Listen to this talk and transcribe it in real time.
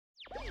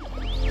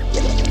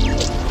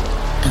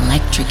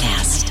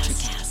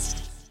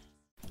Electrocast.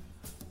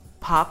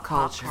 Pop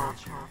culture,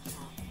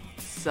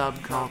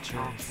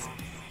 subcultures,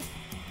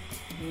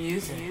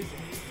 music,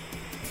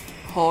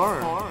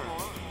 horror,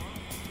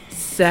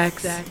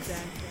 sex,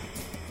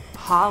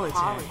 politics,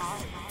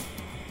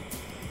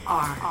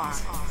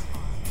 art,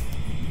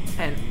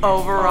 and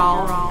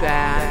overall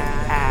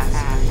badass.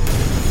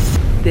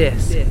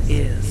 This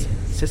is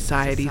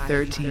Society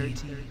 13,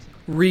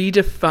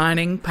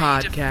 redefining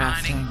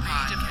podcasting.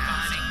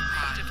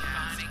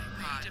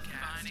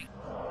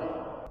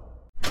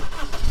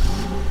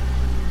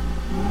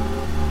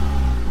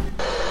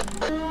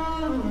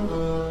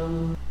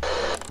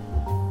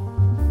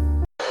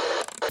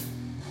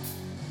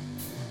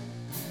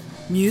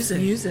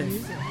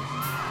 Music.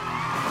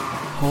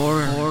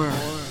 Horror.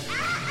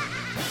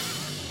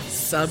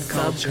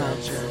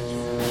 Subculture.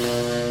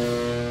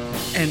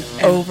 And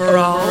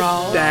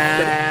overall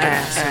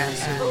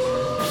badass.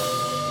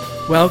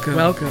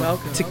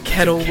 Welcome to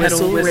Kettle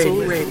Whistle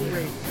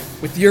Radio.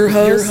 With your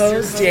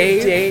hosts,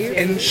 Dave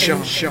and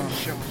Sean.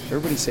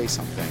 Everybody say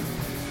something.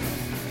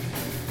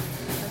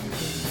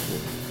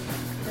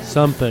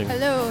 Something.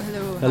 Hello.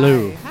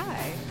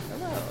 Hi.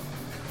 Hello.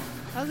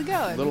 How's it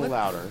going? A little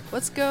louder.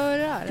 What's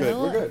going on? Good.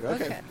 Hello? We're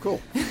good. Okay. Cool.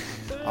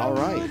 All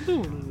right.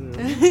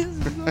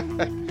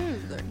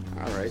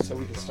 All right. So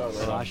we can start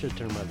right I off. should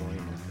turn my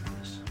volume up for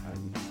this.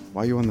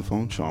 Why are you on the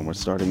phone, Sean? We're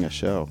starting a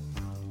show.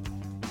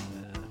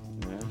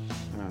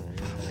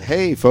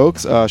 Hey,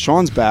 folks.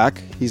 Sean's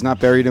back. He's not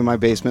buried in my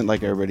basement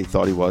like everybody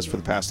thought he was for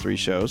the past 3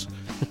 shows.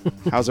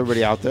 How's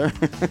everybody out there?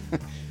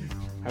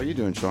 How are you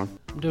doing, Sean?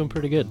 I'm doing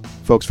pretty good.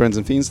 Folks, friends,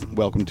 and fiends,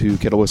 welcome to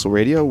Kettle Whistle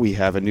Radio. We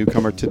have a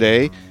newcomer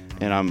today,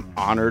 and I'm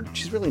honored.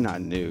 She's really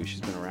not new. She's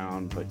been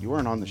around, but you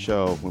weren't on the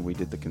show when we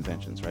did the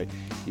conventions, right?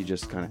 You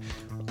just kind of...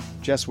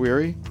 Jess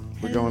Weary,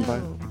 we're going by...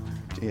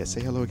 Yeah,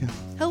 say hello again.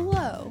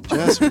 Hello.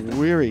 Jess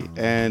Weary.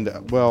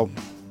 And, well,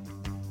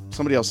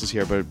 somebody else is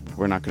here, but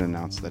we're not going to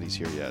announce that he's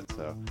here yet,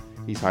 so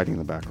he's hiding in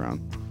the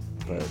background.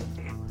 But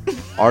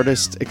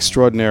artist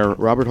extraordinaire,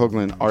 Robert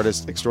Hoagland,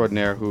 artist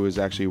extraordinaire, who is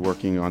actually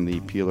working on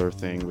the Peeler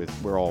thing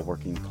we're all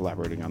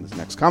collaborating on this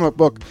next comic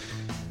book.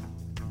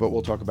 But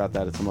we'll talk about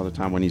that at some other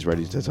time when he's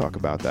ready to talk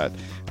about that.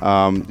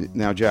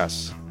 Now,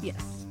 Jess.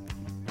 Yes.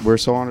 We're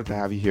so honored to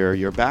have you here.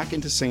 You're back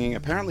into singing.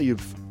 Apparently,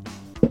 you've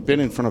been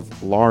in front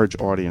of large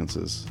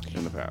audiences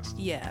in the past.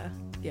 Yeah,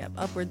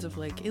 upwards of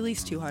like at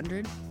least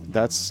 200.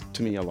 That's,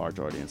 to me, a large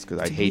audience because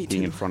I hate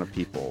being in front of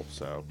people.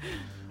 So,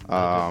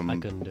 I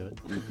couldn't do it.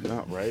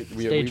 no, right?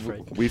 Stage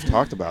fright. We've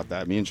talked about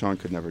that. Me and Sean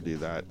could never do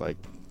that.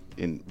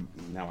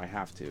 Now I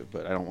have to,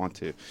 but I don't want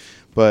to.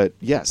 But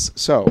yes.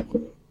 So,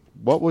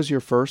 what was your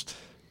first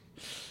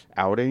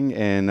outing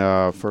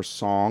and first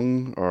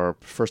song or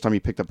first time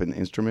you picked up an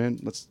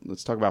instrument?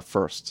 Let's talk about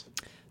first.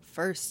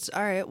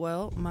 All right.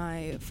 Well,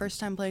 my first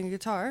time playing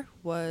guitar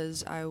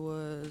was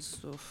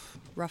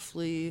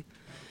roughly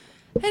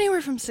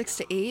anywhere from 6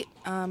 to 8.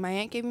 My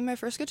aunt gave me my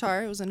first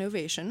guitar. It was an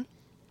Ovation,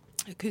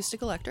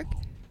 acoustic electric,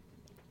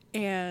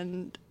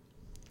 and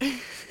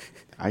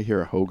I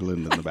hear a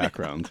Hoagland in the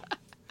background.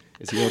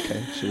 Is he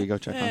okay? Should we go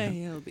check on him?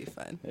 He'll be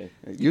fine. Hey.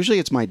 Usually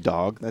it's my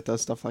dog that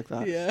does stuff like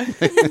that. Yeah.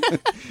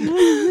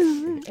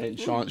 And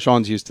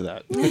Sean's used to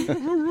that.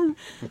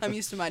 I'm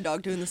used to my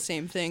dog doing the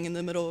same thing in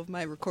the middle of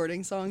my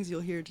recording songs. You'll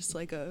hear just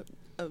like a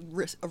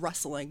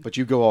rustling. But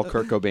you go all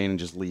Kurt Cobain and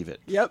just leave it.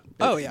 Yep.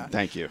 Oh, yeah.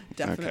 Thank you.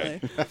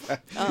 Definitely.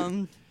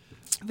 Okay.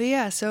 But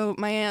yeah, so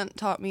my aunt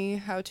taught me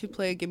how to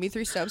play Give Me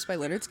 3 Steps by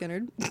Leonard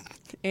Skinner.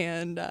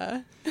 And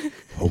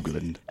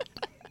Hoagland.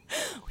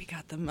 we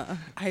got them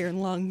iron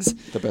lungs.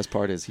 The best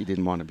part is he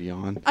didn't want to be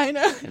on. I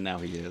know. And now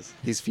he is.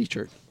 He's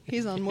featured.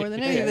 He's on more than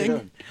Hey, how you anything.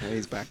 doing? Hey,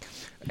 he's back.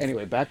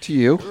 Anyway, back to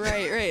you.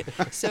 Right.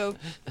 So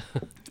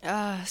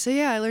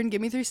yeah, I learned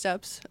Give Me 3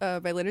 Steps by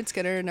Leonard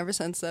Skinner, and ever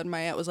since then,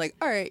 my aunt was like,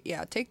 all right,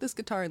 yeah, take this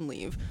guitar and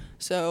leave.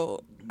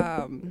 So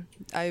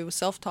I was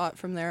self-taught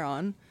from there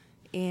on,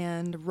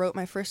 and wrote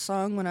my first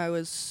song when I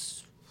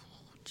was,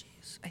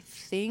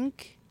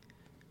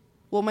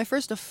 my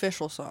first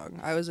official song,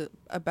 I was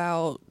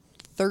about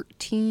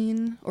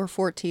 13 or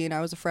 14.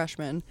 I was a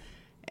freshman,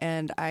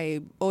 and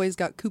I always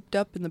got cooped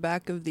up in the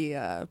back of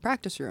the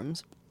practice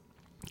rooms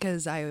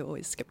because I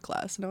always skipped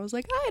class, and I was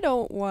like, I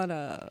don't want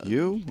to.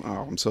 You?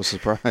 Oh, I'm so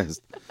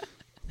surprised.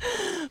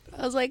 I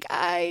was like,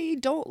 I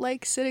don't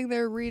like sitting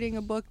there reading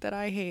a book that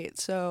I hate,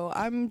 so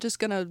I'm just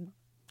going to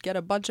get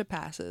a bunch of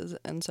passes.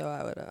 And so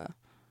I would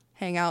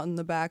hang out in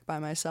the back by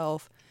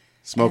myself.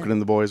 Smoking in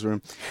the boys'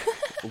 room.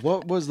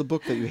 What was the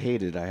book that you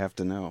hated? I have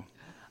to know.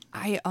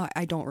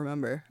 I don't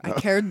remember.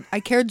 I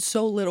cared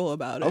so little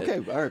about it.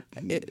 Okay, all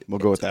right. We'll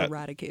go with that.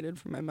 Eradicated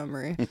from my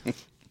memory.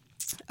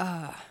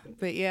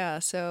 But yeah,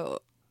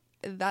 so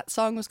that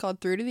song was called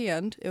Through to the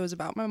End. It was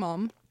about my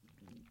mom,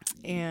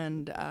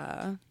 and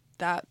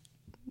that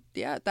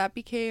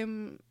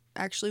became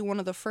actually one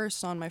of the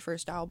first on my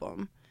first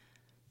album.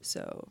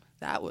 So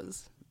that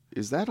was.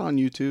 Is that on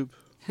YouTube?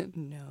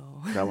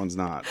 No. That one's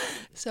not.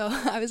 So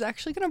I was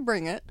actually gonna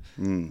bring it,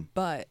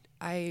 but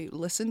I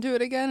listened to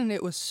it again, and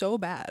it was so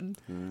bad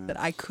that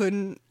I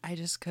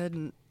just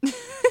couldn't.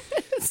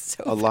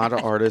 So a lot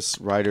of artists,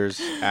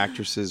 writers,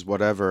 actresses,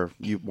 whatever,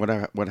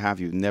 what have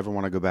you, never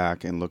want to go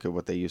back and look at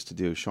what they used to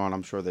do. Sean,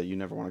 I'm sure that you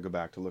never want to go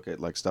back to look at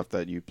like stuff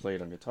that you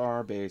played on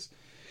guitar, bass,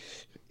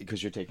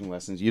 because you're taking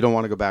lessons. You don't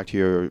want to go back to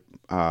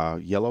your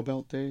yellow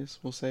belt days,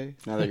 we'll say,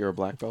 now that you're a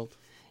black belt.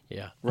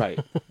 Yeah. Right.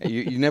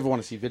 You never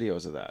want to see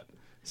videos of that.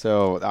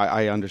 So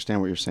I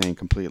understand what you're saying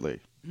completely.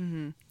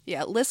 Mm-hmm.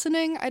 Yeah,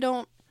 listening, I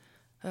don't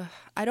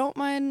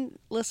mind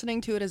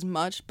listening to it as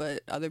much,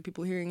 but other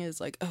people hearing it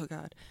is like, oh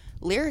God.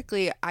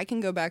 Lyrically, I can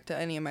go back to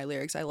any of my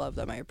lyrics. I love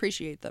them. I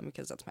appreciate them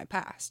because that's my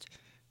past.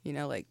 You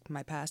know, like,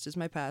 my past is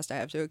my past. I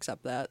have to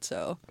accept that.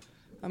 So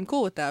I'm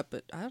cool with that,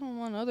 but I don't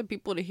want other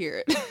people to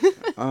hear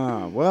it.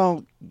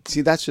 Well, see,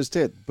 that's just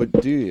it. But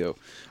do you?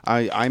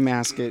 I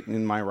mask it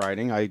in my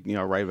writing. I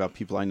write about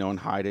people I know and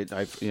hide it.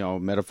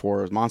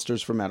 Metaphors,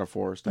 monsters for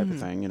metaphors type of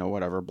thing.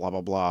 Whatever, blah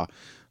blah blah.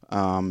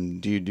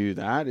 Do you do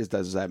that?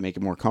 Does that make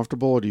it more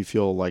comfortable, or do you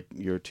feel like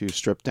you're too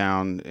stripped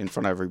down in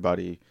front of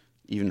everybody,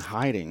 even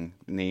hiding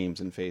names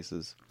and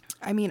faces?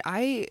 I mean,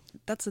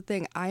 that's the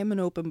thing. I am an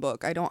open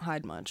book. I don't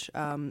hide much.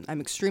 I'm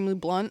extremely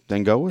blunt.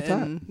 Then go with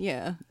that.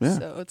 Yeah.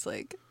 So it's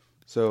like.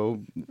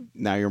 So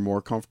now you're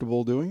more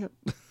comfortable doing it?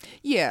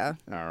 Yeah.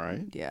 All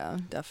right. Yeah,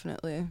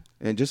 definitely.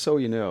 And just so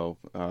you know,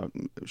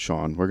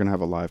 Sean, we're going to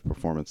have a live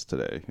performance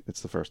today.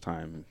 It's the first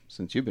time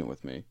since you've been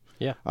with me.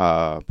 Yeah.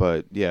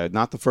 But yeah,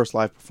 not the first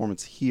live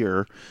performance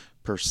here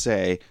per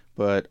se,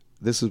 but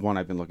this is one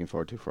I've been looking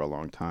forward to for a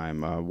long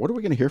time. What are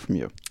we going to hear from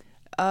you?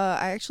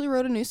 I actually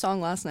wrote a new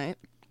song last night.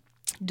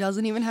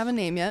 Doesn't even have a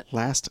name yet.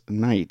 Last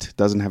night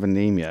doesn't have a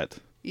name yet.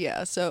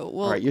 Yeah, so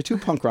we'll... All right, you're too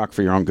punk rock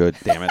for your own good,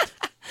 damn it.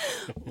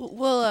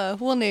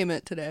 We'll name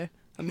it today,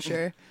 I'm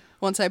sure.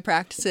 Once I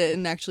practice it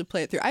and actually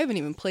play it through. I haven't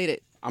even played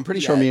it. I'm pretty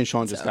sure me and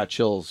Sean just got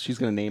chills. She's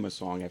going to name a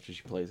song after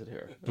she plays it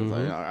here. I was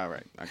like, all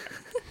right, okay.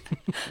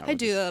 I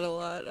do that a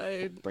lot.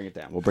 Bring it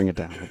down. We'll bring it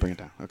down.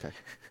 Okay.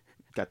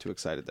 Got too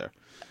excited there.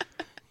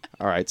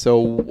 All right, so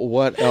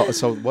what else?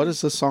 So what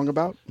is this song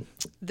about?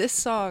 This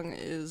song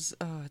is,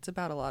 it's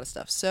about a lot of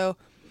stuff. So,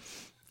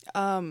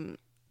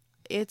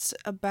 it's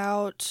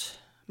about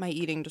my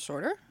eating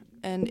disorder,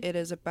 and it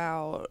is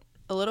about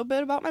a little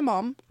bit about my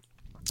mom,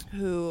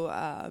 who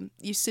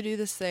used to do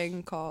this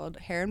thing called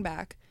hair and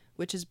back,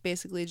 which is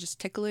basically just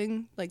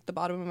tickling like the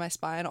bottom of my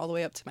spine all the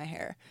way up to my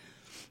hair.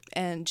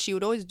 And she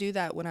would always do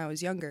that when I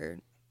was younger,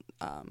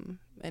 and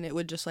it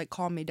would just like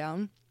calm me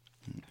down.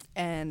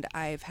 And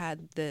I've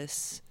had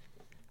this,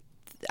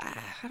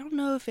 I don't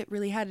know if it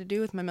really had to do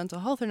with my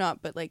mental health or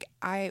not, but like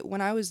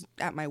when I was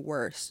at my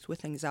worst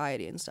with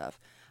anxiety and stuff,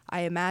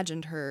 I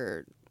imagined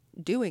her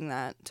doing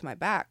that to my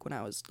back when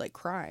I was like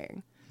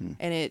crying,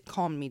 and it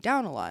calmed me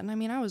down a lot. And I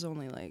mean, I was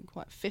only like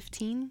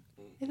 15,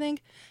 I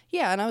think.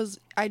 Yeah, and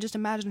I just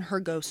imagined her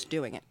ghost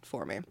doing it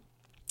for me.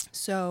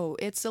 So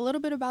it's a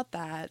little bit about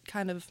that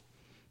kind of,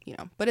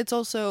 but it's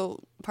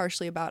also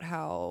partially about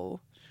how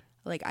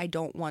like I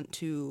don't want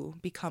to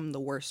become the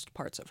worst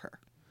parts of her.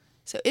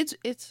 So it's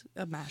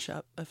a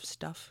mashup of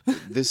stuff.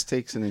 This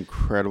takes an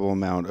incredible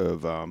amount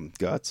of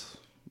guts,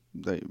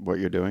 what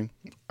you're doing.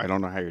 I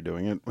don't know how you're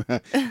doing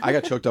it. I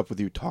got choked up with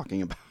you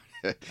talking about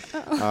it.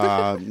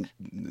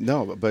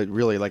 No, but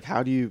really, like,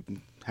 how do you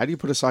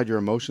put aside your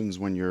emotions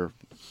when you're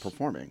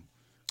performing?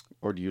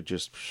 Or do you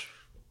just...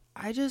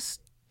 I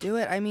just do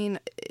it. I mean,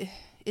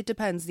 it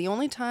depends. The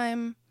only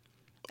time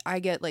I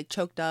get like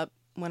choked up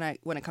when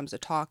it comes to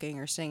talking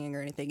or singing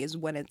or anything is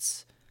when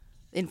it's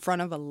in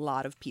front of a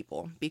lot of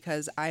people,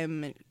 because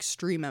I'm an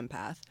extreme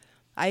empath.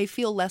 I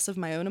feel less of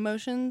my own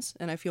emotions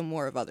and I feel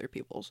more of other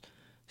people's.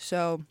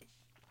 So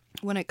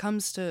when it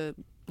comes to,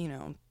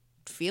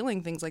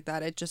 feeling things like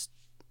that,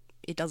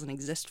 it doesn't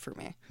exist for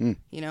me.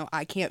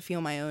 I can't feel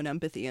my own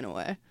empathy in a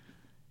way.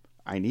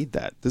 I need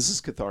that. This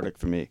is cathartic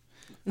for me.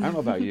 I don't know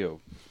about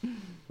you.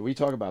 We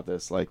talk about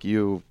this. Like,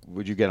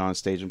 would you get on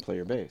stage and play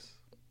your bass?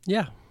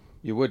 Yeah.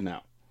 You would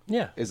now.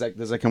 Yeah. Does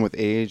that come with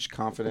age,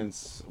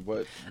 confidence?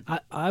 What?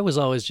 I was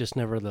always just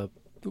never the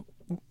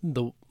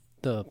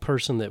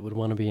person that would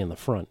want to be in the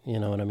front. You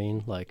know what I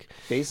mean? Like,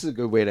 bass is a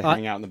good way to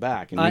hang out in the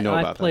back, and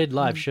I've played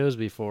live shows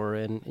before,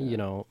 and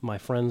my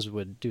friends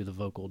would do the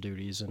vocal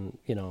duties, and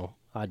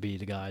I'd be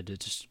the guy to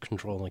just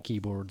control the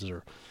keyboards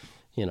or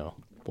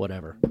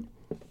whatever.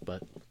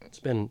 But it's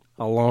been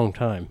a long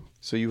time.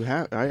 So you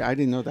have? I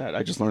didn't know that.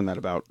 I just learned that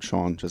about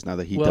Sean just now,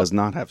 that he does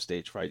not have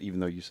stage fright, even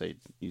though you said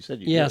you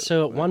yeah. did.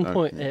 So at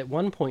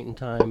one point in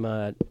time,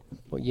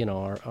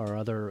 our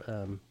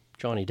other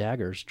Johnny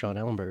Daggers, John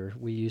Ellenberger,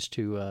 we used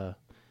to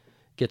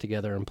get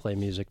together and play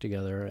music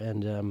together.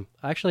 And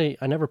actually,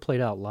 I never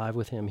played out live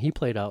with him. He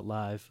played out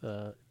live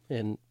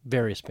in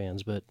various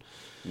bands, but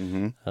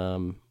in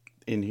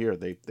here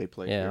they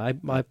played. Yeah, here.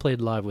 I played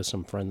live with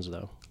some friends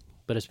though,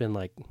 but it's been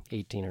like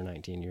 18 or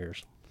 19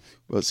 years.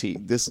 Well, see,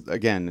 this,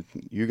 again,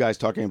 you guys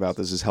talking about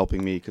this is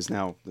helping me, because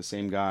now the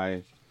same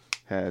guy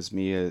has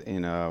me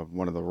in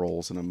one of the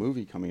roles in a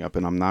movie coming up,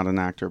 and I'm not an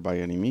actor by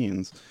any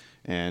means.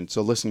 And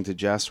so listening to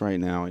Jess right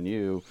now and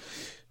you,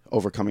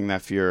 overcoming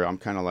that fear, I'm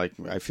kind of like,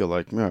 I feel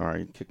like, all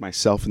right, kick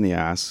myself in the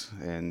ass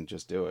and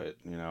just do it,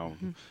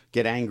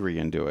 get angry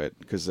and do it,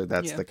 because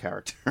that's the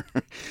character.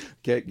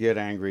 get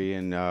angry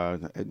and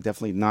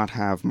definitely not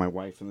have my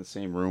wife in the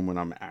same room when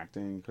I'm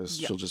acting, because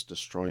she'll just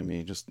destroy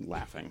me just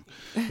laughing.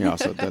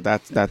 So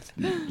that's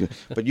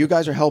but you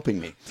guys are helping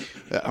me.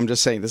 I'm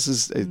just saying, this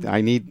is,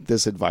 I need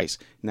this advice.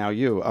 Now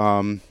you,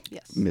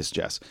 Yes. Miss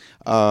Jess,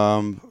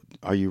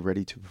 are you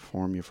ready to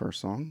perform your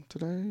first song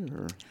today,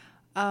 or?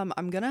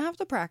 I'm gonna have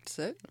to practice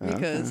it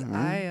because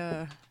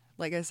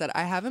like I said,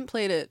 I haven't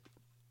played it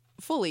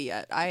fully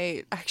yet.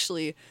 I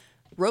actually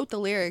wrote the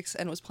lyrics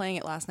and was playing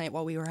it last night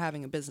while we were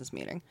having a business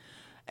meeting.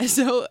 And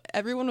so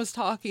everyone was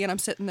talking and I'm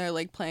sitting there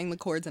like playing the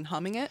chords and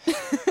humming it.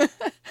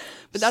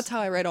 But that's how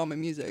I write all my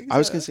music. I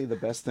was going to say the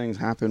best things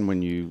happen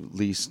when you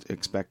least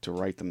expect to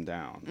write them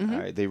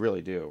down. They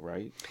really do,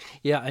 right?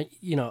 Yeah,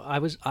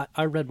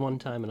 I read one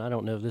time, and I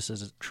don't know if this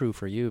is true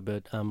for you,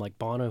 but like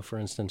Bono, for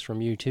instance, from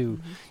U2,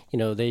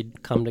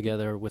 they'd come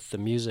together with the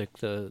music,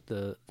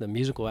 the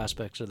musical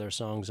aspects of their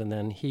songs, and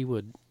then he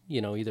would,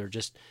 either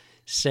just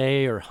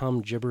say or hum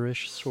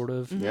gibberish, sort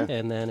of,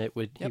 and then he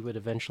would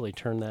eventually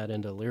turn that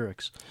into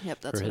lyrics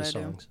that's for what his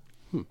I songs.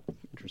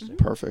 Interesting.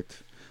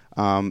 Perfect.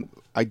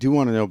 I do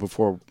want to know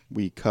before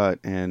we cut,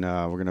 and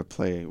we're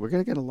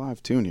gonna get a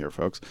live tune here,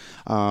 folks.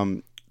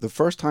 The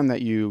first time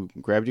that you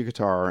grabbed your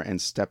guitar and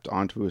stepped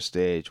onto a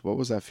stage, what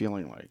was that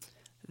feeling like?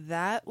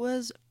 That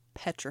was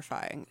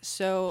petrifying.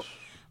 So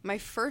my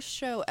first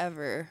show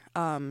ever,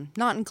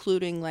 not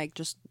including like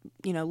just,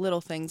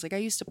 little things. Like I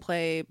used to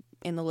play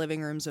in the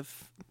living rooms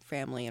of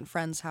family and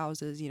friends'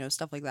 houses,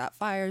 stuff like that,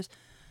 fires.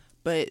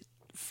 But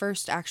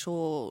first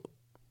actual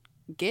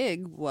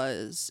gig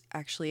was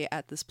actually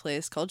at this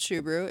place called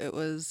Shubru. It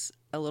was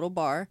a little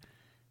bar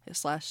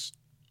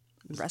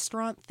 /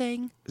 restaurant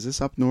thing. Is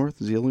this up north,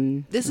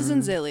 Zilly? This is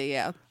in Zilly,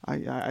 yeah.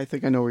 I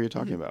think I know what you're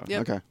talking about.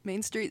 Yep. Okay.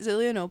 Main Street,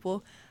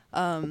 Zillionople.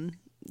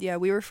 Yeah,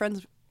 we were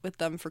friends with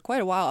them for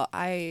quite a while.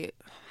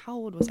 How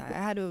old was I? I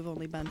had to have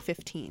only been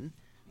 15,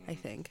 I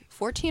think.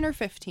 14 or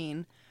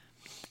 15.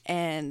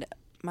 And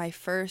my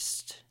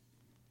first,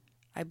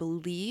 I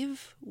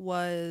believe,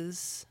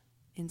 was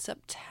in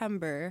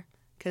September,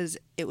 because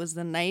it was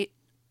the night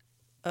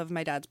of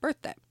my dad's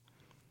birthday.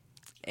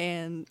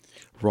 And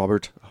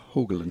Robert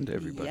Hoagland,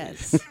 everybody.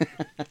 yes.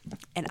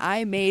 And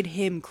I made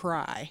him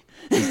cry.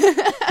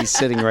 He's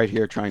sitting right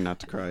here trying not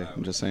to cry.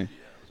 I'm just saying.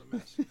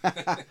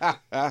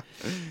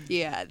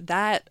 Yeah,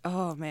 that,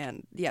 oh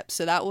man. Yep,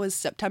 so that was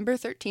September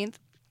 13th.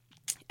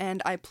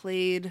 And I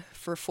played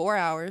for 4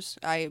 hours.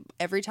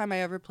 Every time I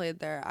ever played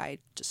there, I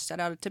just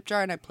set out a tip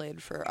jar and I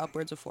played for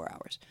upwards of 4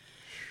 hours.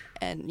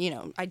 And,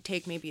 I'd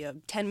take maybe a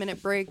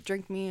 10-minute break,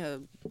 drink me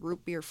a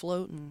root beer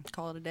float, and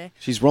call it a day.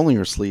 She's rolling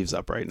her sleeves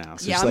up right now.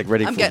 So Yeah, she's like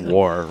ready I'm for getting-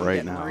 war I'm right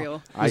getting now.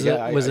 real.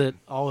 Was it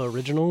all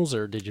originals,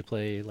 or did you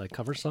play like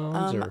cover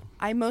songs? Or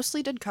I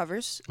mostly did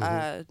covers.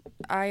 I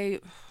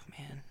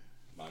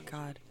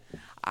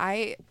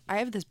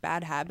have this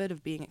bad habit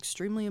of being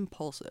extremely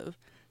impulsive.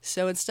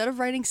 So instead of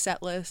writing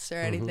set lists or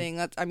anything,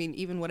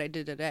 even what I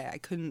did today, I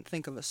couldn't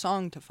think of a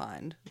song to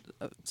find.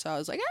 So I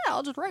was like, yeah,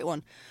 I'll just write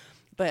one.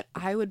 But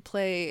I would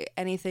play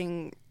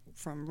anything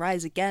from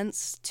Rise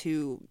Against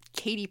to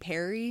Katy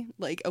Perry,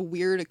 like a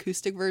weird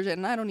acoustic version.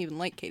 And I don't even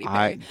like Katy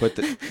Perry. But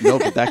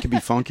that could be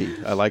funky.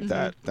 I like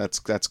that. That's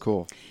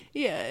cool.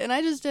 Yeah, and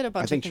I just did a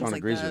bunch I think of things Sean like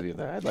agrees that. with you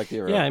there. I'd like to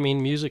hear yeah,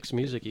 music's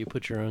music. You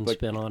put your own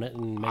spin on it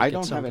and make I it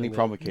don't have any something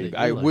problem with Katy. that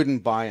I you like.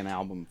 wouldn't buy an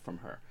album from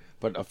her,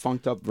 but a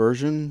funked up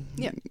version.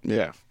 Yeah.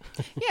 Yeah.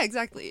 Yeah,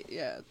 exactly.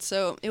 Yeah.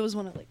 So it was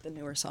one of like the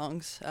newer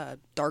songs,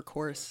 Dark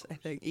Horse, I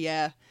think.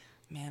 Yeah.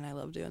 Man, I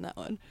love doing that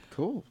one.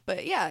 Cool.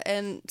 But yeah,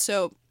 and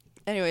so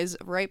anyways,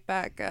 right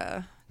back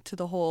to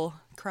the whole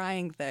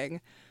crying thing.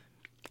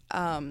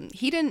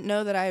 He didn't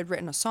know that I had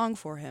written a song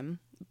for him,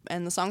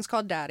 and the song's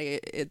called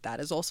Daddy. That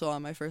is also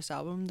on my first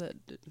album that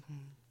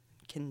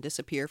can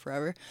disappear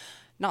forever.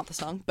 Not the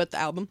song, but the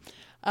album.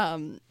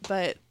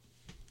 But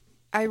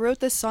I wrote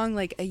this song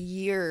like a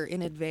year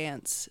in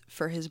advance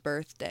for his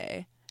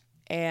birthday,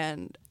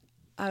 and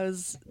I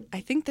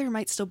think there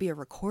might still be a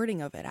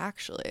recording of it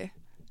actually,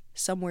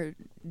 somewhere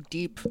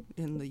deep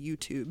in the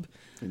YouTube.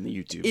 In the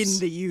YouTubes. In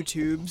the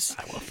YouTubes.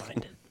 I will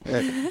find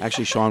it.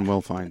 Actually, Sean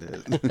will find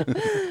it.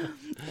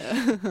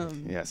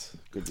 Yes,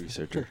 good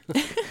researcher.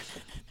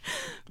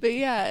 But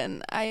yeah,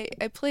 and I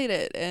played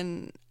it,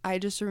 and I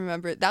just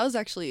remember that was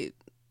actually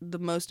the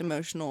most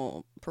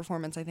emotional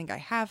performance I think I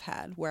have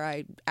had, where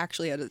I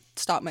actually had to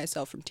stop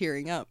myself from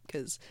tearing up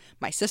because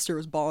my sister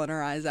was bawling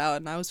her eyes out,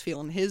 and I was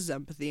feeling his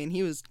empathy, and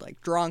he was like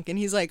drunk, and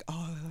he's like,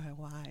 "Oh,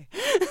 why?"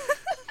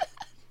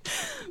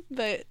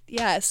 But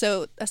yeah,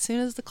 so as soon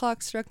as the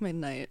clock struck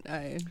midnight,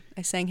 I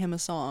sang him a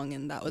song,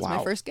 and that was my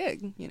Wow. first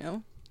gig.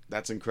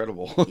 That's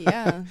incredible.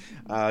 Yeah.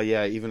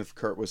 Yeah, even if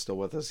Kurt was still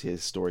with us,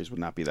 his stories would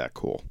not be that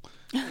cool.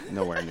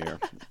 Nowhere near.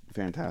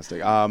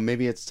 Fantastic.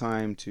 Maybe it's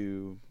time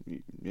to,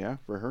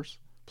 rehearse,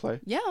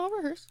 play. Yeah, I'll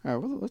rehearse. All right,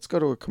 well, let's go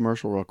to a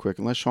commercial real quick.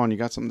 Unless, Sean, you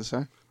got something to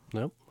say?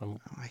 Nope.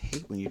 I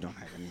hate when you don't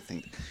have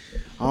anything.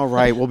 All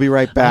right, we'll be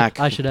right back.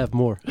 I should have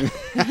more.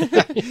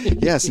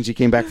 Yeah, since you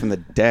came back from the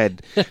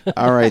dead.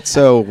 All right,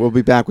 so we'll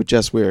be back with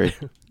Jess Weary.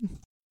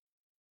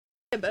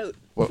 About.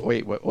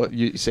 What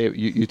you say?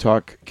 You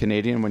talk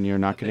Canadian when you're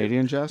not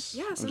Canadian, Jess?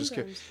 Yeah,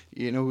 sometimes.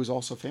 You know who's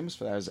also famous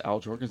for that is Al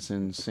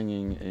Jorgensen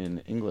singing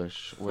in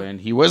English when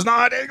he was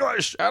not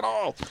English at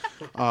all.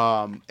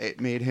 It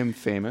made him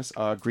famous.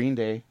 Green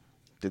Day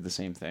did the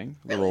same thing.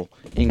 Little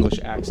English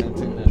accent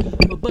in there.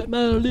 Bite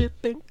my lip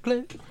and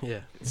click. Yeah.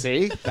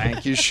 See?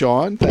 Thank you,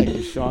 Sean.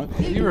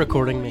 You're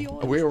recording me.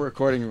 We were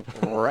recording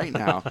right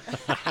now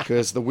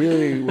because the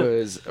Weary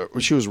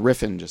she was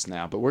riffing just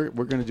now, but we're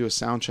going to do a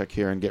sound check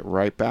here and get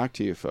right back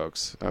to you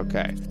folks.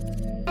 Okay.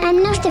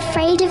 I'm not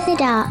afraid of the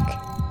dark,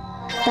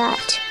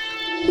 but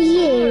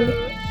you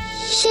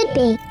should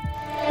be.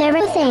 There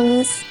are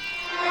things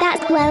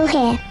that dwell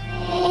here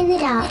in the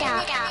dark.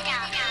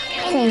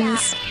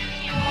 Things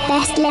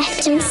best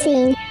left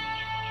unseen.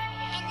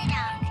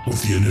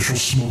 With the initial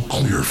smoke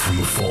cleared from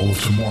the fall of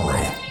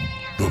tomorrow,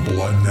 the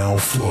blood now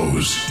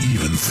flows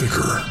even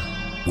thicker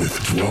with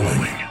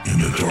dwelling in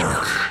the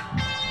dark.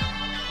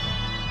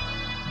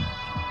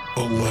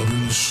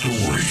 11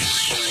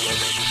 stories.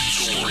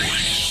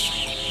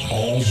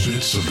 All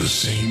bits of the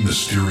same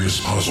mysterious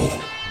puzzle,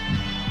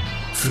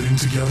 fitting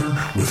together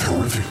with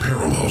horrific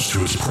parallels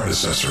to its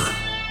predecessor.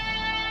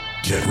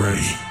 Get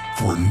ready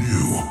for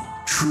new,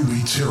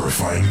 truly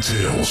terrifying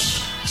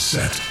tales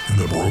set in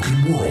the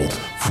broken world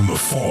from the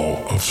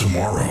fall of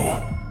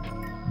tomorrow.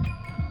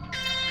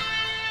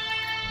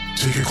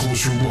 Take a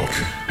closer look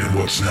at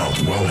what's now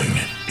dwelling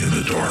in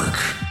the dark.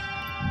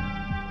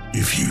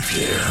 If you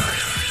dare.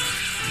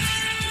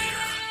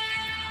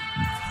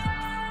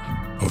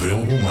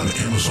 Available on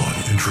Amazon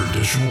in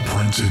traditional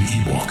print and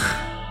ebook.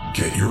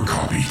 Get your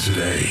copy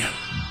today.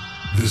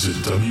 Visit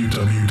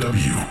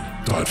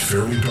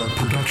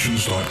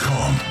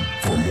www.fairlydarkproductions.com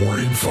for more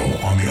info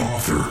on the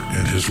author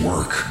and his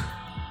work.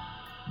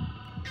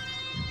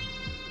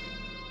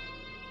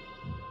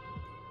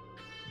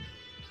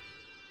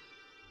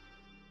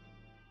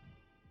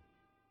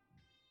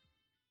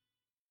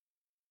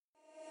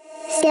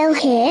 Still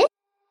here?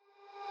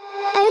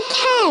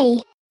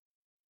 Okay.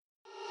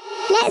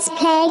 Let's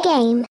play a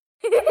game.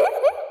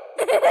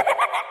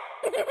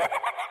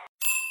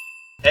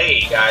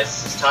 Hey guys,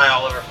 this is Ty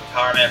Oliver from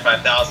Powerman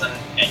 5000,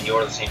 and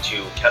you're listening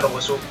to Kettle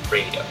Whistle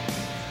Radio.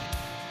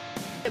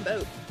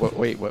 About.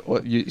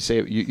 What you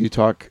say? You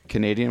talk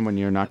Canadian when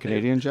you're not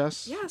Canadian,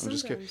 Jess? Yeah,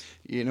 sometimes.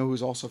 You know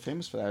who's also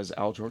famous for that is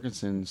Al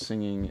Jorgensen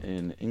singing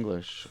in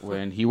English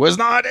when he was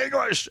not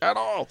English at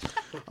all.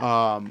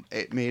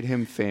 It made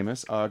him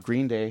famous.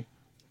 Green Day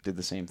did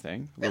the same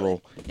thing.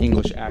 Little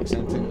English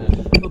accent in there.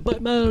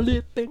 Bite my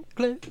lip and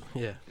click.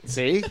 Yeah.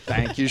 See?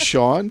 Thank you,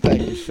 Sean.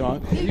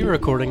 You're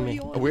recording me.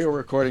 We were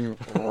recording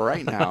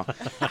right now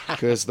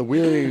because the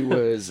Weary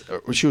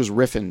she was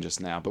riffing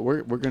just now, but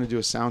we're going to do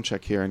a sound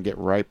check here and get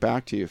right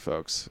back to you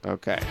folks.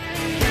 Okay.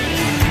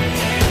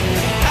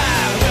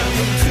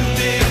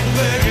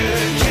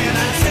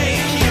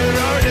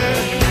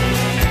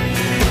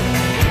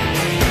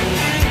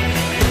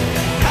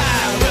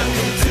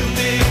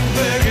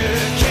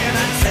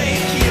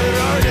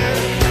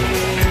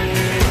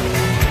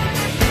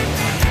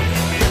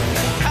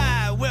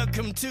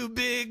 To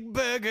Big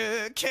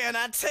Burger, can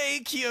I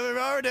take your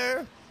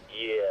order?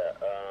 Yeah,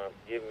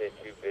 give me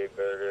 2 big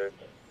burgers,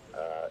 2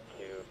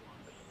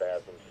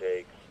 spasm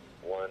shakes,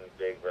 1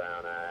 big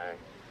brown eye,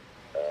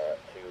 2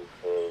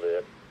 full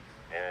lip,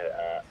 and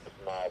a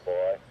small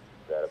boy.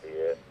 That'll be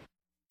it.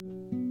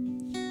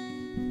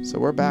 So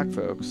we're back,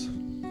 folks,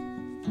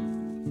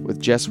 with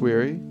Jess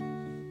Weary.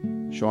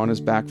 Sean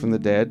is back from the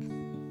dead.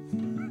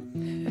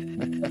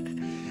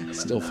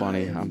 Still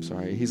funny. I'm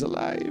sorry. He's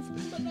alive.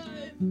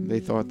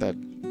 They thought that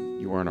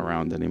you weren't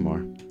around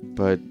anymore.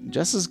 But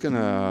Jess is going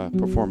to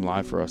perform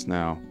live for us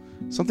now.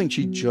 Something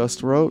she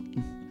just wrote,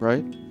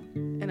 right?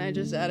 And I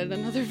just added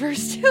another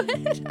verse to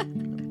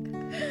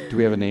it. Do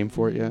we have a name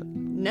for it yet?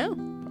 No.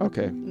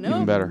 Okay, No.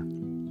 even better.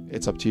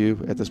 It's up to you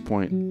at this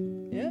point.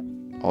 Yep.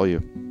 All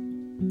you.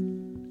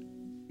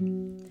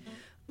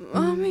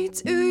 Mommy,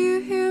 do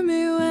you hear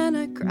me when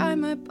I cry?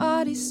 My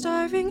body's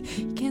starving.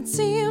 You can't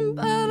see him,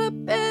 but I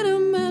bit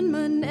him, and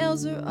my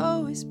nails are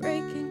always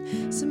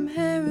breaking. Some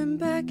hair and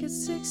back at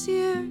 6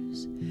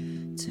 years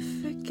to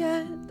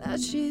forget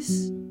that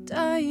she's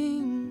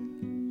dying.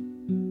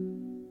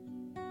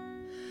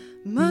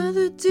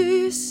 Mother, do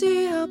you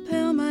see how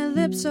pale my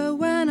lips are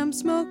when I'm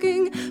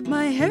smoking?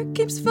 My hair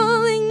keeps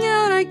falling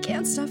out, I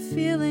can't stop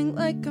feeling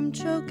like I'm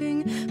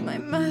choking. My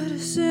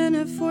medicine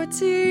at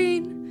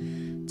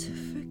 14 to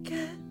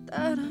forget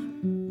that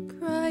I'm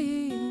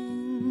crying.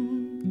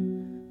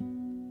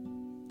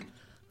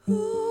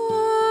 Ooh.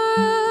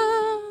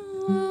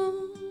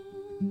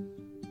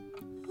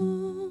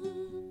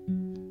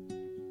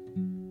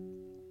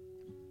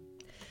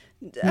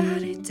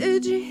 Daddy,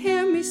 did you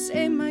hear me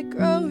say my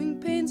growing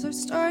pains are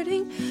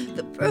starting?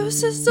 The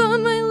bruises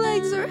on my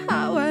legs are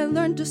how I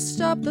learned to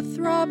stop the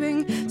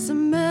throbbing.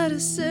 Some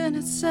medicine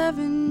at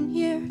 7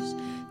 years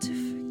to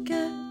forget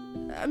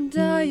I'm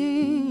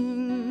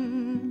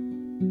dying.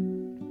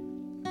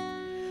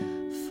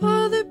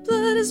 Father,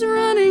 blood is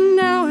running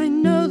now. I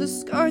know the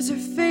scars are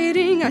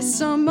fading. I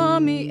saw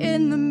mommy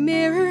in the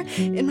mirror.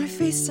 In my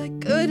face, I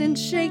couldn't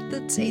shake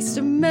the taste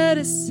of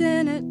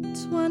medicine at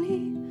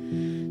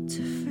 20.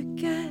 To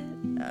forget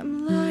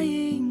I'm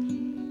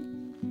lying.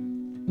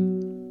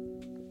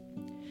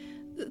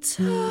 The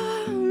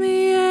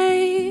tummy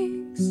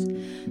aches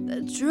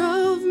that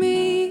drove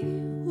me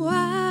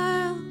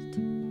wild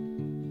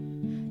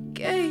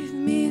gave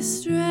me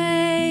strength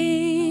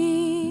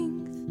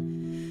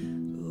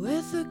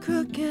with a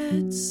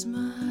crooked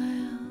smile.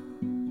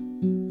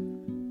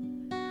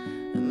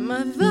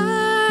 My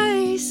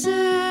vices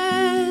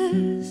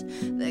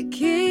that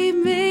keep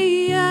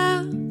me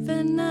up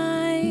at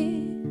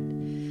night,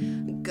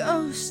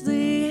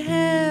 ghostly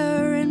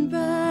hair and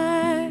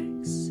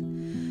bags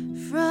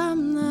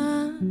from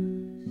the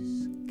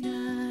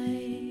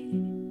sky.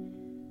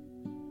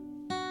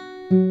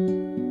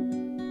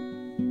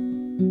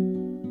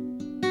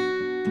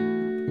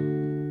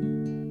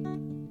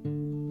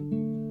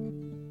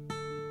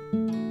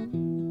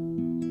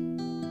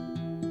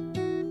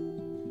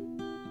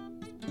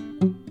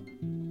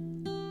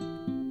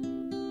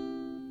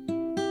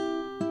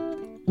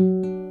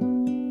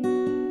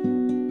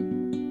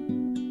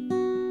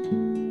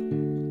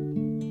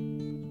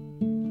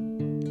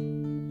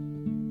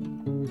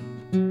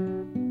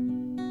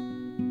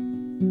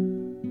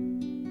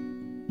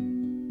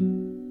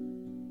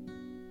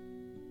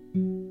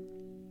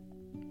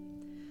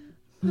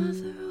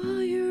 Mother,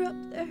 while you're up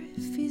there,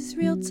 if he's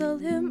real, tell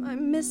him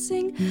I'm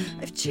missing.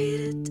 I've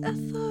cheated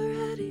death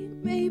already.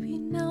 Maybe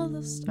now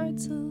they'll start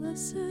to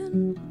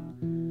listen.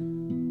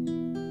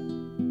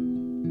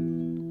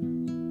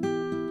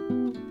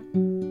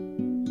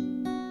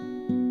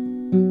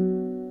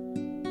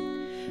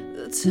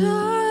 The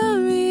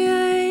tummy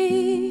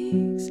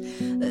aches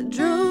that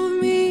drove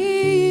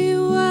me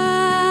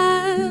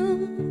wild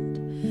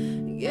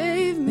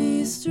gave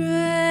me strength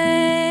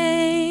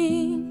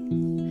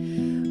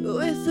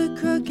with a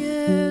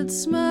crooked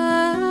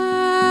smile.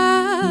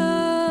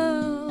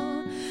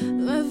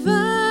 My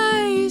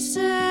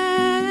vices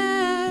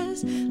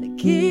that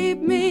keep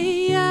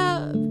me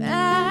up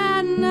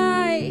at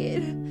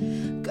night,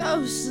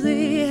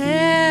 ghostly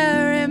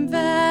hair and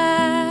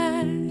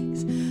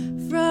bags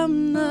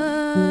from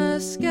the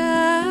sky.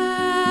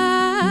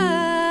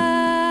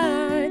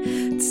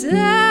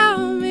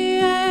 Tell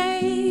me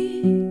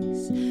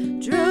aches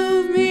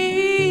drove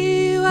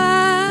me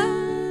wild,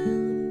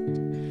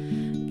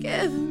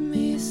 giving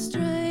me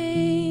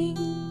strength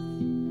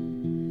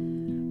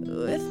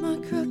with my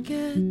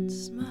crooked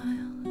smile.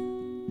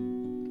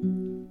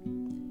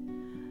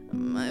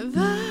 My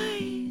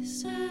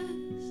vices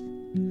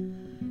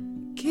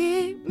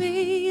keep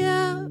me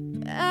up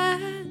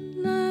at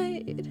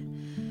night.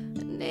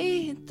 I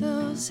need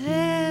those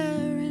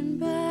hair and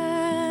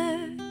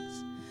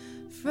bags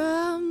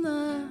from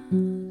the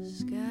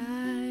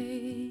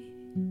sky.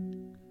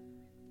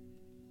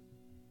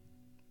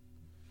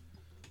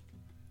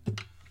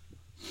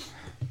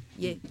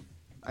 Yeah.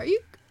 Are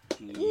you?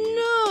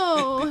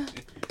 No.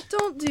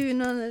 Don't do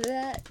none of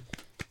that.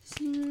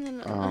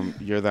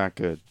 You're that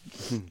good.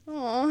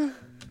 Aw.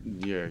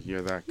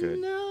 You're that good.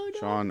 No, don't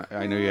Sean,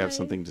 I know you have cry.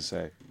 something to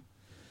say.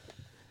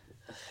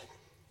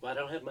 Well, I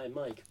don't have my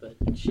mic, but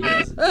she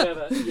has. You have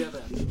a.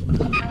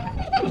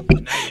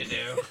 Now you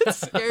do. It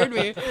scared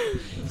me.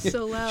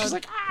 So loud. She's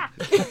like,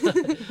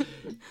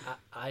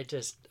 I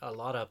just a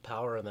lot of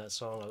power in that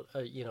song.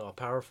 You know, a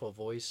powerful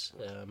voice.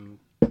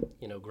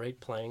 You know, great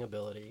playing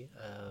ability.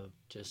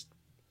 Just,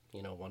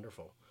 you know,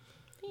 wonderful.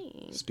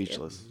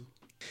 Speechless.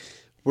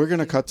 We're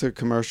gonna cut to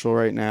commercial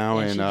right now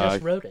And and she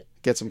just wrote it.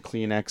 get some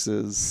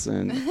Kleenexes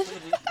and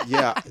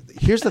yeah.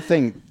 Here's the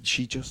thing: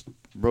 she just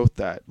wrote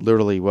that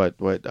literally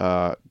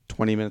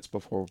 20 minutes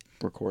before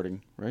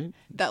recording, right?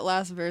 that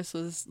last verse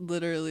was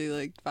literally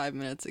like 5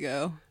 minutes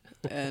ago.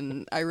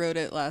 And I wrote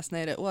it last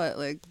night at what,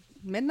 like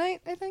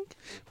midnight, I think?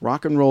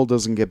 Rock and roll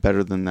doesn't get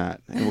better than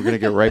that, and we're gonna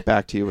get right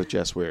back to you with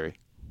Jess Weary.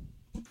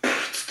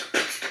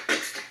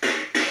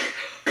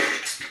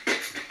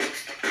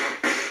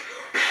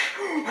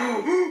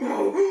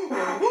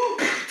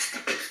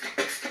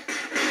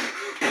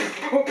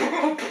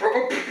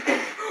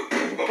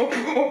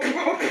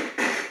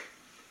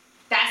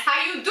 That's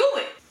how you do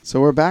it.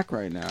 So we're back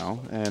right now,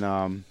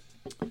 and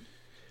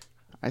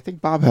I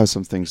think Bob has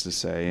some things to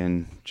say,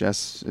 and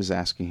Jess is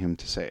asking him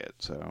to say it.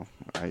 So,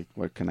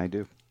 what can I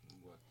do?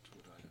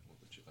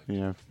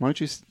 Yeah, why don't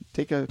you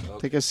take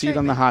a seat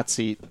on the hot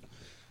seat?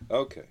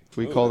 Okay.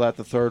 We call that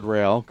the third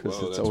rail because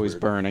Whoa, it's that's always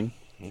weird. burning.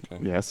 Okay.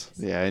 Yes.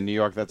 Yeah, in New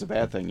York, that's a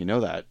bad thing. You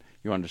know that.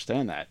 You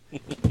understand that.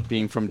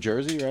 Being from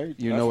Jersey, right?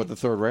 You know what the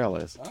third rail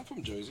is. I'm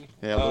from Jersey.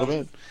 Yeah, a little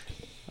bit.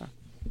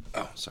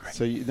 Oh, sorry.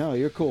 So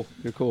you're cool.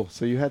 You're cool.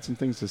 So you had some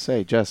things to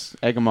say, Jess.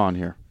 Egg 'em on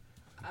here.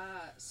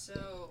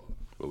 So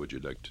What would you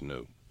like to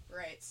know?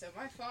 right, so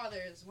my father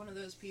is one of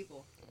those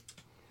people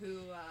who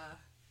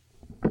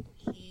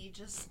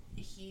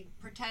he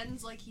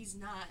pretends like he's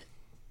not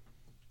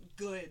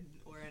good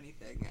or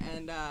anything,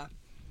 and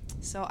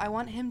So I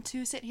want him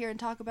to sit here and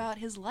talk about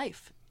his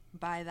life.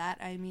 By that,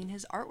 I mean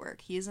his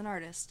artwork. He is an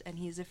artist, and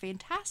he's a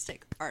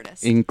fantastic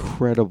artist.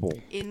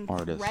 Incredible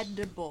artist.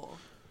 Incredible,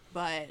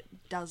 but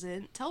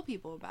doesn't tell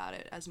people about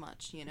it as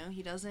much, you know?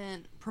 He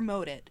doesn't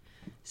promote it,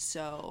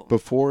 so...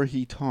 Before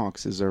he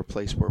talks, is there a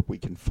place where we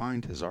can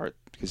find his art?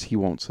 Because he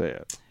won't say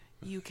it.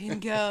 You can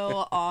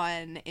go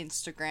on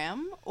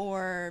Instagram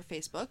or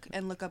Facebook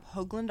and look up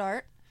Hoagland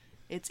Art.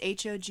 It's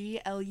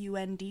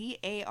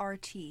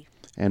Hoglundart.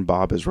 And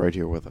Bob is right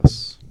here with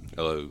us.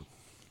 Hello.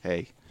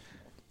 Hey.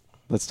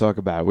 Let's talk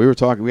about it. We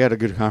had a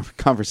good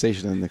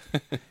conversation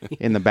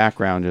in the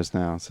background just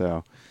now.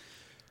 So,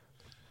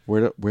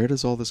 where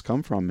does all this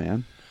come from,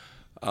 man?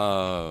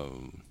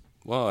 Well,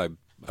 I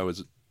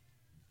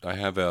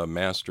have a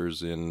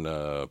master's in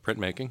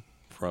printmaking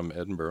from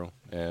Edinburgh,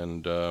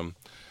 and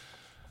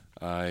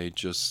I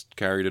just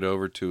carried it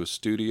over to a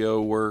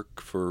studio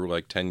work for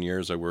like 10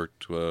 years. I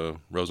worked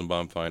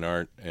Rosenbaum Fine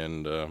Art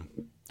and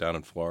down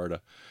in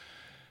Florida.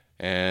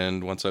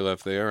 And once I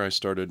left there, I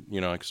started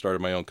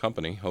my own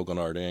company, Hoagland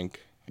Art Inc.,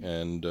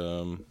 and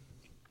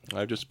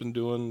I've just been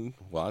doing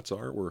lots of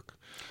artwork.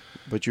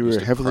 But you were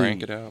heavily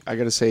crank it out. I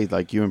got to say,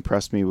 like, you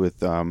impressed me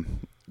with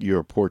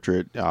your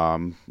portrait.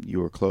 You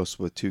were close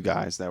with two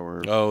guys that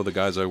were the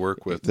guys I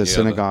work with. The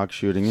synagogue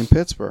shooting in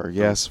Pittsburgh.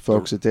 Yes,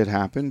 folks, it did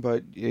happen.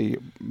 But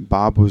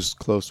Bob was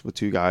close with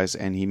two guys,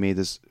 and he made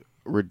this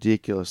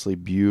ridiculously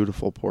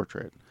beautiful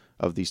portrait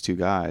of these two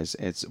guys.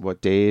 It's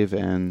what Dave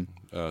and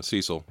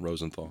Cecil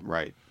Rosenthal.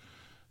 Right.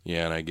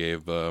 Yeah, and I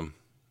gave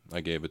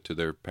it to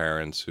their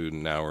parents who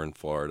now are in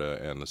Florida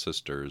and the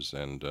sisters,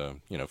 and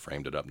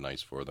framed it up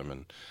nice for them,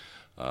 and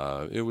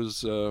it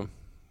was a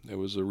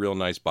real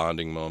nice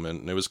bonding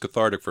moment, and it was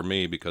cathartic for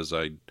me because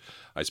I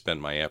spent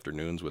my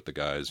afternoons with the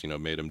guys,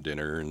 made them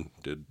dinner and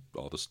did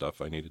all the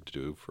stuff I needed to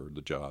do for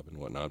the job and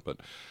whatnot. But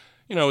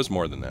it was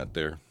more than that.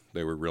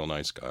 They were real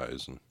nice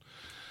guys and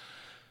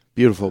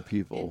beautiful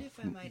people. And if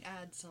I might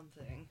add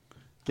something.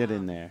 Get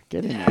in there.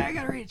 Get in there. there. I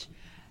gotta reach.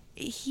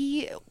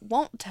 He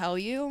won't tell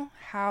you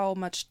how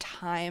much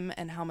time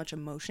and how much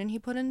emotion he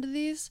put into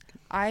these.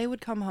 I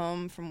would come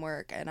home from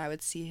work and I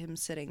would see him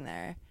sitting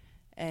there,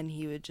 and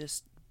he would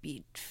just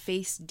be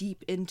face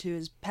deep into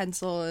his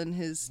pencil and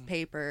his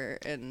paper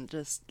and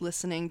just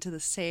listening to the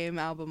same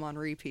album on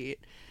repeat,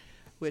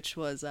 which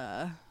was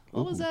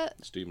what was that?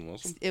 Steven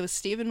Wilson. It was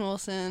Steven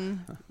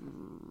Wilson.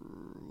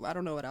 I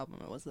don't know what album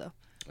it was though.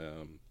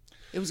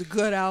 It was a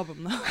good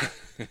album, though.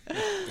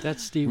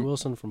 That's Steve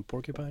Wilson from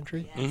Porcupine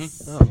Tree?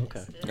 Yes. Oh,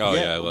 okay. Oh,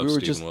 yeah, I love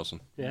Steven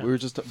Wilson. Yeah. We were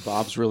just,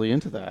 Bob's really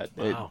into that.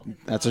 Wow.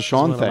 That's a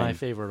Sean He's thing. one of my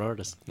favorite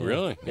artists. Yeah.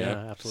 Really?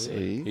 Yeah,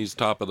 absolutely. See? He's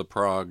top of the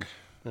prog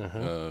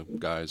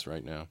guys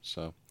right now.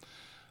 So,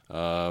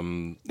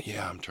 I'm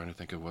trying to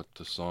think of what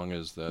the song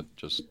is that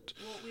just...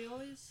 Well, we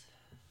always...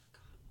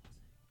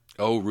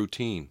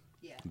 Routine.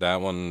 Yeah.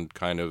 That one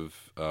kind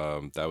of,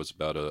 that was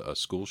about a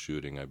school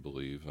shooting, I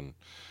believe, and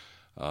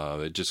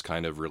it just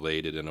kind of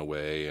related in a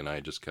way, and I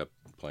just kept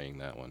playing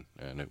that one,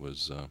 and it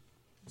was, I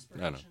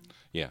don't know,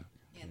 yeah.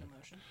 And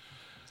emotion.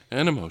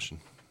 And emotion.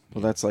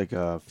 Well, that's like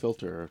a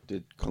Filter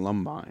did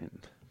Columbine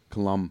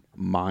on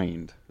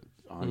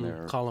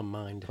there.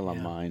 Columbine.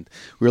 Yeah.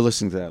 We were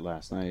listening to that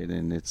last night,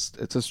 and it's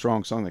a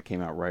strong song that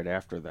came out right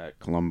after that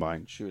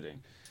Columbine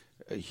shooting.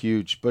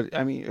 Huge, but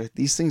I mean,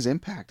 these things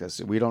impact us.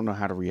 We don't know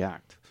how to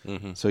react.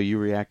 Mm-hmm. So you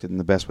reacted in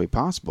the best way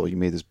possible. You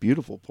made this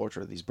beautiful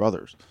portrait of these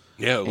brothers.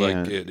 Yeah,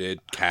 like it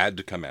had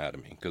to come out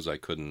of me because I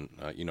couldn't.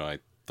 I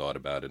thought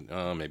about it.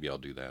 Oh, maybe I'll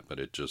do that, but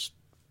it just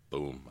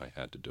boom. I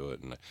had to do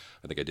it, and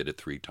I think I did it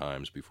 3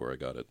 times before I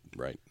got it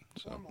right.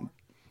 So,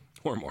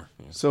 or more.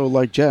 Yeah. So,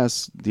 like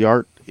Jess, the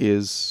art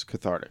is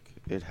cathartic.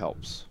 It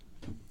helps.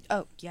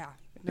 Oh yeah,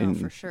 no,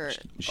 for sure.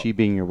 She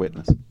being your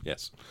witness.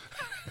 Yes.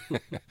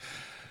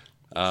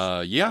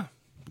 Yeah,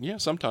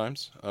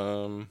 sometimes.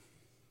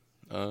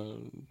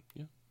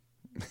 Yeah.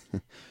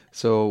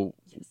 So,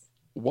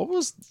 what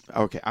was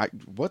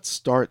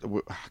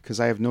because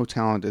I have no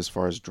talent as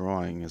far as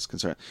drawing is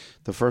concerned.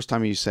 The first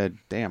time you said,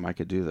 "Damn, I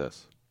could do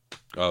this."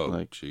 Oh,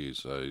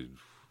 jeez.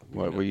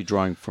 What were you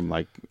drawing from,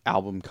 like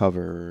album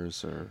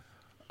covers or?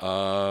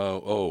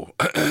 Well,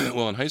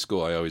 in high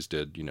school I always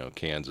did,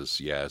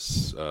 Kansas,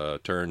 yes.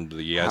 Turned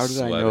the yes How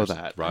did I letters. know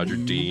that? Roger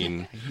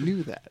Dean. I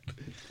knew that.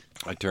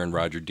 I turned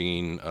Roger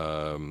Dean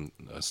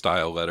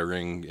style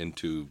lettering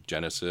into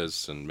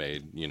Genesis and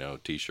made,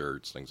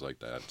 T-shirts, things like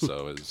that.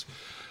 So it's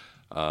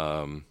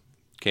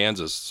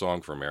Kansas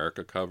Song for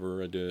America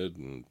cover I did,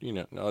 and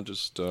I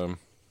just I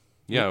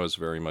was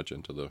very much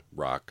into the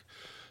rock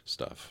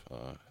stuff.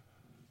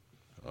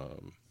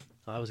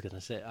 I was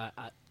gonna say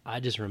I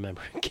just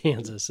remember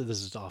Kansas. So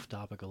this is off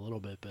topic a little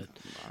bit, but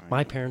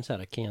my parents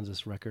had a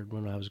Kansas record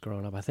when I was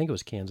growing up. I think it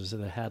was Kansas,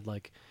 and it had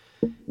like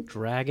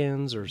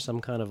dragons or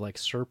some kind of like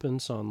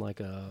serpents on like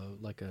a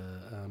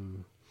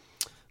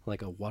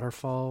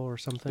waterfall or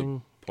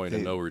something. The Point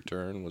of No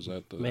Return, was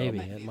that the maybe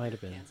it might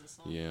have been.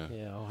 Yeah.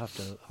 I'll have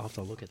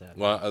to look at that.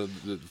 Well,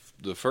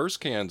 the first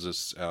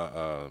Kansas,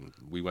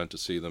 we went to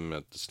see them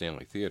at the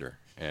Stanley Theater,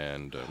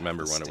 and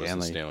remember when it was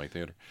the Stanley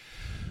Theater.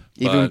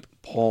 Even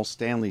Paul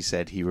Stanley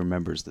said he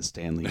remembers the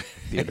Stanley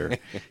Theater.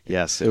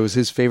 Yes, it was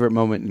his favorite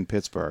moment in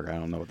Pittsburgh. I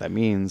don't know what that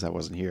means. I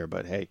wasn't here,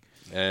 but hey.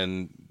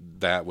 And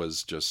that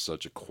was just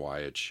such a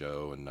quiet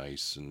show and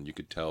nice, and you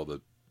could tell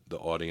that the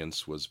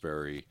audience was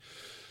very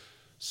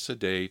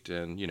sedate,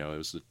 and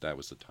that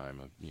was the time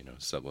of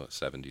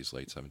 70s,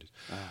 late 70s.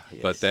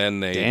 Yes. But then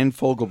Dan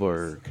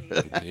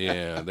Fogelberg.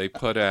 Yeah, they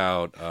put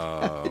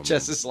out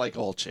Jess is like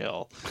all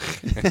chill.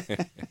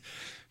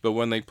 But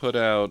when they put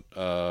out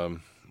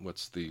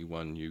what's the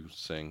one you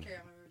sing?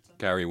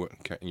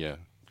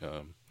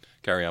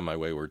 Carry On My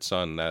Wayward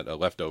Son, that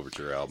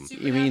Leftoverture album.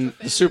 You mean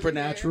the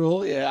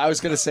Supernatural? Yeah, I was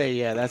going to say,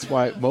 yeah, that's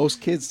why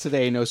most kids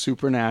today know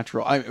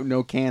Supernatural. I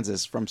know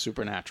Kansas from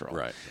Supernatural.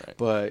 Right.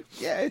 But,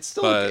 yeah, it's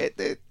still,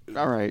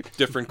 all right.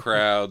 Different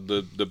crowd.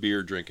 The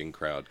beer drinking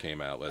crowd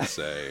came out, let's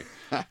say.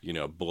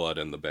 Blood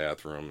in the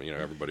bathroom.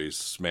 Everybody's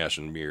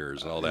smashing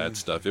mirrors and all that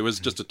stuff. It was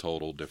just a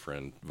total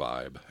different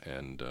vibe.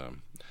 And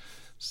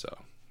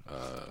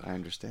I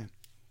understand.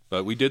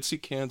 But we did see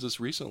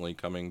Kansas recently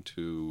coming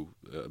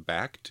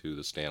back to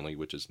the Stanley,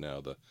 which is now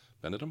the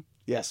Benedum.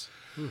 Yes.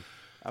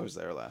 I was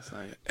there last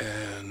night.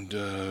 And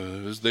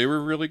they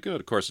were really good.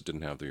 Of course, it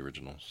didn't have the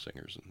original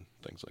singers and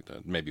things like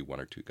that. Maybe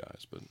one or two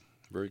guys, but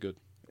very good.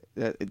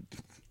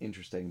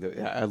 Interesting.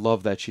 I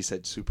love that she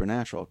said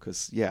Supernatural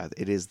because, yeah,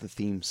 it is the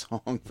theme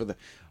song for the...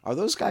 Are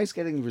those guys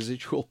getting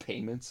residual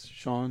payments,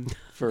 Sean,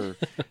 for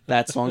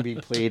that song being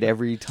played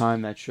every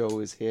time that show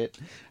is hit?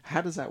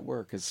 How does that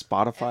work? Is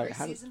Spotify...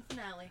 Season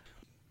finale.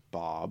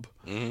 Bob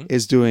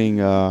is doing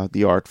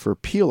the art for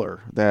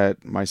Peeler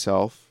that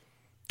myself,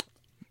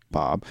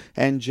 Bob,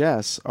 and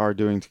Jess are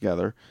doing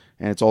together.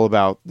 And it's all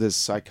about this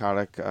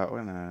psychotic...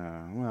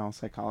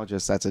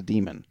 psychologist that's a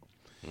demon.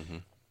 Mm-hmm.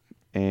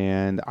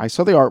 And I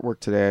saw the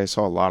artwork today. I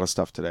saw a lot of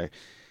stuff today.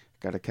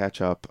 Got to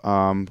catch up.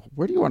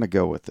 Where do you want to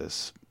go with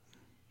this?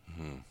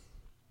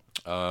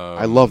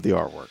 I love the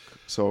artwork,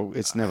 so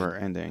it's never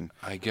ending.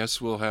 I guess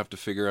we'll have to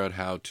figure out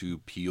how to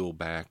peel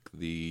back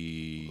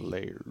the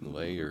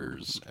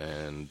layers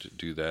and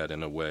do that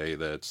in a way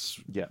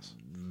that's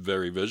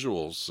very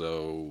visual.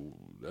 So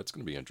that's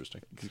going to be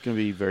interesting. It's going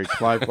to be very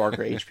Clive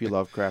Barker, H.P.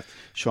 Lovecraft.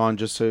 Sean,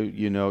 just so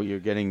you know,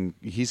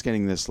 he's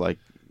getting this like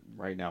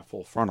right now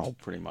full frontal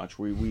pretty much.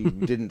 We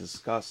didn't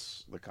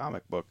discuss the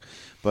comic book,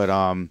 but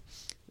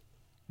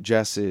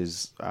Jess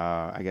is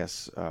I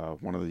guess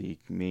one of the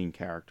main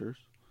characters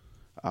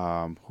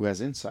who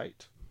has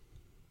insight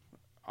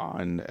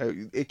on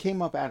it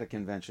came up at the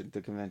convention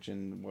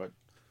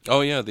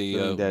Oh yeah,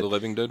 the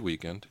Living Dead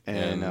weekend.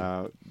 And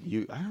I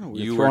don't know,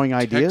 you were throwing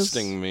ideas.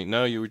 Texting me.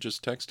 No, you were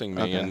just texting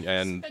me, okay.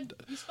 and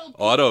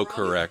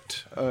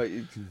autocorrect.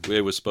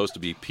 It was supposed to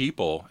be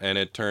people, and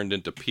it turned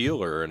into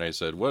peeler. And I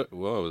said, "What?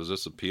 Whoa, is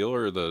this a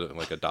peeler?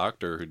 Like a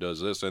doctor who does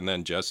this?" And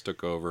then Jess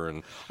took over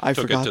and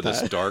took it to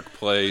this dark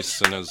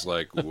place, and it was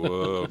like,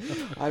 "Whoa!"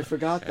 I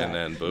forgot that. And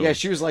then boom. Yeah,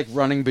 she was like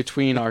running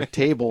between our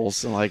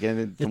tables, and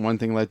one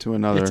thing led to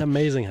another. It's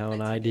amazing how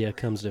an idea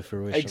comes to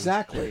fruition.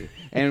 Exactly.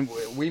 And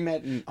we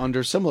met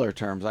under similar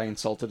terms. I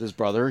insulted his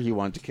brother. He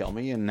wanted to kill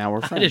me, and now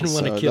we're friends. I didn't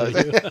want to kill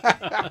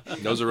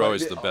you. Those are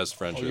always the best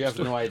friendships. You have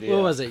no idea.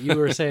 What was it? You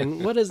were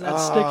saying, what is that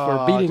stick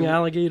for? Beating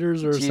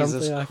alligators or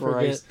Jesus something?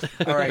 Christ. I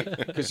forget. All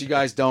right, because you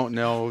guys don't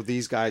know.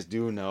 These guys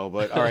do know.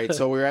 But all right,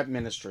 so we were at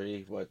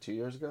Ministry, 2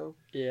 years ago?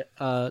 Yeah,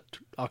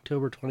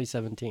 October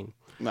 2017.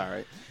 All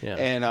right. Yeah.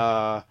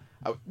 And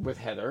with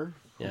Heather.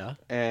 Yeah.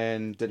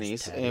 And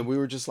Denise. And we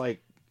were just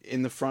like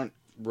in the front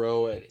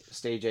row at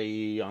stage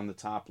AE on the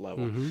top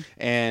level. Mm-hmm.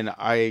 And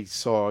I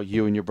saw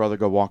you and your brother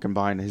go walking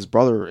by, and his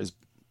brother is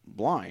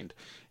blind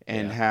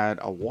and had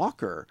a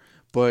walker.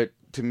 But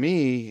to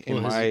me,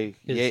 in my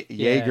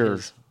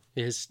Jaeger...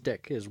 His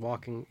stick is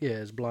walking,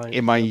 his blind...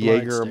 In my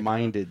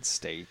Jaeger-minded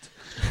state,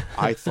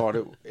 I thought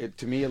it...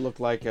 To me, it looked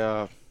like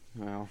a...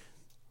 Well...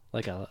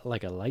 Like a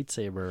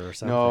lightsaber or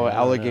something. No,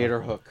 alligator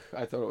hook.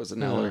 I thought it was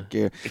an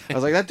alligator. I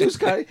was like, that dude's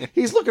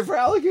he's looking for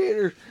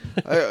alligator.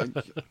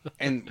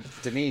 And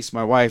Denise,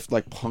 my wife,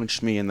 like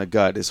punched me in the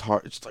gut. His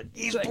heart, it's like,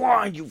 he's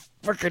blind, you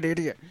freaking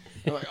idiot.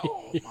 I'm like,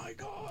 oh my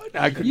God.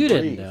 I couldn't breathe.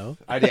 Didn't know.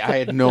 I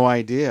had no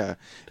idea.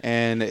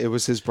 And it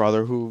was his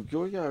brother who,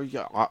 go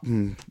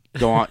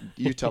on.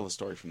 You tell the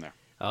story from there.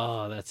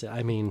 Oh, that's it.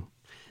 I mean,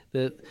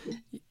 this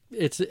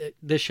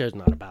show's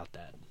not about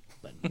that.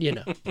 But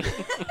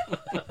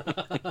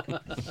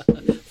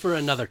for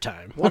another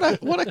time. What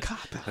a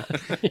cop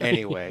out.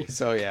 Anyway,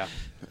 so yeah,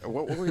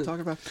 what were we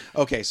talking about?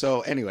 Okay,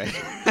 so anyway,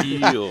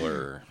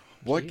 Peeler.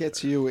 What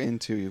gets you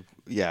into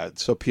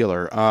So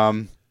Peeler.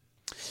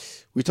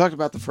 We talked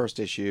about the first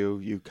issue.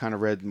 You kind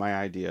of read my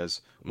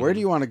ideas. Where do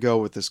you want to go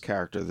with this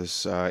character?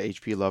 This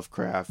H.P.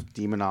 Lovecraft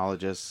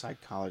demonologist,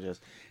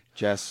 psychologist.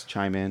 Jess,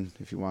 chime in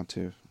if you want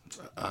to.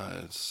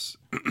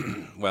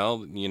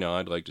 Well,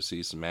 I'd like to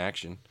see some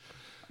action.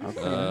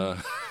 Okay.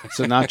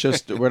 So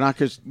we're not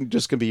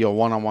just gonna be a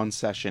one-on-one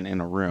session in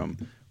a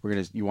room.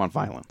 You want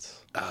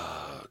violence?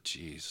 Oh,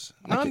 jeez.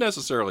 Not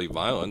necessarily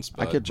violence,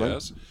 but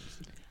Jess.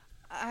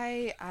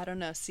 I don't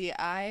know. See,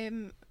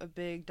 I'm a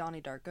big Donnie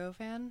Darko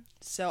fan,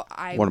 so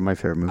one of my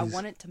favorite movies. I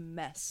want it to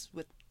mess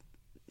with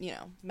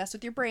mess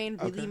with your brain,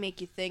 really Okay. make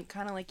you think,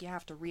 kind of like you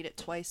have to read it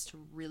twice to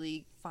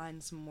really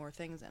find some more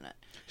things in it.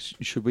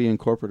 Should we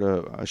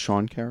incorporate a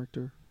Sean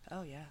character?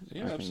 Oh, yeah.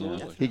 Yeah, I think,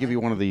 absolutely. He could be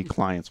one of the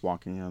clients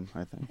walking in,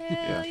 I think.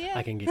 Hell yeah.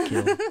 I can get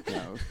killed.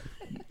 Yeah.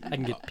 I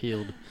can get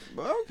peeled.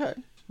 Well, okay.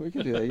 We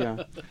could do that,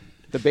 yeah.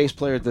 The bass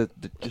player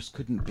that just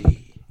couldn't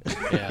be.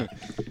 Yeah,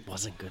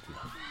 wasn't good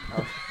enough.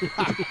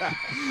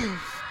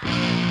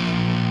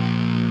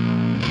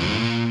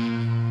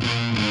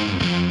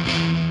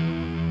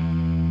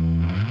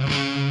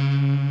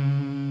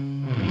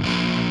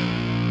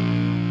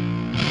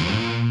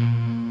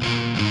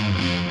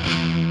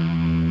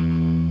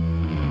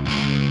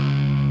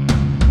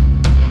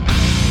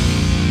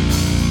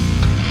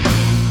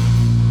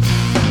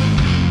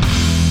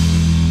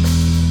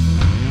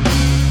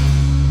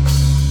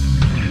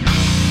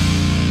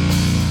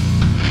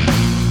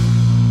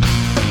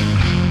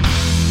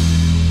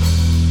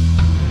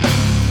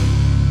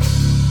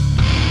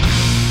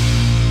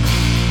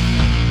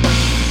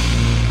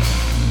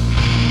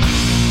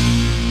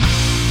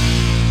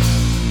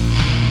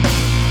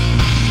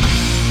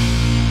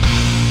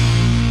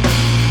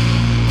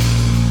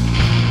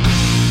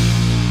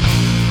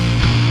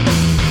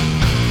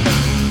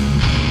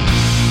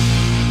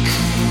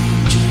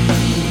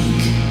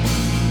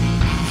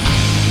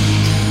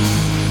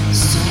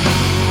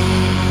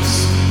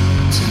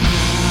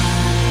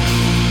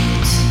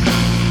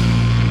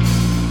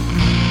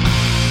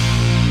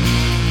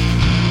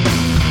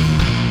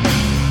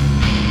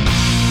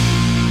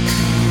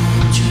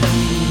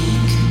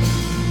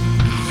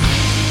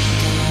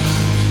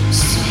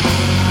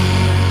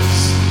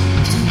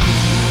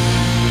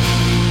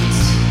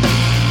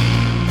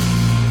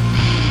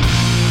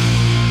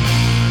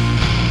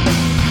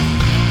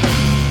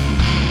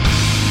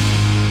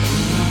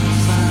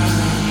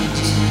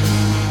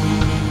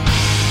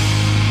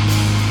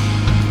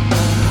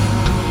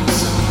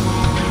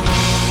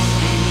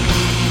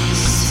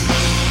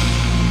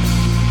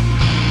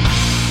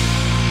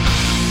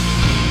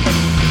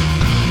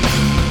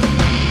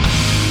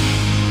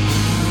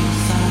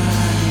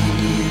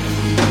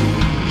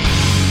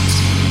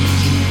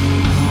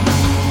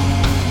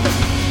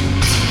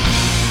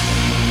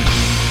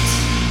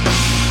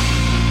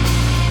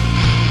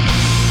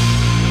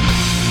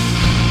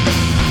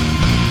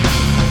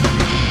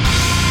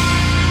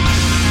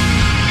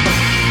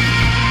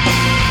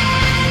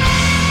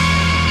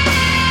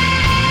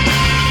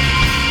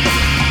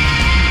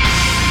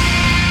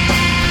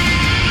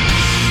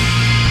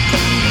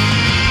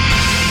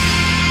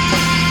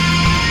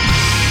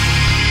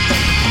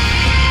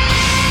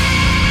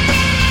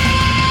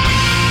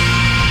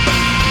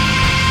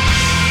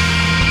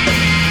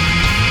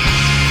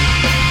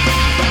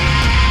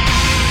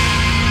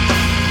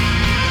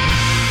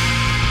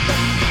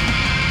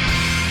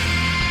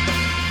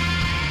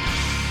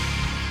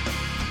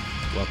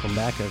 Welcome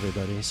back,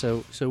 everybody.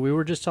 So we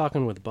were just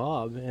talking with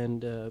Bob,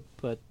 and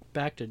but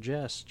back to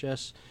Jess.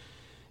 Jess,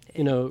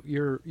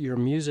 your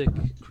music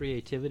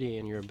creativity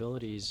and your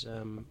abilities.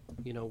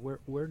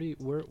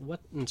 What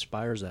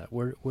inspires that?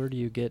 Where do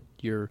you get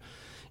your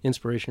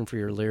inspiration for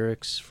your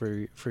lyrics,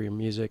 for your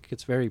music?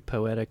 It's very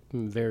poetic,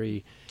 and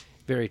very,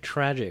 very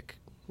tragic,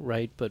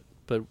 right? But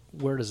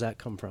where does that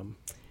come from?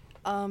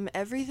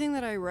 Everything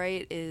that I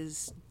write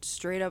is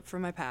straight up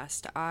from my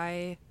past.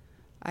 I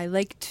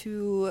like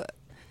to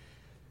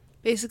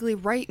basically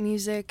write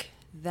music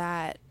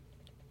that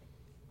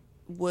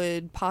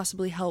would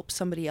possibly help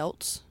somebody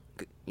else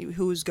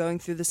who's going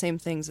through the same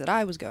things that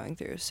I was going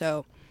through.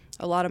 So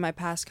a lot of my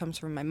past comes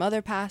from my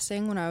mother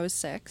passing when I was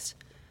 6.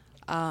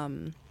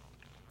 And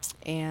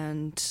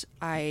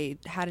I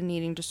had an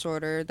eating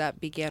disorder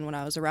that began when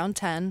I was around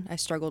 10. I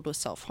struggled with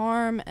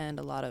self-harm and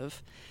a lot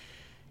of,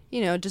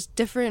 just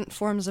different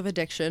forms of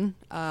addiction.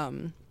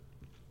 Growing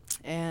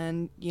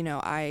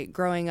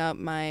up,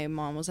 my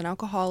mom was an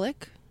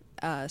alcoholic,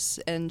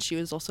 and she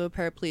was also a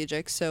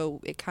paraplegic, so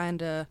it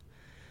kind of,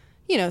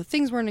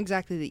 things weren't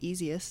exactly the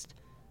easiest.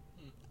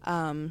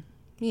 I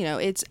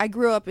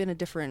grew up in a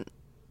different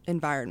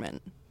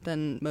environment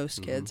than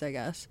most kids, I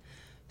guess.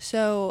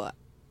 So,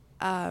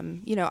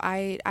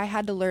 I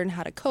had to learn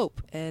how to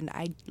cope, and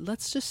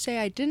let's just say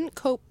I didn't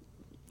cope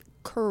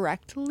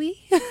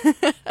correctly.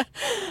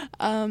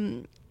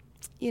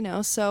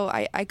 So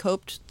I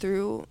coped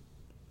through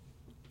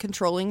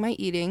controlling my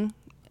eating,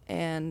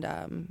 and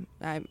I'm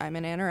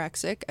an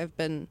anorexic. I've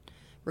been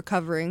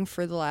recovering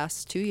for the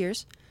last 2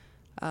 years.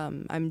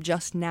 I'm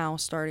just now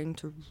starting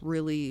to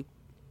really,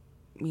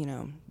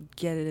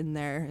 get it in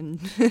there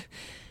and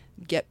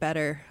get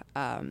better.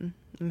 I'm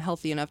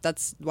healthy enough.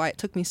 That's why it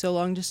took me so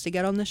long just to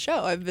get on the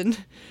show. I've been,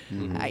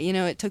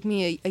 it took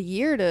me a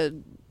year to,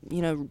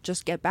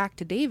 just get back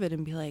to David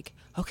and be like,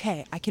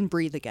 okay, I can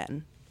breathe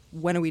again.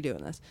 When are we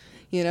doing this?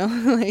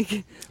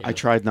 I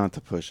tried not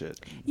to push it.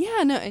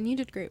 Yeah, no, and you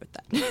did great with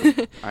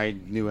that. I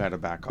knew how to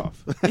back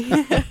off.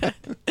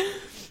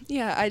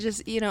 Yeah, I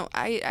just,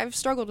 I've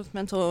struggled with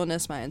mental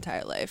illness my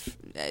entire life.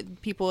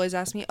 People always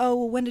ask me, oh,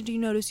 well, when did you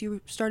notice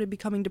you started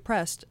becoming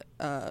depressed?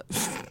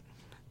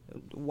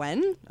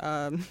 When?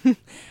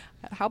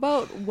 How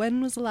about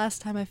when was the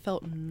last time I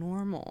felt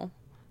normal?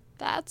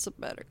 That's a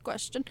better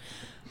question.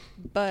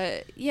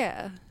 But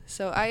yeah,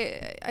 so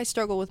I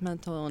struggle with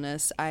mental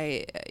illness.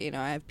 I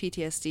have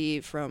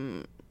PTSD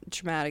from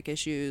traumatic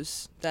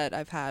issues that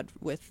I've had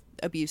with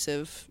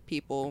abusive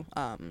people,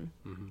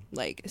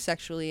 like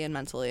sexually and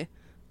mentally,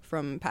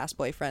 from past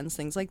boyfriends,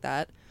 things like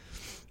that.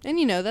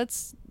 And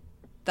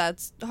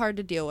that's hard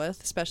to deal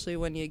with, especially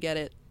when you get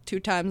it 2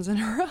 times in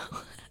a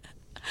row.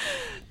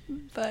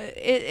 But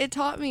it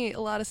taught me a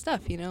lot of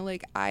stuff,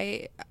 like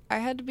I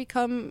had to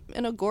become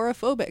an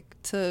agoraphobic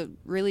to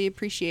really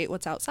appreciate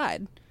what's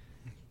outside,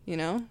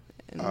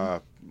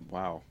 And,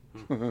 wow.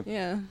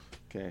 yeah.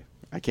 Okay.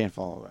 I can't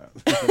follow that.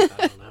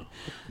 I don't know.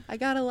 I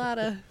got a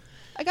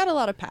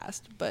lot of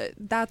past, but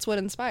that's what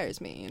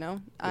inspires me,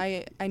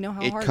 I know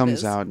how hard it comes it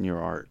is. out in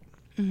your art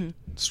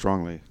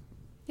strongly.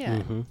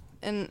 Yeah.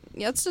 And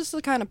yeah, it's just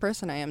the kind of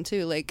person I am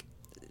too. Like,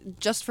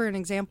 just for an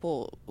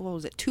example, what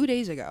was it, 2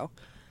 days ago,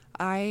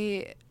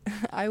 I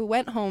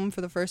went home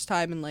for the first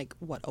time in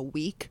a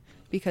week,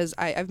 because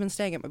I've been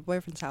staying at my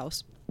boyfriend's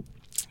house.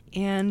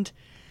 And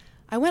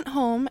I went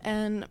home,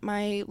 and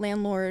my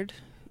landlord,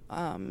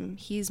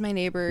 he's my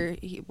neighbor,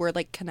 we're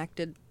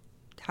connected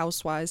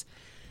house-wise.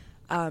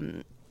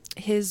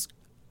 His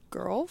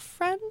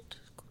girlfriend, ?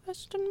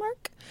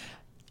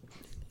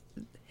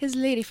 His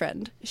lady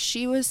friend,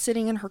 she was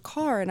sitting in her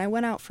car, and I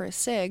went out for a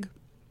cig,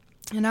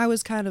 and I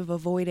was kind of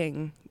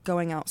avoiding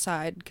going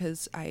outside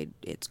because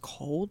it's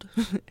cold,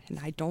 and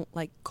I don't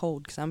like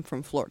cold because I'm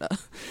from Florida.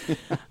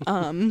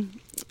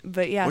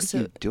 But yeah, what are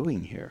you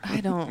doing here?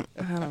 I don't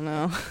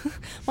know.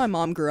 My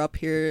mom grew up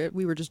here.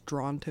 We were just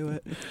drawn to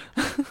it.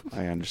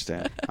 I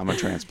understand. I'm a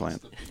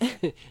transplant.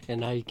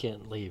 And now you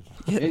can't leave.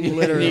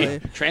 Literally.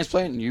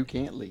 Transplant and you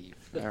can't leave.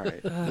 All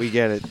right. We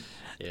get it.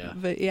 Yeah.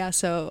 But yeah,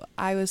 so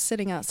I was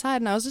sitting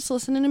outside, and I was just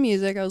listening to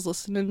music. I was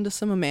listening to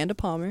some Amanda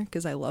Palmer,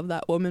 because I love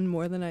that woman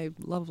more than I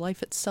love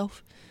life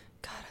itself.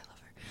 God, I love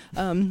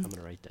her. I'm going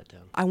to write that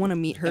down. I want to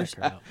meet her.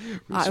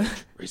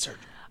 Research.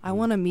 I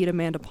want to meet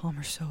Amanda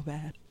Palmer so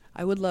bad.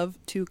 I would love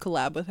to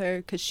collab with her,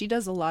 because she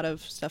does a lot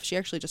of stuff. She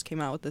actually just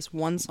came out with this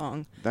one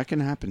song. That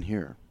can happen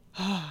here.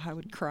 I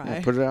would cry.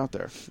 Yeah, put it out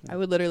there. I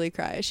would literally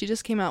cry. She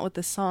just came out with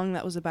this song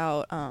that was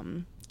about,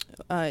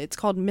 it's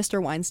called Mr.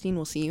 Weinstein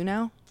Will See You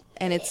Now.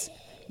 And it's,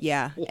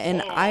 yeah.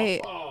 And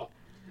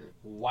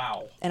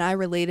Wow. And I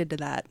related to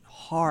that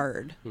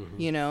hard,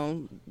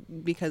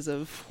 because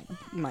of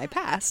my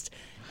past.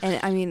 And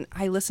I mean,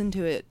 I listen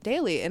to it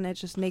daily, and it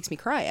just makes me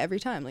cry every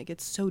time.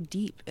 It's so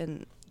deep,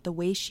 and the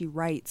way she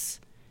writes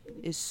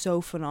is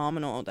so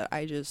phenomenal that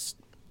I just...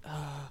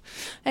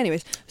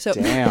 Anyways, so...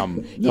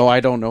 Damn. No, I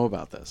don't know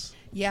about this.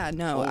 Yeah,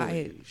 no,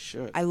 Holy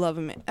shit. I love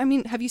them. I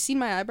mean, have you seen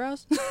my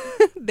eyebrows?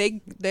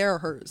 They're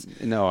hers.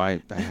 No,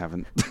 I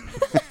haven't.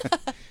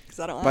 'Cause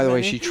I don't By have the way,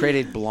 any. she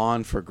traded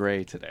blonde for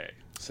gray today.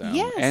 So,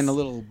 Yes. And a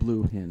little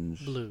blue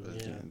hinge. Blue,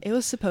 yeah. It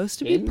was supposed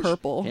to be Hinge?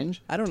 purple.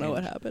 Hinge? I don't know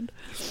what Tinge. happened.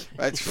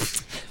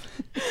 That's-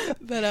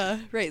 But,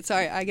 right,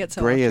 sorry, I get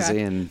so Gray off is track.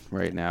 in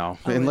right now.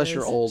 Oh, Unless it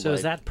you're is. old. So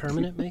is like- that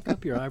permanent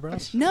makeup, your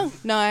eyebrows? No,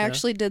 I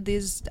actually did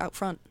these out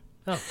front.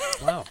 Oh,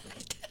 wow.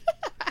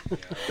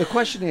 The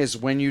question is,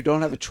 when you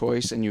don't have a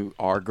choice and you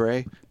are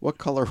gray, what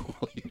color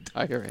will you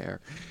dye your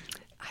hair?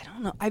 I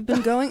don't know. I've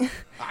been going...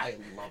 I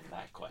love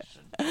that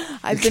question.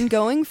 I've been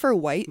going for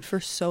white for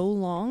so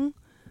long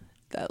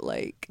that,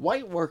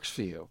 White works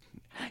for you.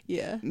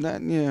 yeah.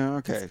 Yeah,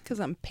 okay. Because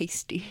I'm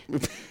pasty.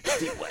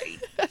 Pasty white.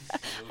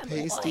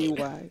 Pasty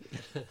white.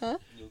 Huh?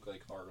 You look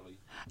like Harley.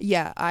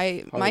 Yeah,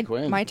 Harley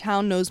Quinn. my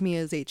town knows me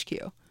as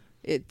HQ.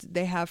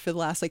 They have for the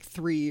last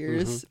 3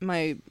 years.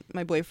 My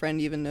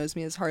boyfriend even knows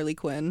me as Harley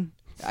Quinn.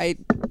 I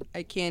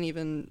can't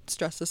even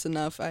stress this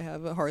enough. I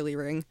have a Harley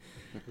ring.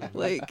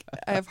 I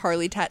have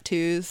Harley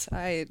tattoos.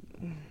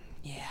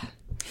 Yeah.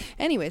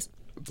 Anyways.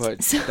 But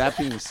that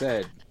being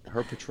said,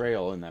 her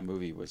portrayal in that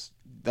movie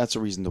that's a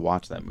reason to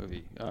watch that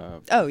movie.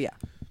 Oh yeah.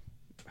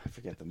 I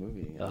forget the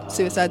movie.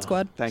 Suicide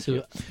Squad. Thank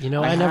you.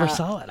 I never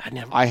saw it.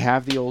 I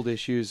have the old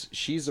issues.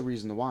 She's the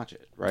reason to watch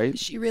it, right?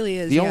 She really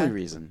is. The yeah. only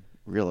reason,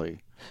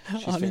 really.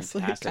 She's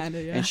Honestly, fantastic. kind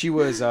of, yeah. And she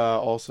was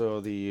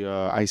also the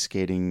ice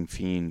skating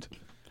fiend.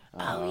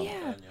 Oh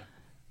yeah.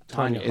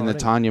 Tanya in the Harding.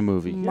 Tanya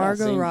movie.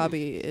 Margot Same-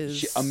 Robbie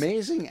is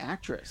amazing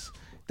actress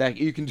that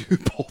you can do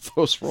both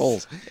those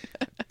roles.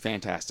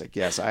 Fantastic.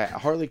 Yes,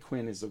 Harley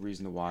Quinn is the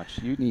reason to watch.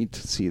 You need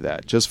to see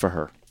that just for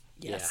her.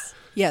 Yes.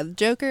 Yeah, the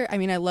Joker. I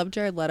mean, I love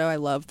Jared Leto. I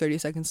love 30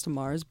 Seconds to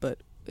Mars, but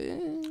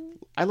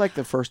I like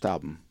the first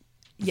album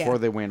before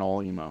they went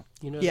all emo.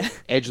 Yeah.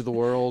 Edge of the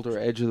World or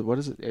what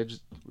is it? Edge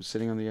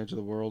Sitting on the Edge of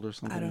the World or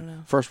something. I don't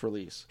know. First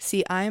release.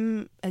 See,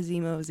 I'm as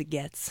emo as it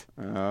gets.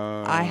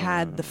 I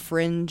had the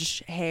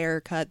fringe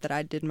haircut that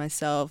I did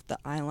myself, the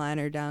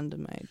eyeliner down to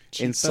my cheekbones.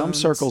 In some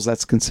circles,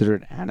 that's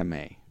considered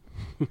anime.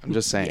 I'm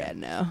just saying. Yeah,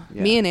 no.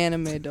 Yeah. Me and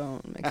anime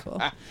don't mix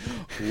well.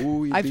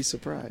 Ooh, you'd be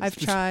surprised. I've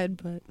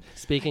tried, but...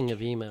 Speaking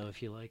of emo,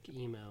 if you like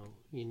emo,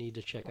 you need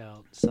to check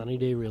out Sunny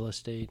Day Real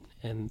Estate.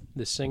 And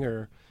the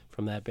singer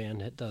from that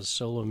band that does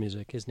solo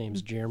music, his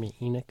name's Jeremy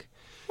Enoch.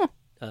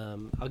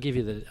 I'll give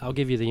you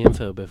the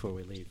info before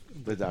we leave.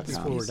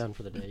 Before we're done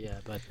for the day, yeah.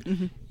 But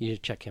you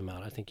check him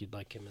out. I think you'd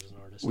like him as an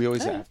artist. We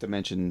always have to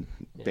mention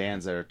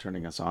bands that are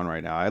turning us on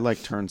right now. I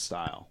like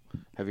Turnstile.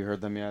 Have you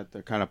heard them yet?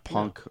 They're kind of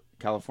punk,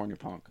 California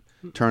punk.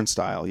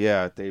 Turnstile,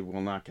 yeah. They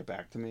will not get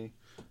back to me.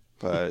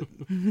 But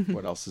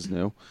what else is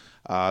new?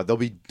 They'll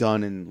be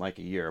done in like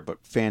a year,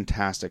 but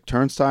fantastic.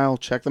 Turnstile,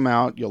 check them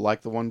out. You'll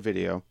like the one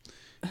video.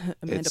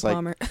 Amanda it's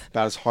Palmer. Like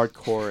about as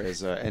hardcore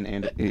as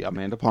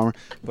Amanda Palmer.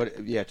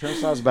 But yeah,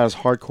 Turnstile is about as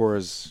hardcore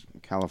as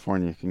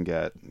California can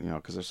get,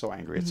 because they're so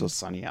angry. It's so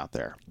sunny out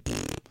there.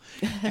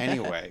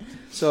 Anyway,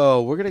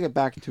 so we're going to get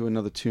back into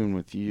another tune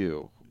with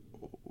you.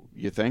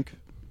 You think?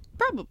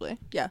 Probably,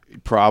 yeah.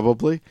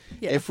 Probably?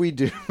 Yeah. If we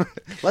do,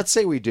 let's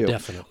say we do.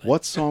 Definitely.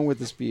 What song would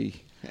this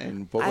be?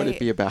 And what would it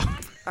be about?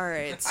 All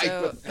right,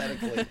 so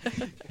hypothetically,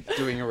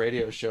 doing a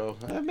radio show,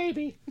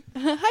 maybe.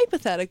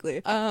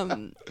 Hypothetically,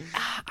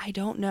 I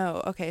don't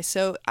know. Okay,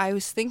 so I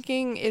was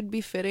thinking it'd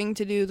be fitting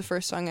to do the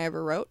first song I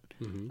ever wrote.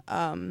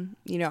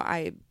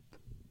 I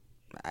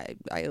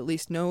at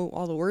least know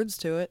all the words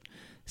to it,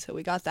 so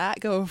we got that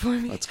going for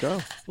me. Let's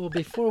go. Well,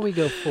 before we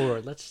go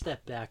forward, let's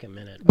step back a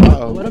minute.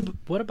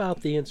 What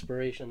about the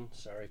inspiration?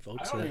 Sorry,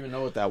 folks. I don't even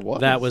know what that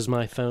was. That was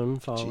my phone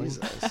falling.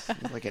 Jesus,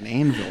 like an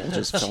anvil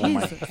just fell on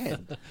my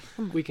head.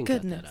 We can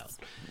cut that out.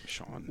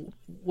 Sean,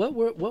 what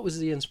was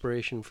the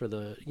inspiration for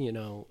the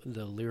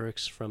the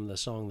lyrics from the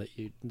song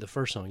the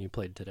first song you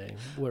played today?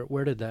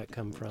 Where did that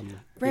come from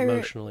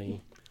emotionally?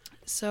 Right.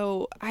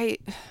 So I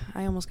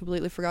almost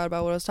completely forgot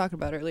about what I was talking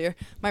about earlier.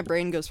 My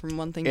brain goes from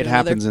one thing to another. It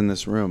happens in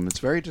this room. It's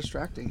very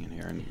distracting in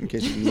here, in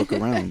case you look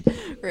around.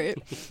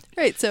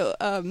 Right. So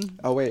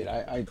oh wait,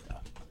 I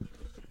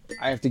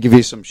have to give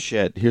you some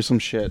shit. Here's some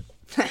shit.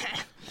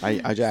 I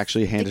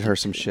actually handed her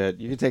some shit.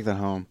 You can take that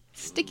home.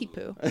 Sticky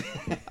poo.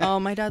 Oh,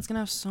 my dad's gonna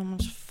have so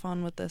much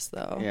fun with this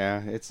though.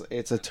 Yeah,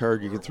 it's a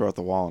turd you can throw at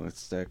the wall and it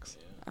sticks.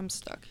 I'm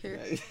stuck here.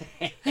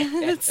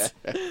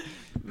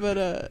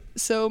 But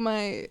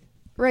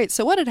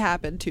so what had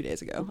happened 2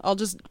 days ago? I'll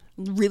just,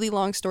 really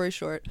long story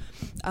short.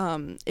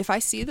 If I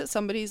see that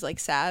somebody's like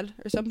sad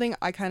or something,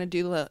 I kind of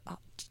do the,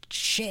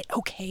 shit,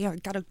 okay, I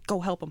gotta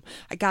go help them.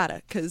 I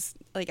gotta, because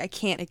like I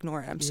can't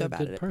ignore it. I'm so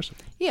bad at it. Person.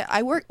 Yeah,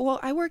 I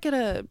work at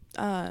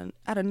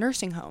a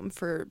nursing home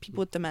for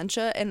people with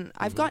dementia, and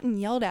I've gotten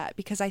yelled at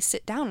because I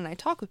sit down and I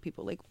talk with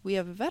people. Like, we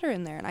have a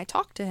veteran there, and I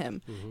talk to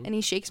him, and he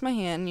shakes my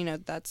hand.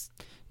 That's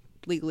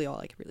legally all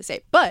I can really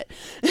say. But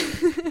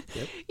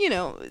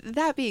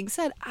that being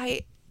said,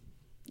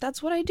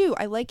 that's what I do.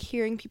 I like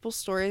hearing people's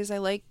stories. I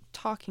like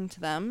talking to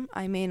them.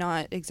 I may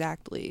not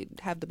exactly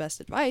have the best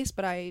advice,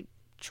 but I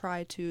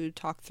try to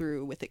talk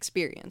through with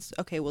experience.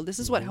 Okay, well, this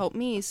is what helped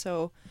me,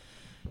 so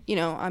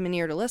I'm an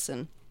ear to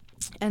listen.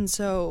 And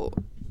so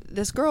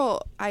this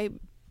girl, I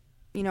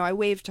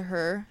waved to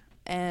her,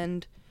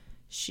 and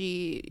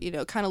she,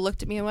 kind of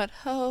looked at me and went,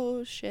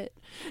 oh, shit.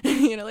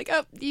 Like,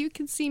 oh, you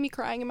can see me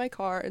crying in my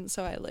car. And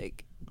so I,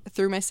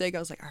 threw my cig. I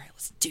was like, all right,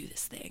 let's do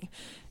this thing.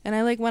 And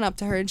I, went up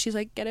to her, and she's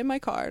like, get in my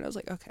car. And I was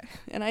like, okay.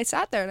 And I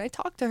sat there, and I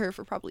talked to her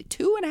for probably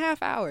 2.5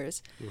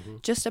 hours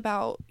just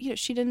about,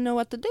 she didn't know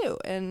what to do.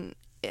 And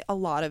a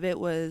lot of it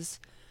was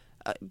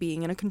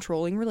being in a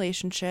controlling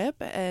relationship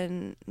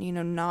and,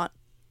 not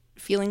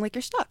feeling like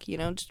you're stuck,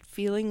 just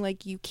feeling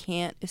like you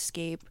can't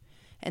escape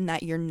and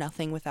that you're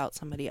nothing without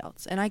somebody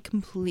else. And I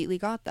completely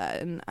got that.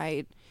 And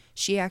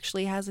she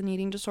actually has an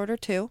eating disorder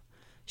too.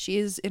 She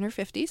is in her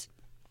 50s.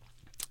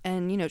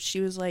 And, she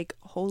was like,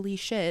 holy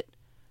shit,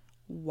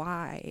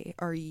 why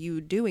are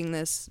you doing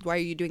this? Why are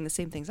you doing the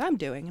same things I'm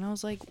doing? And I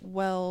was like,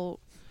 well,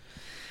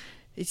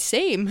 it's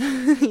same.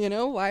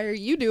 Why are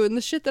you doing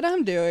the shit that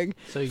I'm doing?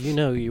 So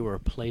you were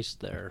placed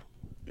there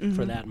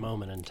for that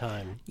moment in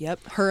time.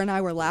 Yep. Her and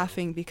I were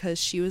laughing because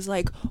she was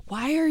like,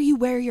 why are you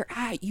where you're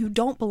at? You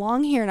don't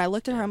belong here. And I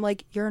looked at her, I'm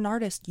like, you're an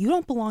artist. You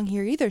don't belong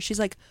here either. She's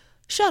like,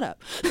 shut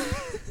up.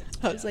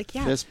 I was like,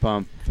 yeah. Fist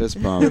bump.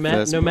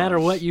 No matter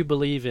what you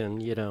believe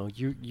in,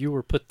 you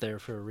were put there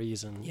for a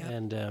reason. Yep.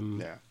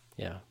 And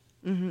yeah.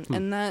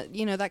 And that,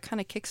 that kind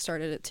of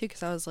kickstarted it too,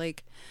 because I was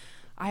like,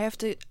 I have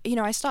to,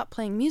 I stopped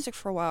playing music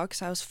for a while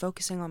because I was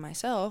focusing on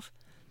myself.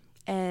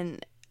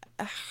 And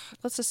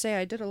let's just say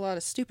I did a lot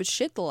of stupid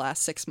shit the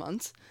last 6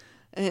 months,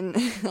 and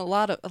a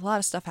lot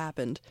of stuff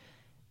happened.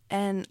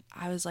 And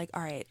I was like,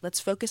 all right, let's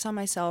focus on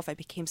myself. I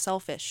became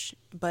selfish,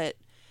 but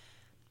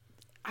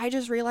I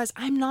just realized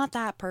I'm not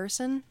that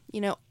person.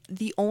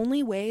 The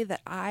only way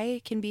that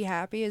I can be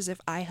happy is if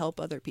I help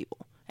other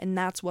people. And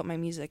that's what my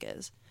music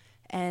is.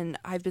 And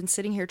I've been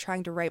sitting here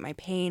trying to write my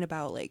pain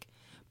about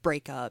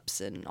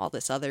breakups and all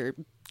this other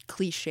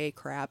cliche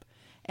crap.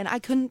 And I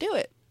couldn't do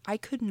it. I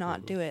could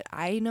not do it.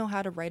 I know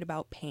how to write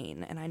about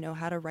pain, and I know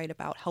how to write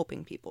about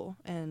helping people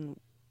and,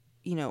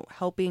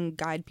 helping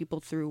guide people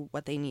through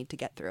what they need to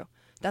get through.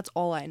 That's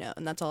all I know.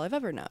 And that's all I've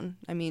ever known.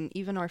 I mean,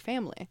 even our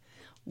family,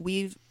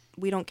 we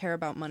don't care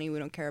about money. We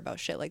don't care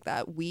about shit like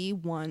that. We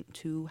want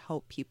to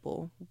help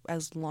people.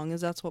 As long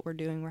as that's what we're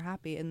doing, we're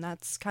happy. And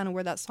that's kind of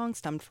where that song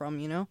stemmed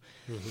from,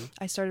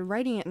 I started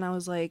writing it, and I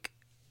was like,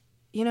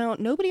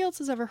 nobody else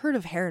has ever heard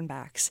of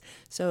Herrenbachs.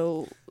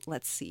 So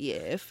let's see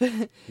if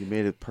You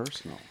made it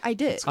personal. I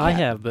did. I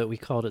have, but we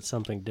called it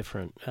something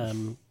different.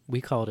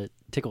 We called it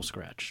tickle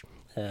scratch.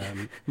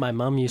 My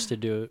mom used to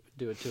do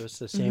it to us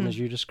the same as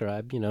you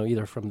described,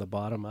 either from the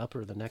bottom up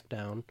or the neck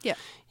down. Yeah.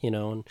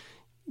 And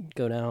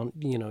go down,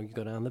 you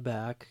go down the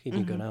back and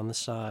you go down the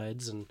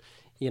sides, and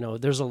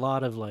there's a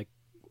lot of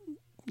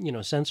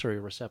sensory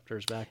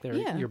receptors back there.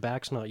 Yeah. Your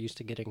back's not used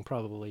to getting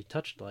probably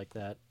touched like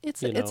that.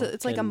 It's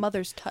like a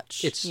mother's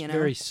touch. It's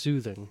very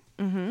soothing.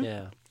 Mm-hmm.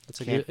 Yeah.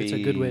 It's a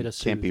good way to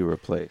soothe. Can't be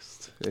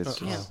replaced. It's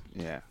just,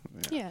 Yeah.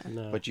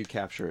 No. But you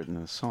capture it in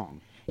a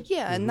song.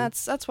 Yeah, and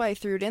that's why I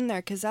threw it in there,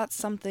 because that's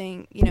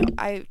something,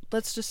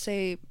 let's just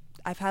say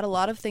I've had a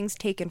lot of things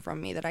taken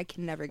from me that I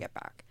can never get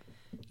back.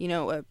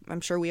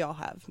 I'm sure we all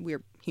have.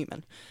 We're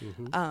human.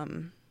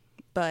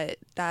 But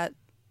that,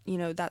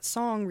 that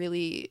song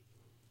really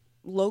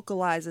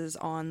localizes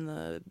on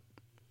the,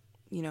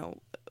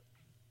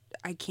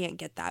 I can't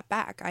get that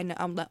back.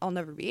 I'll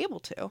never be able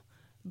to.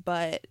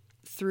 But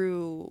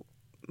through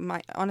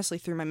my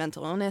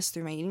mental illness,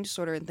 through my eating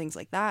disorder and things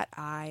like that,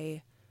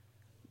 I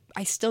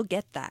still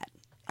get that.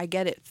 I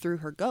get it through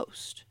her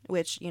ghost,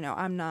 which, I'm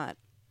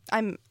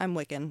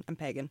Wiccan, I'm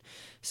pagan.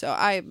 So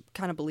I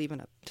kind of believe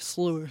in a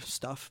slew of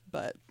stuff,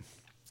 but,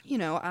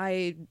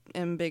 I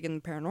am big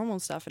in paranormal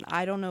and stuff, and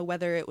I don't know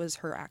whether it was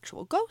her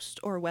actual ghost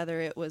or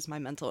whether it was my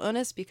mental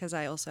illness, because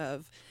I also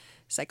have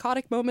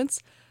psychotic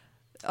moments.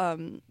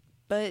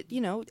 But,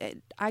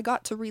 I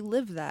got to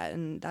relive that,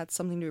 and that's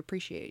something to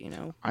appreciate,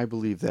 I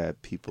believe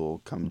that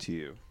people come to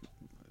you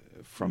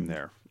from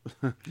there.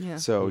 Yeah.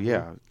 So,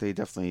 they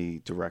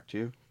definitely direct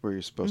you where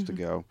you're supposed to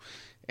go.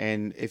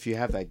 And if you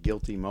have that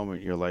guilty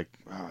moment, you're like,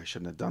 oh, I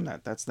shouldn't have done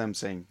that. That's them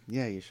saying,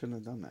 yeah, you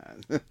shouldn't have done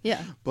that.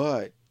 Yeah.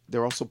 But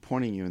they're also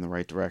pointing you in the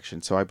right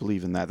direction. So I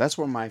believe in that. That's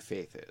where my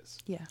faith is.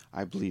 Yeah.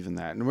 I believe in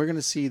that. And we're going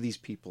to see these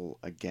people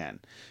again.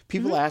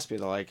 People ask me,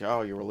 they're like,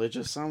 oh, you're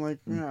religious? I'm like,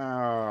 no,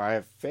 I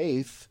have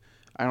faith.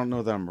 I don't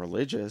know that I'm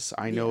religious.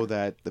 I know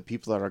that the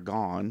people that are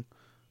gone,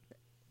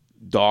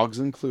 dogs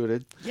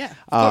included, of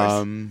course.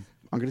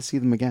 I'm going to see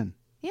them again.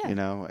 Yeah.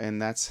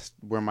 And that's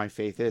where my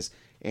faith is.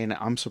 And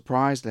I'm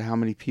surprised at how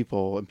many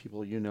people, and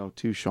people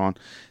too, Sean,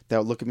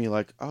 that look at me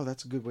like, oh,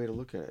 that's a good way to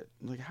look at it.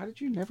 I'm like, how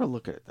did you never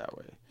look at it that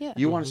way? Yeah.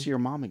 You want to see your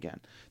mom again.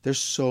 There's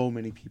so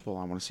many people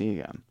I want to see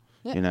again,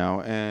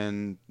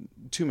 and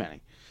too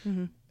many.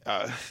 And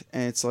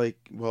it's like,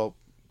 well,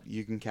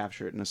 you can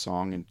capture it in a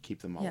song and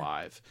keep them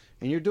alive.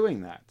 And you're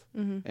doing that.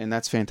 And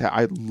that's fantastic.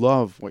 I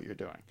love what you're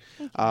doing.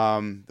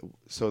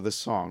 So this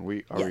song,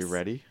 are we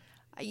ready?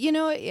 You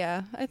know what?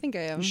 Yeah, I think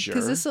I am. Sure.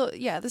 Because this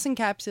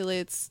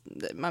encapsulates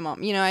my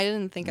mom. I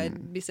didn't think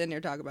I'd be sitting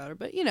here talking about her,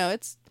 but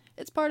it's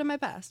part of my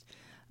past.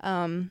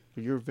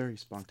 You're very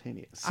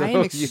spontaneous. So I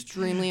am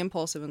extremely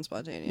impulsive and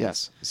spontaneous.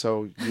 Yes.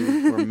 So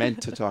you were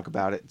meant to talk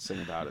about it and sing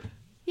about it.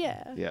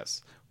 Yeah.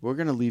 Yes. We're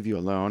going to leave you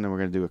alone, and we're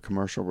going to do a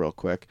commercial real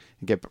quick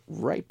and get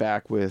right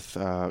back with,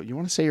 you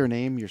want to say your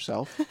name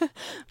yourself?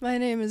 My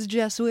name is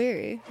Jess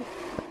Weary.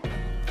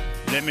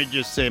 Let me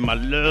just say my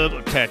love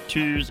of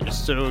tattoos is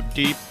so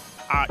deep.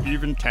 I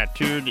even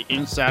tattooed the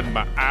inside of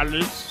my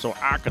eyelids so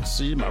I could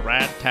see my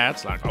rad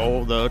tats like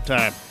all the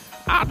time.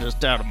 I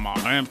just tattooed my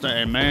hamster,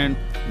 and man,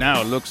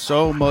 now it looks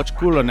so much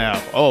cooler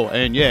now. Oh,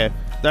 and yeah,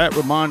 that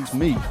reminds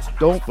me,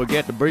 don't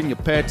forget to bring your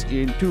pets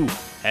in too.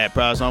 At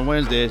Price on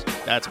Wednesdays,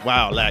 that's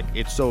wow, like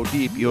it's so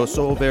deep. You're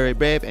so very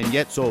brave and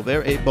yet so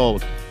very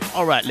bold.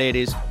 All right,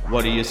 ladies,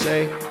 what do you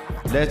say?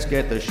 Let's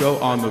get the show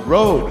on the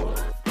road.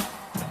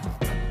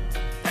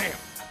 Damn.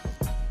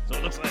 So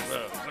it looks like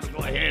we're going to go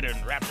ahead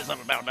and wrap this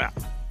up about now.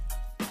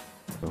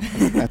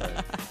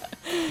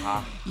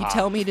 You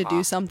tell me to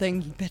do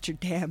something, you bet your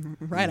damn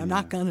right I'm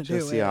not gonna do it.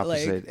 Just the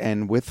opposite,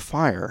 and with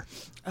fire.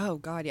 Oh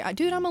God, yeah,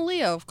 dude, I'm a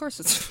Leo. Of course,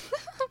 it's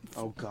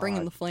Oh God,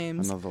 bringing the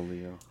flames. Another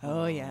Leo.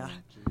 Oh yeah.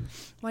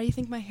 Why do you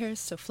think my hair is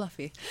so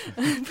fluffy?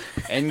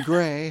 And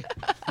gray.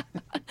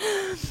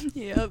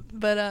 Yep,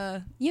 but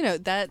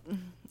that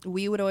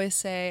we would always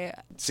say.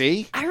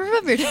 See, I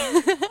remembered.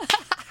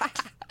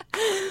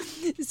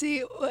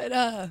 See what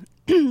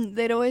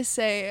they'd always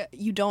say,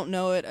 you don't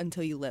know it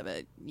until you live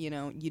it. You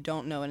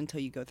don't know it until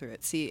you go through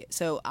it. See,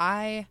 so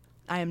I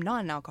am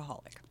not an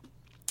alcoholic.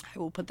 I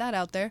will put that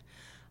out there.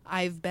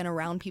 I've been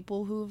around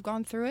people who have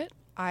gone through it.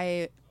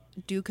 I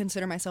do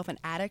consider myself an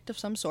addict of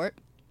some sort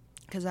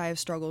because I have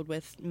struggled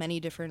with many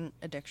different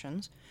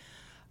addictions.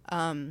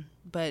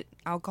 But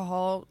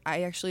alcohol,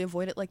 I actually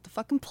avoid it like the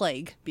fucking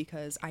plague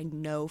because I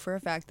know for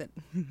a fact that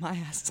my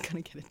ass is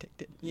gonna get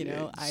addicted.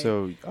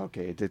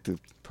 Addictive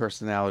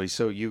personality.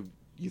 So you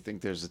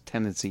think there's a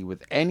tendency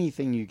with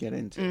anything you get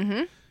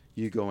into,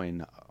 you go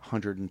in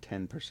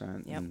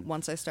 110%. Yep.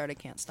 Once I start, I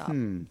can't stop.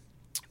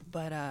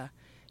 But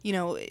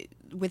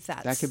with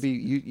that, that could be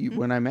you.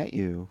 When I met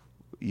you,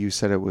 you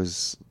said it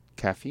was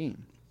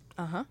caffeine.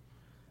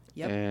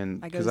 Yep.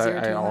 And because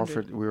I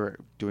offered, we were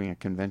doing a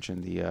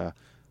convention, the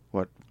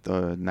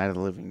Night of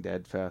the Living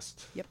Dead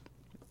Fest. Yep.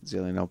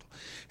 Zelian.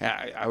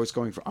 I was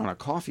going on a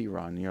coffee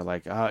run. And you're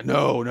like,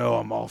 no,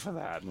 I'm off of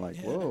that. I'm like,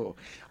 whoa.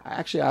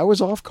 Actually, I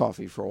was off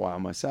coffee for a while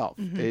myself.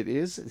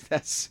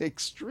 That's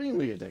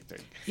extremely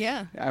addicting.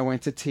 Yeah. I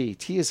went to tea.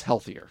 Tea is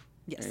healthier.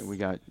 Yes. And we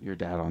got your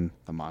dad on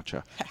the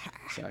matcha.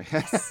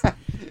 So,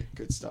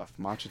 good stuff.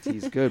 Matcha tea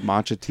is good.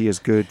 Matcha tea is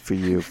good for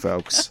you,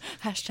 folks.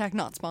 Hashtag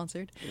not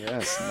sponsored.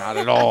 Yes, not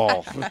at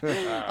all.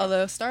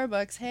 Although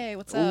Starbucks, hey,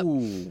 what's up?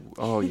 Ooh,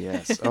 oh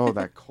yes. Oh,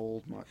 that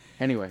cold.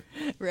 Anyway.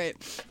 Right.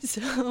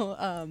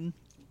 So,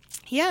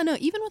 yeah, no,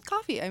 even with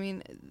coffee, I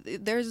mean,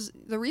 there's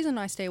the reason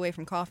I stay away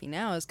from coffee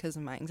now is because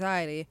of my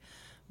anxiety.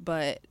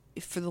 But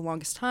for the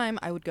longest time,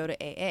 I would go to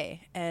AA,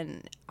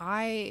 and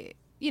I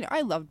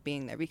loved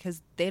being there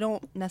because they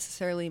don't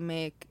necessarily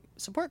make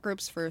support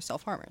groups for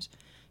self-harmers,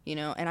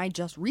 and I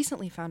just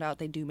recently found out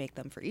they do make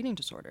them for eating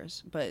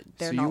disorders, but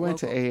they're not local.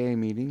 So you went to AA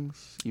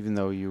meetings, even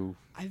though you...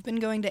 I've been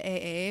going to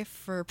AA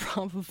for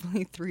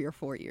probably 3 or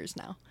 4 years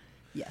now.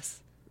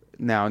 Yes.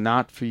 Now,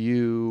 not for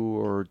you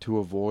or to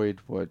avoid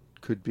what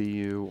could be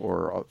you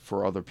or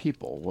for other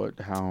people.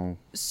 How...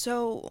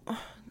 So,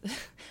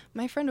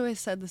 my friend always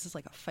said this is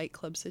like a Fight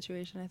Club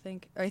situation, I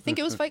think. Or I think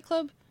it was Fight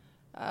Club.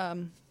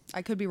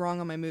 I could be wrong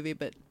on my movie,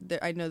 but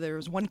I know there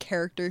was one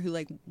character who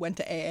like went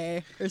to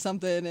AA or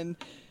something, and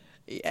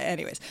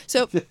anyways,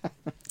 so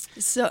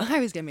I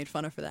always get made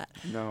fun of for that.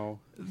 No,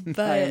 but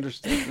I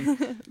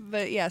understand.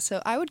 But yeah,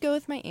 so I would go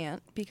with my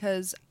aunt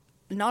because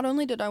not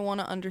only did I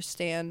want to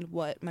understand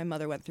what my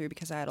mother went through,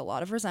 because I had a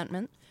lot of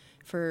resentment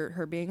for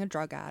her being a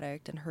drug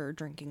addict and her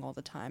drinking all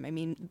the time. I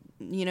mean,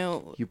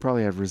 you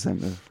probably have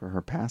resentment for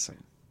her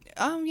passing.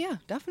 Yeah,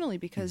 definitely,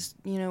 because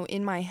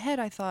in my head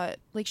I thought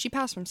like she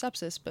passed from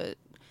sepsis, but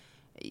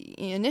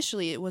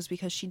initially it was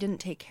because she didn't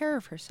take care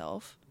of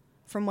herself,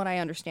 from what I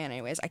understand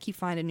anyways. I keep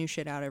finding new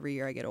shit out every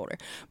year I get older,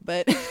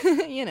 but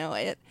I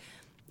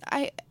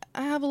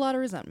have a lot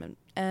of resentment,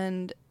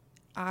 and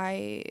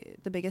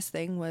the biggest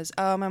thing was,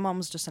 my mom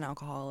was just an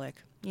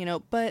alcoholic,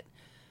 but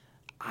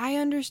I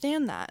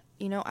understand that,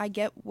 I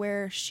get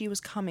where she was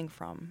coming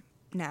from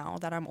now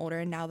that I'm older,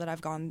 and now that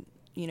I've gone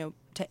to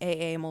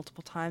AA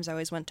multiple times. I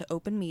always went to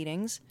open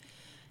meetings,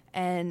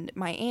 and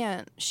my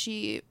aunt,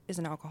 she is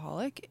an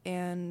alcoholic,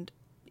 and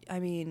I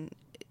mean,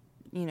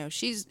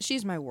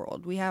 she's my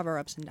world. We have our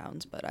ups and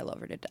downs, but I love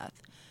her to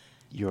death.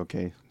 You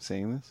okay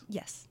saying this?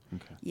 Yes.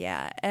 Okay.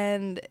 Yeah,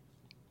 and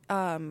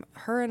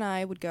her and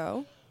I would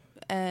go,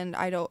 and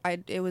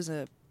it was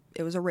a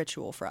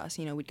ritual for us.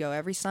 We'd go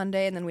every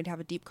Sunday, and then we'd have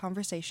a deep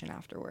conversation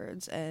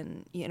afterwards.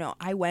 And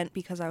I went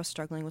because I was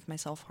struggling with my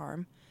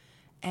self-harm,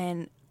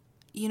 and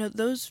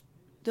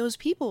those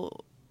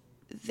people,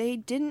 they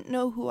didn't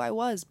know who I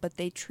was, but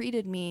they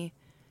treated me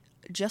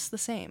just the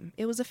same.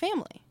 It was a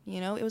family,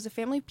 it was a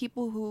family of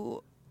people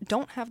who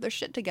don't have their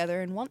shit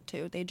together and want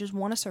to. They just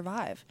want to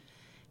survive.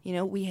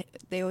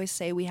 They always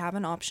say we have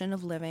an option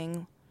of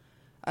living.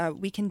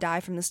 We can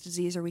die from this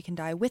disease, or we can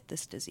die with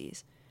this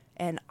disease.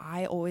 And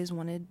I always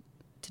wanted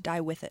to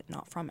die with it,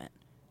 not from it.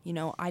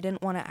 I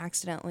didn't want to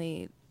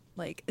accidentally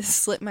like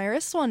slit my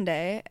wrists one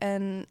day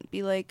and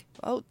be like,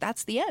 oh,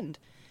 that's the end.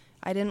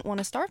 I didn't want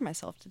to starve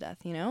myself to death,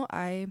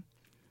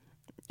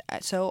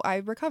 So I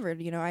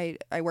recovered, I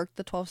worked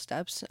the 12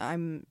 steps.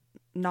 I'm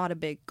not a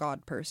big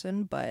God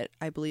person, but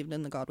I believed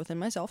in the God within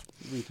myself.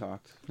 We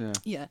talked, yeah.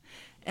 Yeah.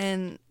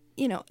 And,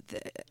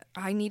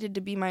 I needed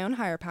to be my own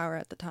higher power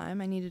at the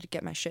time. I needed to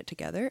get my shit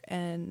together.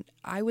 And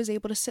I was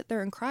able to sit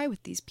there and cry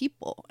with these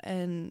people.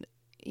 And,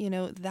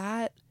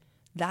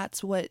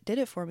 that's what did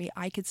it for me.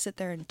 I could sit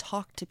there and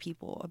talk to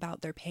people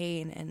about their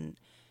pain, and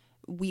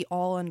we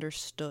all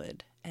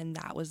understood. And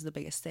that was the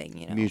biggest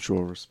thing,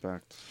 Mutual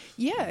respect.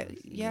 Yeah,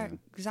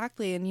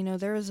 exactly. And,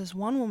 there was this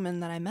one woman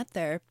that I met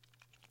there,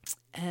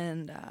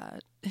 and I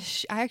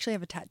actually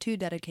have a tattoo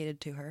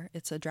dedicated to her.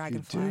 It's a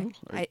dragonfly. You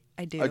do?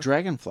 I do. A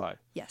dragonfly?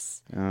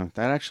 Yes. That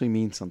actually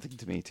means something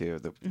to me, too.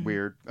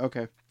 Weird.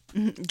 Okay.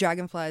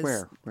 Dragonflies.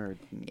 Where?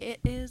 It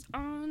is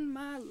on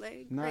my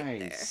leg right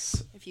there,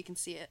 if you can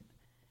see it.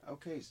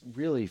 Okay,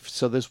 really?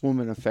 So this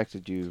woman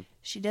affected you?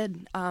 She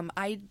did.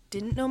 I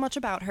didn't know much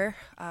about her.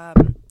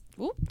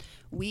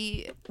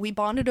 We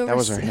bonded over... That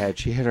was her head.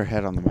 She hit her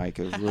head on the mic.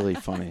 It was really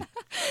funny.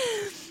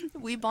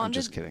 We bonded.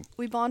 I'm just kidding.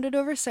 We bonded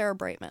over Sarah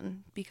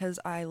Brightman because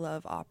I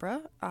love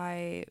opera.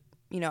 I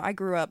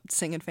grew up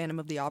singing Phantom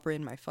of the Opera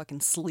in my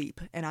fucking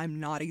sleep, and I'm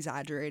not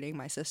exaggerating.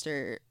 My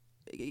sister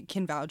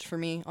can vouch for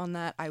me on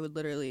that. I would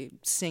literally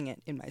sing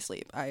it in my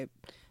sleep. I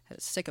had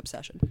a sick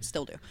obsession.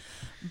 Still do.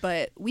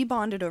 But we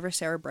bonded over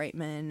Sarah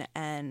Brightman,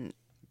 and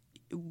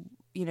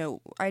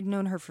I'd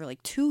known her for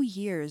like 2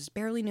 years,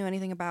 barely knew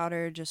anything about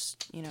her,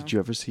 just, Did you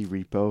ever see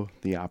Repo,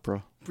 the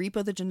opera?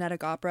 Repo, the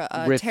genetic opera.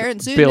 With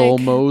Terrence Zunick. Bill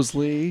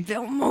Moseley.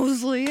 Bill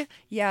Moseley.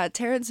 Yeah,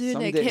 Terrence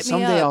Zunick hit me up.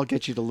 Someday I'll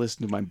get you to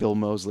listen to my Bill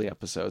Moseley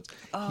episodes.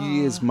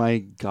 He is my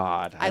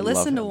god. I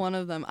listened to one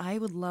of them. I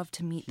would love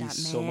to meet that man.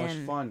 He's so much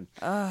fun.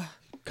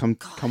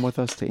 Come with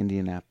us to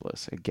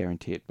Indianapolis. I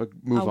guarantee it. But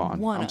move on.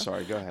 Wanna. I'm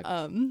sorry. Go ahead.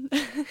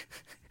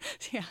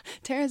 Yeah,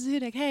 Tara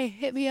Zudek, hey,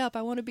 hit me up.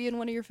 I want to be in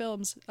one of your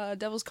films.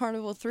 Devil's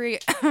Carnival 3.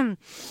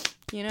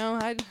 You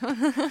know,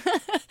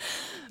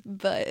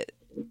 but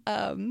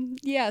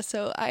yeah,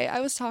 so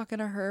I was talking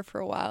to her for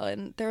a while,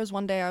 and there was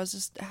one day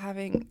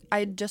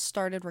I just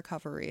started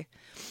recovery.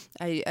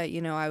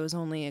 I was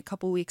only a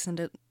couple weeks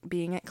into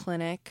being at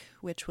clinic,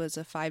 which was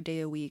a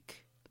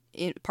 5-day-a-week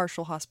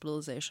partial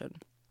hospitalization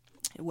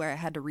where I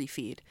had to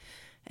refeed.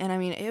 And I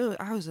mean,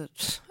 I was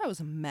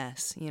a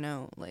mess, you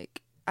know,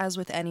 like as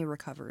with any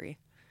recovery,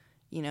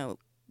 you know,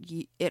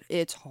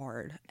 it's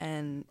hard.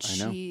 And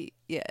she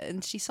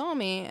saw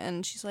me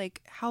and she's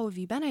like, how have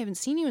you been? I haven't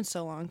seen you in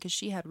so long, because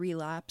she had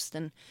relapsed.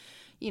 And,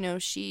 you know,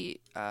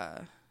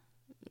 I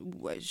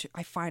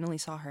finally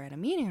saw her at a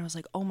meeting. I was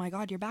like, oh my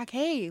God, you're back.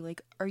 Hey,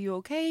 like, are you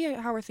okay?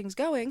 How are things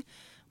going?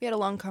 We had a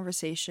long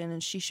conversation,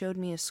 and she showed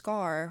me a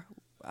scar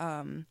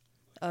on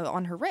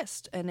her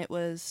wrist. And it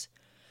was,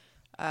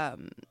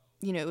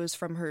 it was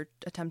from her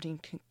attempting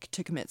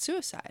to commit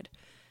suicide.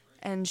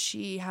 And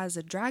she has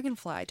a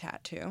dragonfly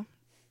tattoo.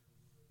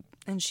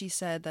 And she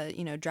said that,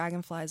 you know,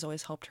 dragonflies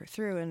always helped her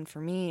through. And for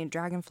me,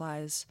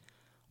 dragonflies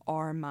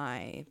are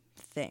my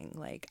thing.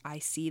 Like, I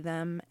see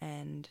them,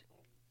 and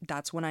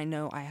that's when I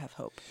know I have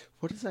hope.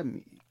 What does that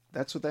mean?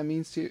 That's what that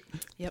means to you?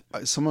 Yep.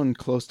 Someone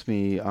close to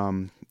me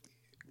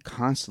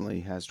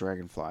constantly has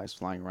dragonflies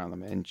flying around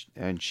them,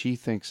 and she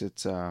thinks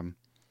it's her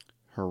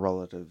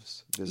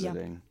relatives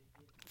visiting. Yep.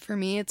 For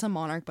me, it's a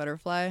monarch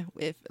butterfly.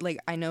 If, like,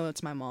 I know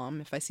it's my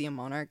mom if I see a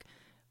monarch,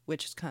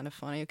 which is kind of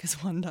funny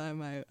because one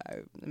time I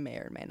may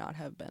or may not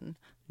have been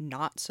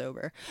not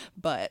sober,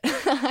 but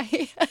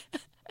I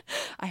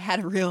had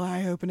a real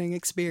eye-opening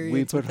experience.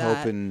 We put with that.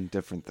 hope in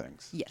different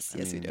things. Yes,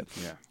 we do.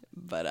 Yeah.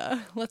 But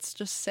let's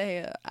just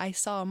say I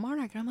saw a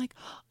monarch, and I'm like,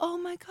 oh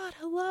my God,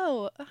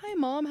 hello. Hi,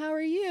 Mom, how are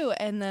you?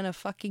 And then a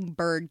fucking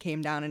bird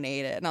came down and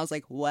ate it, and I was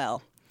like,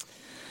 well...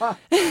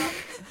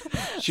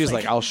 She's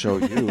like, I'll show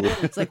you.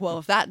 It's like, well,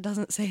 if that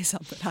doesn't say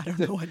something, I don't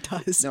know what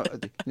does. No,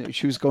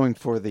 she was going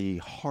for the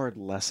hard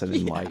lesson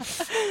in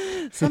life.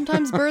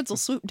 Sometimes birds will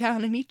swoop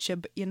down and eat you,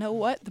 but you know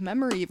what? The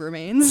memory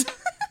remains.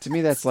 To me,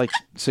 that's like,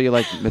 so you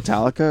like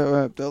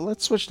Metallica?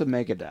 Let's switch to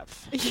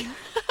Megadeth. Yeah,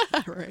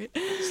 right.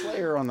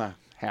 Slayer on the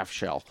half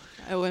shell.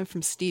 I went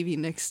from Stevie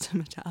Nicks to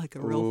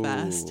Metallica real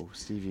fast.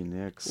 Stevie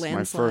Nicks.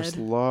 Landslide. My first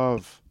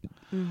love.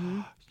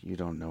 Mm-hmm. You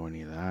don't know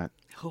any of that.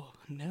 Oh,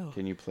 no.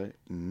 Can you play?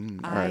 All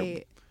I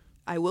right.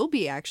 I will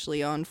be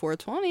actually on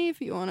 420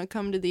 if you want to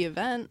come to the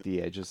event.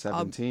 The Age of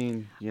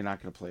 17. You're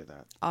not going to play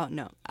that. Oh,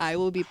 no. I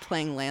will be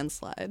playing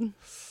Landslide.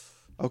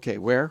 Okay,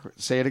 where?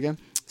 Say it again.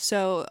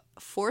 So,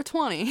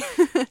 420.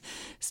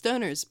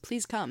 Stoners,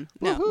 please come.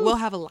 No, Woo-hoo. We'll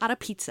have a lot of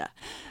pizza.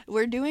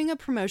 We're doing a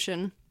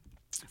promotion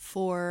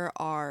for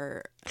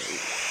our...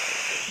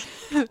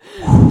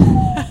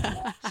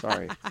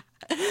 Sorry.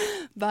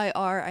 By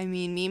our, I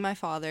mean me, my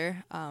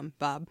father,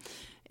 Bob.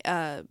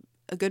 A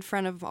good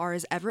friend of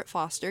ours, Everett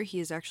Foster.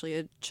 He is actually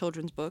a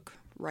children's book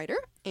writer,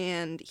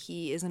 and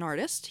he is an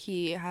artist.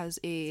 He has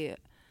a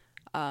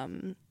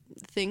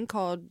thing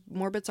called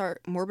Morbid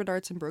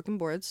Arts and Broken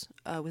Boards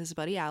with his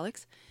buddy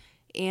Alex.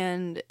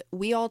 And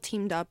we all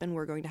teamed up, and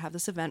we're going to have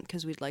this event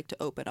because we'd like to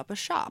open up a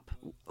shop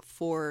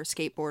for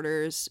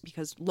skateboarders,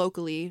 because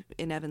locally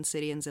in Evans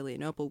City and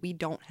Zillionople, we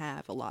don't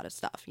have a lot of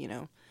stuff, you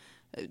know,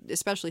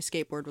 especially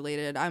skateboard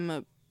related.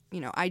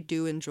 I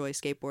do enjoy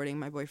skateboarding.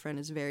 My boyfriend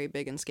is very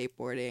big in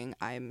skateboarding.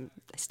 I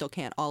still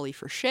can't ollie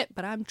for shit,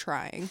 but I'm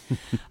trying.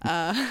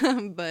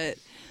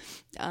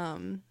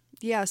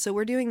 Yeah, so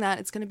we're doing that.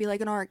 It's going to be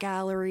like an art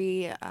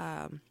gallery,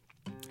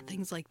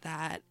 things like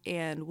that.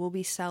 And we'll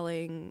be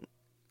selling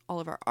all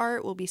of our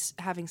art. We'll be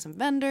having some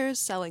vendors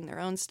selling their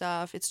own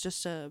stuff. It's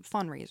just a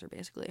fundraiser,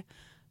 basically,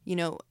 you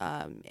know,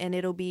 and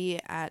it'll be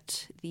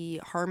at the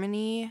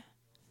Harmony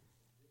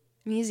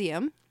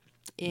Museum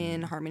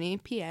in Harmony,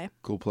 PA.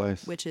 Cool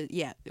place. Which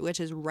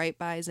is right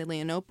by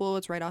Zillionople.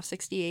 It's right off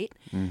 68.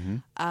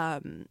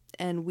 Mm-hmm.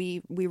 And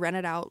we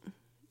rented out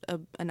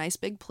a nice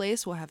big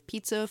place. We'll have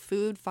pizza,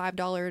 food,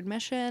 $5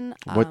 admission.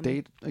 What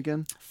date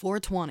again?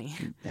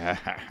 420.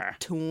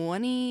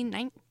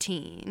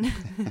 2019.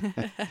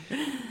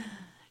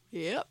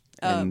 Yep.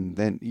 And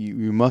then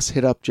you must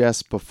hit up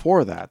Jess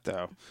before that,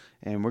 though.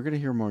 And we're going to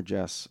hear more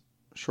Jess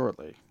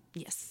shortly.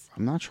 Yes.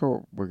 I'm not sure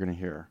what we're going to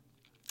hear.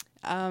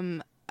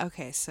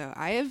 Okay, so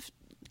I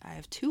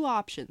have two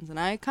options, and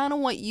I kind of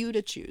want you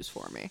to choose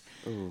for me.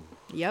 Ooh.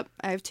 Yep,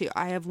 I have two.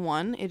 I have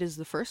one. It is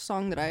the first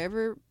song that I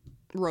ever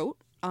wrote,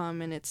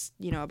 and it's,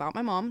 you know, about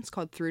my mom. It's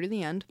called Through to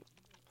the End.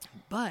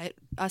 But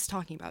us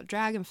talking about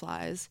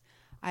dragonflies,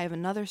 I have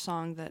another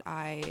song that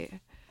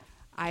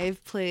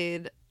I've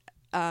played.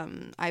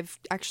 I've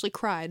actually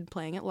cried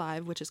playing it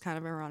live, which is kind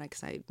of ironic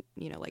because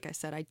like I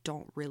said, I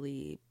don't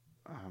really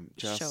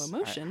Jess, show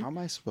emotion. how am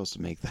I supposed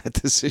to make that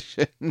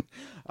decision?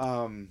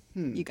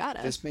 You got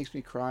it. This makes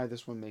me cry.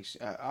 This one makes...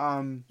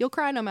 You'll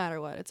cry no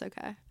matter what. It's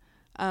okay.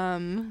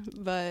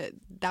 But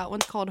that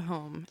one's called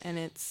Home, and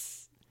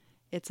it's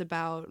it's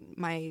about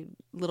my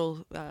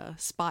little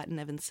spot in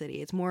Evans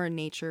City. It's more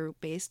nature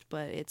based,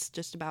 but it's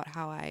just about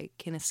how I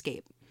can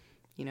escape.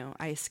 You know,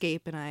 I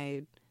escape and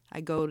I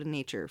go to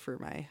nature for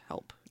my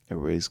help.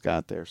 Everybody's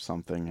got their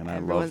something, and I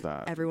love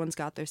that. Everyone's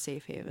got their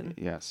safe haven.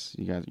 Yes,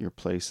 you got your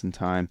place and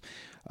time.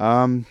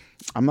 I'm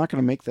not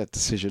going to make that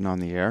decision on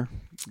the air.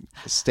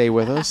 Stay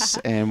with us,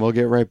 and we'll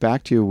get right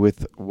back to you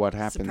with what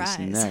happens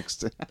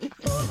next.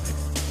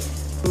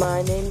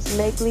 My name's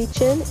Meg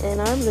Leachin, and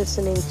I'm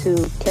listening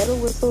to Kettle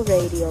Whistle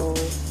Radio.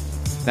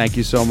 Thank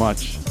you so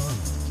much.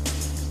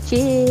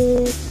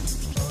 Cheers.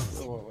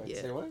 Say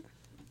what?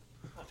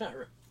 I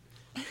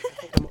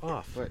think I'm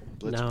off. What?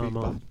 Now I'm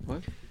on.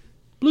 What?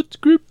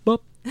 Blitzkrieg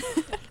Bop.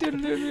 I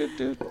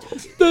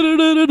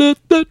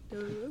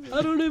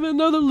don't even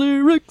know the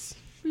lyrics.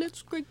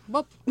 Blitzkrieg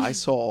Bop. I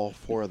saw all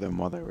 4 of them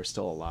while they were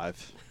still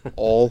alive.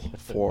 All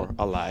 4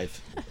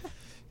 alive.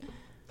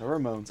 The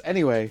Ramones.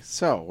 Anyway,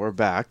 so we're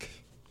back.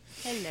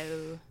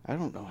 Hello. I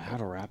don't know how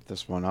to wrap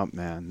this one up,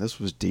 man. This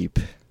was deep.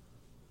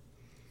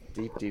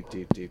 Deep.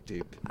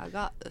 I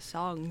got the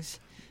songs.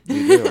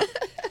 You do.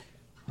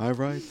 I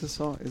write the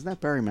song. Isn't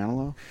that Barry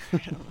Manilow?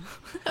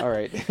 All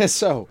right.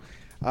 So,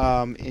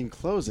 in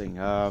closing,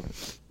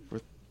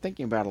 we're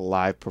thinking about a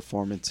live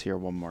performance here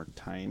one more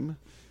time.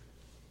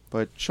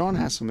 But Sean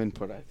has some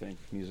input, I think,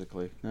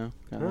 musically. No?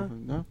 No?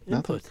 Nothing?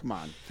 Input? Come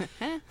on.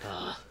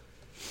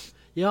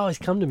 You always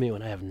come to me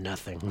when I have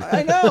nothing.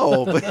 I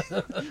know,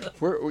 but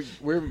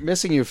we're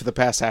missing you for the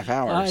past half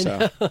hour. I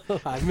know.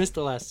 I missed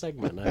the last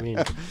segment. I mean...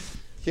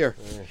 Here,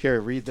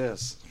 read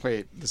this.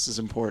 Wait, this is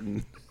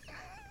important.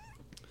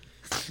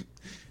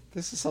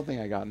 This is something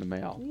I got in the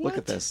mail. What? Look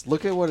at this.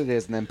 Look at what it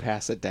is and then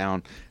pass it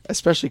down.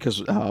 Especially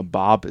because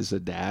Bob is a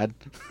dad.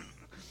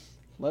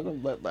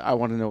 I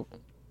want to know.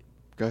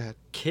 Go ahead.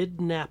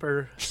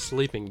 Kidnapper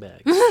sleeping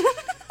bag.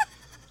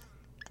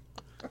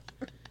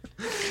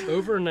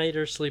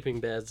 Overnighter sleeping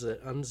bags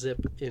that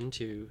unzip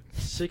into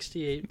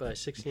 68 by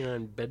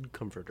 69 bed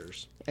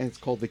comforters. And it's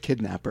called the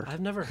Kidnapper.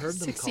 I've never heard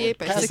them 68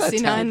 called. by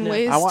 69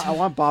 ways. I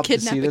want Bob to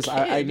see this.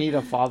 kidnap a I kid. need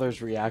a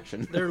father's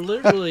reaction. They're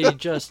literally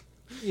just,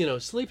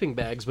 sleeping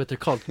bags, but they're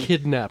called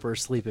kidnapper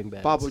sleeping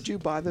bags. Bob, would you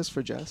buy this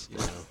for Jess?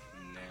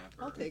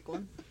 I'll take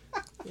one.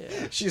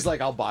 Yeah. She's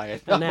like, I'll buy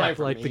it. A nap,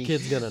 like the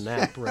kid's gonna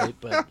nap, right?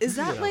 But Is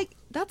that like,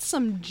 that's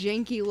some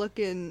janky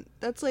looking,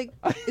 that's like,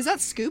 is that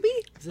Scooby?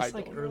 Is this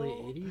like early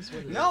 80s?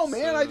 What is No, this?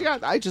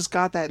 man, I just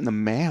got that in the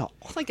mail.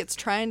 It's like it's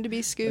trying to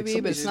be Scooby,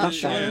 Like but it's somebody not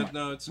stuck sure. that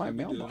No, it's my Scooby-Doo.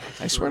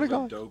 mailbox. I It's swear to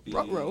sort of God. a dopey-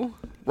 Ruh-roh.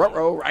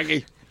 Ruh-roh,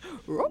 Raggy.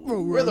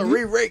 Ruh-roh. We're the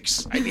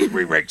re-rakes. I need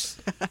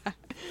re-rakes.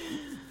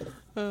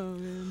 Oh,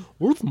 man.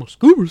 Where's my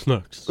scuba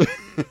snacks? Oh,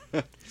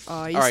 I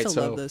All used right, to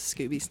so- love those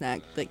Scooby snack,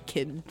 like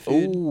kid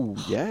food. Oh,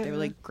 yeah. They were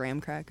like graham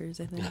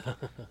crackers, I think.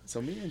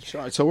 So me and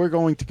Sean. So we're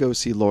going to go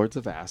see Lords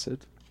of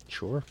Acid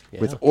Sure.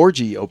 Yeah. with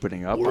Orgy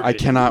opening up. I Orgy.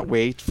 cannot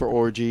wait for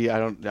Orgy. I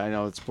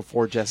know it's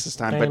before Jess's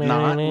time, but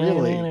not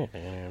really.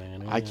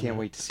 I can't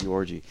wait to see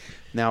Orgy.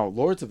 Now,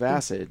 Lords of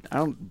Acid.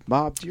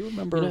 Bob, do you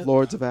remember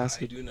Lords of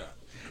Acid? I do not.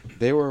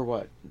 They were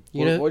what?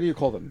 You know- What do you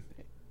call them?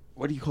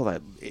 What do you call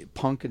that?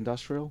 Punk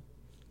industrial?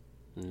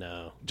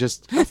 No.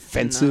 Just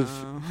offensive?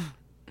 No.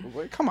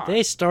 Wait, come on.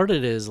 They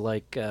started as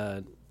like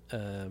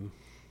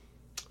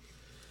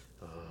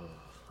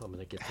I'm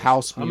gonna get this.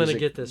 House music. I'm gonna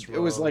get this wrong.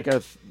 It was like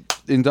a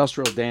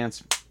industrial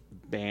dance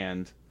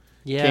band.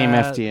 yeah. Came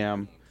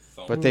FDM,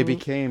 but they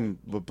became,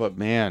 but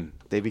man,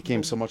 they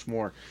became so much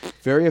more.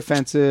 Very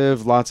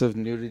offensive, lots of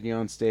nudity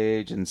on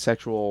stage and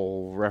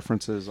sexual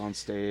references on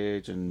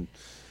stage, and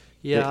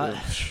Yeah,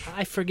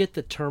 I forget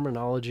the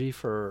terminology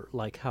for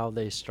like how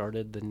they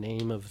started the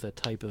name of the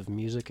type of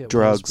music it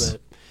Drugs. was.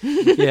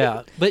 But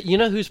yeah, but you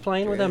know who's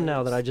playing with them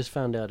now that I just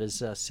found out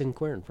is Sin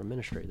Quern from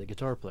Ministry, the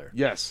guitar player.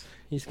 yes,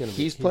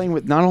 He's playing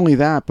with not only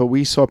that, but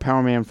we saw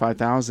Power Man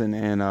 5000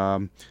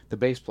 and the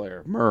bass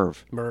player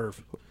Merv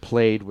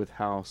played with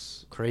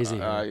House.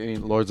 Crazy. I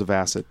mean, Lords of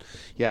Acid.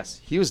 Yes,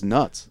 he was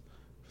nuts.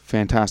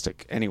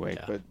 Fantastic. Anyway,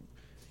 but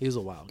he was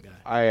a wild guy.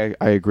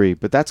 I agree,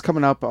 but that's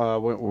coming up.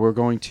 We're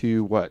going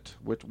to what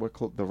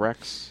the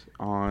Rex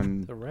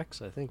on The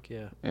Rex, I think.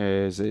 Yeah.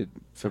 Is it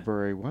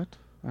February what?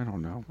 I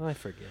don't know. I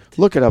forget.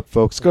 Look it up,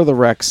 folks. Go to the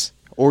Rex,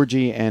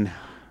 Orgy, and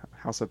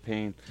House of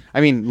Pain. I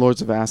mean, Lords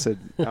of Acid.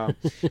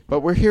 But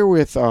we're here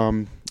with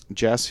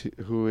Jess,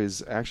 who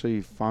is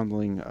actually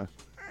fondling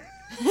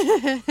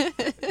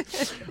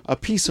a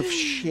piece of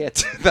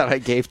shit that I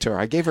gave to her.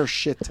 I gave her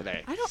shit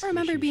today. I don't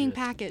remember being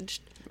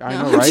packaged. I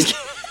No, know, I'm right? just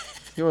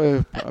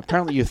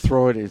Apparently, you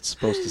throw it; it's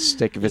supposed to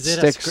stick. If it Is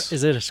sticks,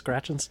 is it a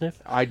scratch and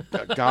sniff?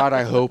 God,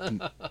 I hope.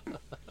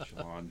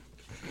 Sean.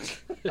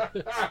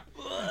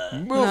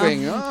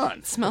 Moving on.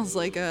 It smells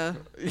like a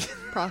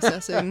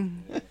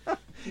processing.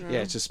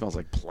 Yeah, it just smells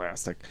like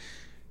plastic.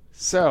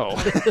 So,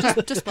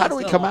 Just how do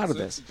we plastic. come out of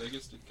this? The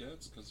biggest it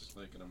gets because it's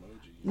like an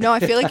emoji. No, I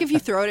feel like if you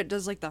throw it, it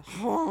does like the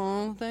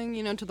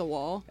thing, to the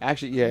wall.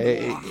 Actually, yeah,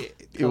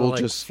 it Kinda will like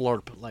just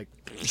florp, like.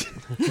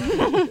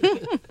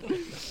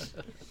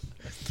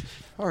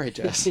 All right,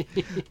 Jess.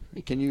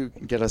 Can you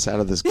get us out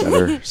of this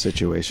gutter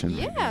situation?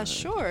 Yeah,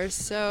 sure.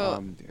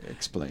 So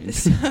explain.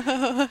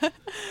 So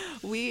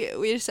we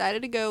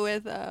decided to go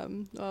with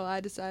I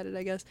decided,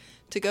 I guess,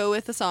 to go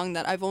with a song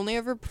that I've only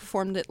ever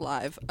performed it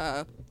live,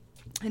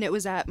 and it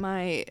was at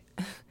my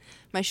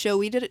show.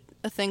 We did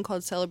a thing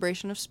called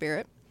Celebration of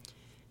Spirit,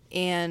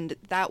 and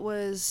it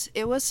was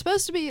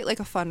supposed to be like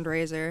a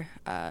fundraiser.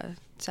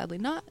 Sadly,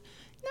 not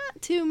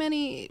too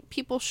many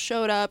people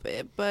showed up,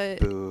 but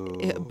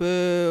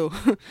boo.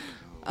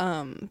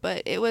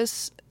 But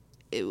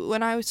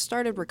when I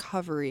started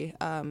recovery,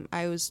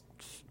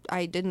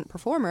 I didn't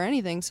perform or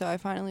anything, so I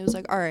finally was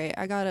like, all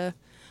right,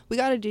 we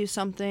gotta do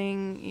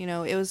something. You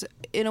know, it was,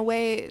 in a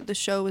way, the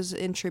show was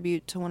in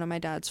tribute to one of my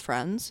dad's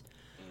friends,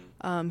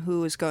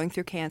 who was going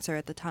through cancer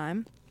at the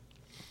time.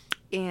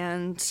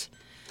 And,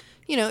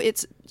 you know,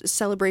 it's a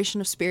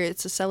celebration of spirit.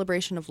 It's a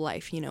celebration of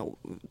life. You know,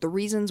 the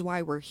reasons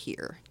why we're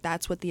here.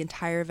 That's what the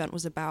entire event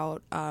was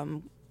about.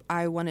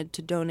 I wanted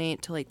to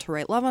donate to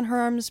Write Love on Her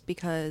Arms,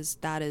 because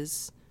that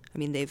is, I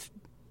mean,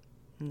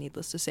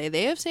 needless to say,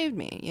 they have saved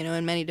me, you know,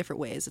 in many different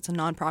ways. It's a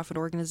nonprofit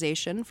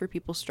organization for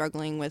people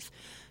struggling with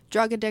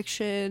drug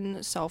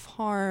addiction,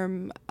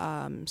 self-harm,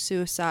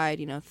 suicide,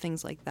 you know,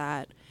 things like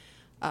that.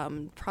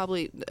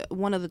 Probably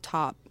one of the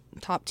top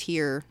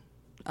tier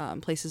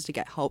places to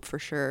get help, for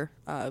sure,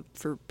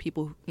 for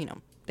people who, you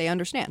know, they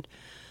understand.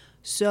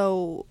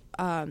 So,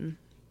 but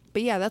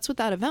yeah, that's what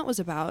that event was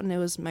about, and it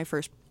was my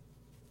first,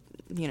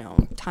 you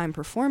know, time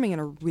performing in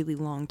a really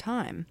long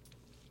time.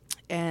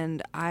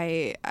 And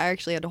I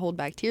actually had to hold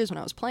back tears when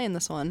I was playing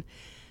this one,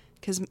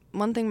 because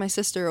one thing my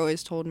sister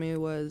always told me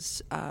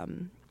was,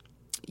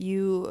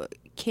 you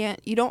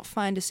don't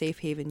find a safe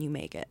haven, you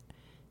make it.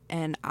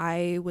 And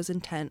I was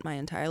intent my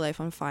entire life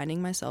on finding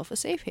myself a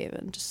safe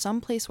haven, just some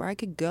place where I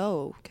could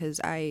go,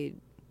 because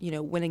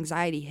when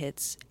anxiety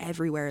hits,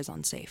 everywhere is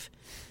unsafe,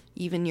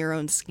 even your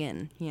own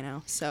skin, you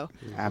know. So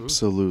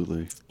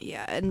Absolutely.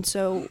 Yeah, and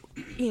so,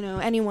 you know,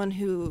 anyone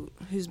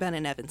who's been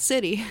in Evans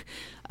City,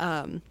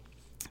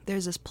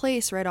 there's this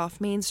place right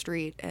off Main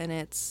Street, and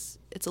it's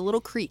a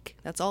little creek.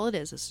 That's all it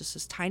is. It's just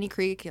this tiny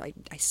creek. I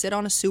sit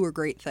on a sewer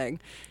grate thing,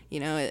 you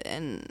know,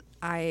 and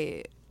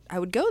I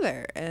would go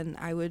there and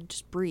I would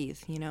just breathe,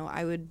 you know.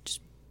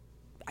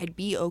 I'd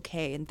be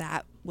okay, and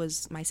that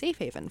was my safe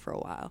haven for a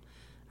while.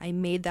 I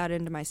made that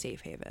into my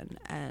safe haven,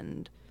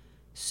 and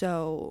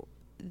so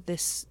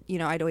this, you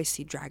know, I'd always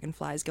see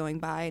dragonflies going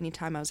by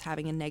anytime I was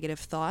having a negative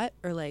thought,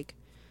 or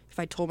if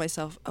I told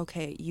myself,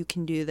 okay, you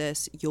can do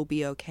this, you'll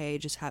be okay,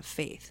 just have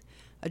faith,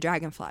 a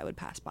dragonfly would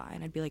pass by,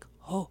 and I'd be like,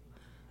 oh,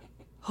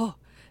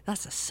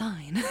 that's a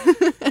sign.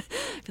 I'd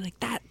be like,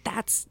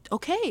 that's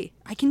okay,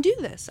 I can do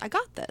this, I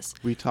got this.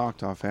 We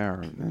talked off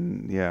air,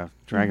 and yeah,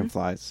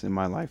 dragonflies in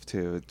my life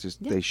too. It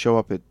just, they show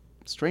up at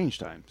strange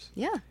times.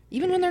 Yeah,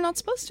 even when they're not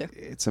supposed to.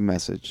 It's a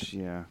message,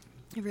 yeah.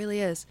 It really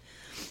is.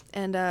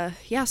 And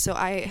so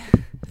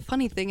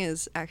funny thing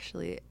is,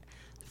 actually,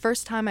 the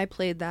first time I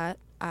played that,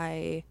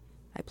 I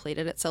played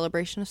it at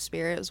Celebration of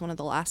Spirit. It was one of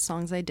the last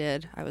songs I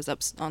did. I was up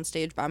on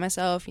stage by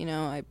myself, you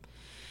know,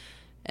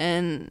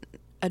 and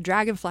a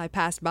dragonfly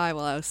passed by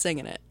while I was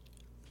singing it,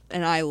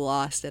 and I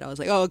lost it. I was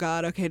like, oh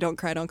God, okay, don't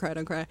cry.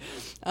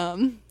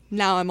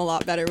 Now I'm a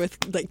lot better with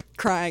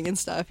crying and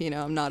stuff, you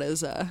know. I'm not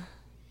as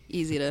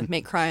easy to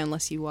make cry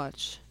unless you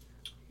watch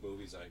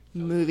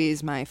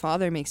movies my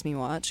father makes me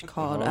watch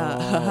called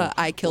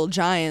I Kill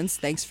Giants.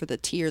 Thanks for the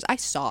tears. I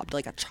sobbed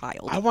like a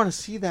child. I want to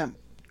see that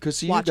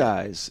because you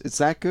guys. It's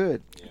that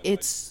good. Yeah,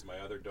 it's my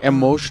other daughter,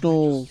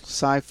 emotional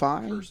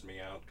sci-fi.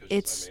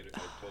 It's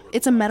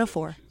a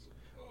metaphor.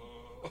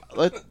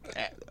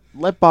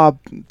 Let Bob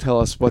tell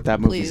us what that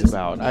movie's Please.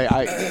 about.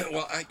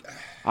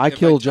 I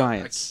Kill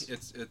Giants.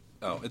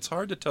 It's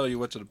hard to tell you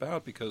what it's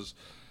about because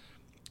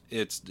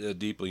it's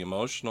deeply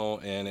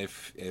emotional, and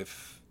if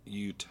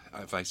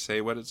I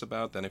say what it's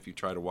about, then if you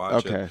try to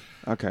watch it,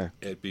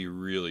 it'd be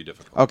really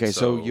difficult. Okay,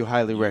 so you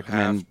highly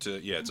recommend.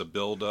 It's a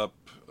build-up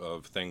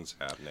of things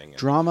happening.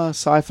 Drama,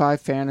 sci-fi,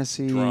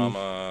 fantasy.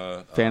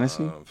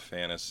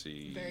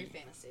 Fantasy. Very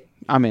fantasy.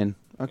 I'm in.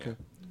 Okay,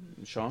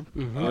 Sean.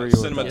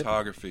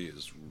 Cinematography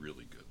is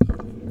really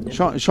good.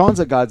 Sean's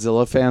a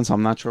Godzilla fan, so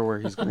I'm not sure where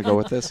he's going to go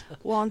with this.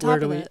 Well, on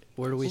top of it,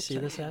 where do we see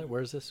this at?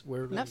 Where is this?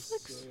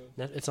 Netflix.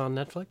 It's on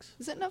Netflix.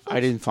 Is it Netflix? I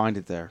didn't find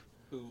it there.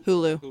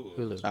 Hulu.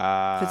 Hulu.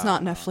 If it's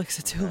not Netflix,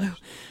 it's Hulu.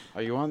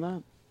 Are you on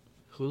that?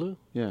 Hulu?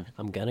 Yeah.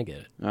 I'm gonna get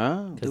it.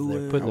 Oh.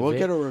 We'll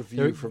get a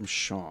review from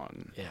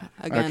Sean. Yeah.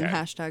 Again,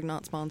 hashtag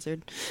not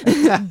sponsored,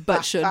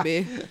 but should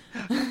be.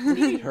 We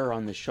need her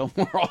on the show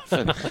more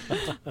often.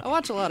 I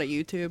watch a lot of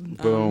YouTube.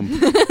 Boom.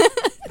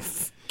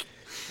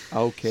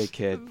 Okay,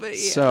 kid. But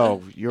yeah.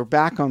 So you're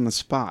back on the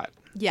spot.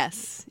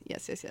 Yes.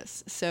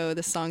 So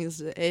the song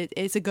is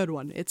it's a good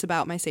one. It's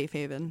about my safe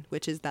haven,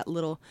 which is that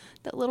little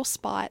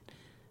spot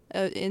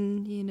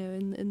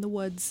in the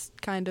woods,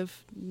 kind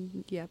of.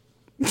 Yeah.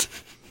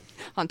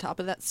 On top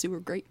of that sewer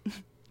grate,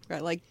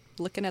 right? Like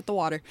looking at the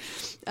water.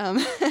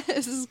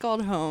 This is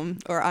called Home,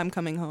 or I'm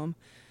Coming Home.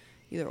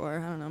 Either or,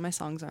 I don't know. My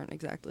songs aren't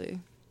exactly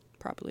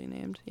properly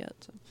named yet.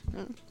 So.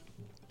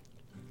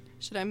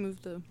 Should I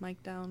move the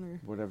mic down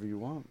or whatever you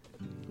want?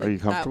 Are you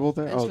comfortable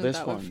there? Oh, this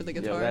one. For the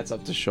guitar. Yeah, that's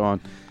up to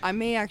Sean. I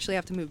may actually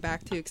have to move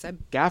back too because I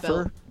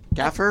Gaffer.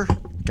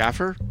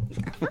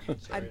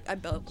 I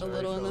belt a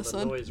little in this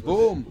one.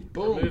 Boom,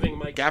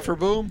 boom. Gaffer,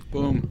 boom,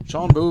 boom.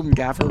 Sean, boom,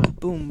 Gaffer.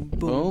 Boom,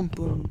 boom,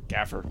 boom.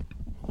 Gaffer.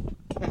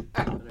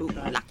 Boom,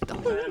 lock the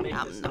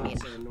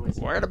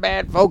hole. Where the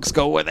bad folks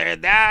go when they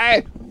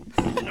die?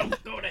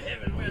 Don't go to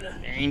heaven where the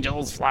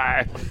Angels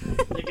fly.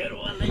 you go to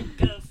a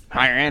lake of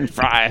Fire and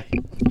fry.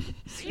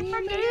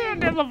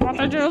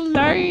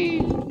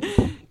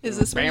 Is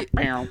this where you,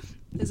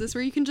 is this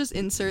where you can just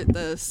insert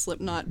the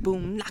Slipknot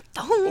boom lock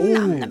the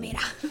hole?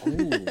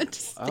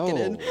 Just stick it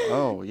in.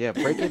 Oh, yeah.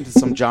 Break into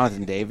some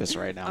Jonathan Davis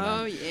right now.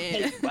 Oh, man.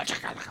 yeah.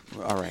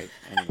 All right.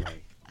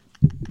 Anyway.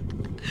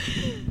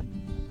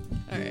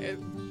 All right.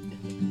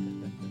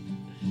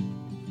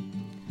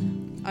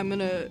 I'm going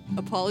to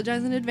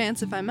apologize in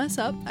advance if I mess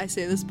up. I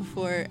say this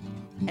before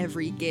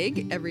every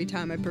gig, every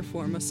time I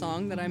perform a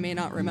song that I may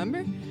not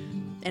remember.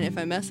 And if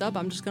I mess up,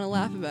 I'm just going to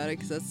laugh about it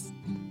because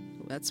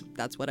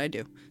that's what I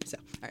do. So,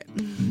 all right.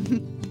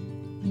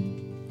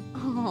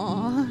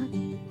 Aww.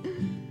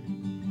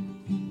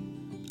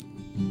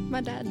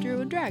 My dad drew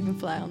a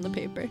dragonfly on the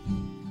paper.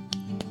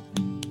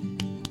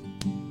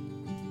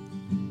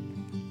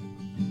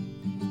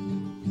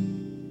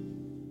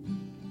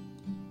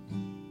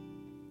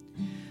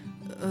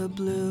 A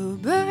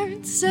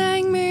bluebird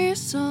sang me a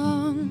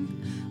song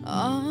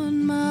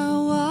on my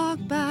walk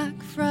back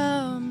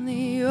from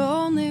the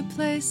only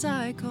place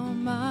I call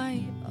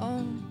my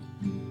own.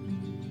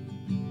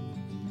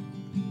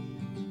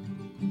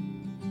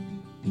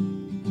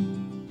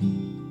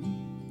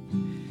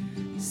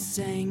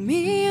 Sang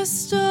me a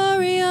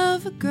story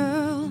of a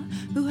girl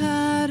who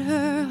had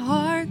her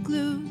heart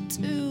glued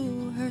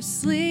to her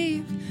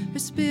sleeve. Her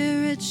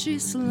spirit she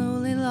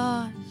slowly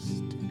lost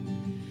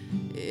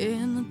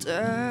in the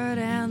dirt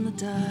and the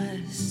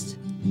dust.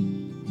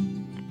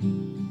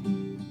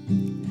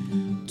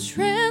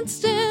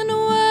 Tranced in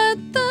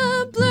what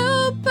the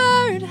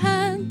bluebird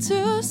had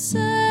to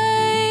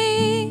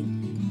say,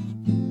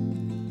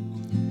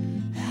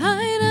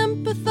 I'd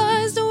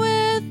empathized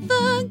with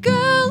the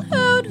girl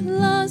who'd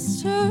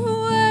lost her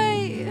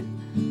way.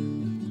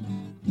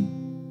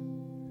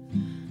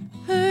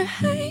 Her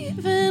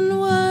haven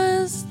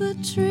was the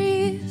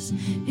trees,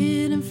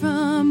 hidden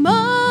from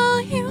all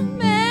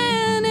humanity.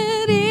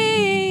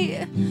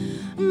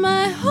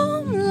 My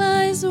home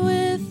lies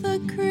with a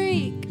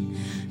creek,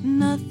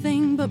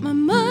 nothing but my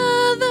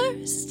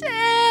mother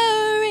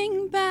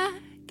staring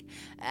back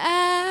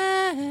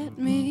at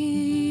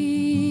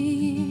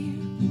me.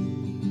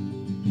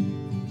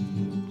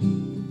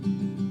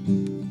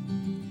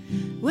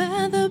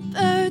 Where the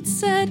bird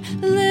said,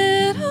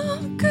 little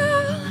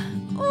girl,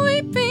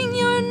 weeping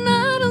you're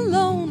not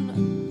alone.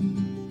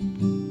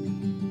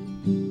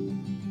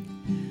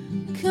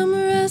 Come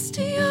rest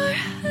your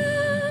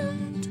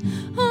hand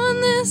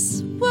on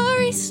this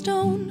worry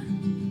stone,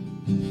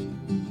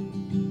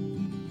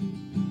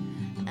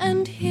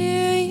 and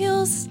here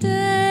you'll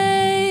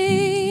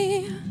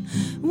stay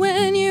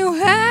when you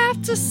have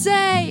to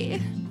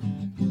say,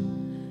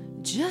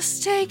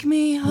 just take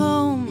me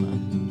home.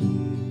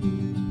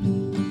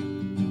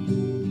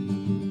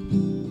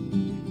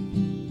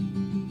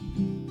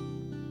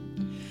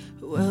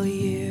 Well,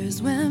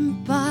 years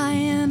went by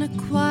in a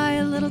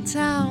quiet little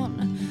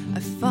town. I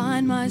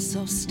find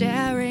myself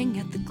staring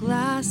at the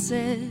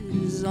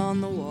glasses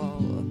on the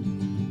wall.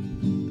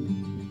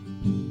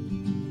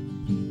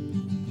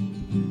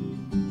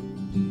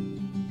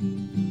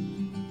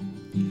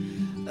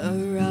 A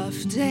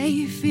rough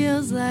day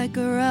feels like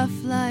a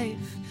rough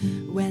life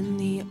when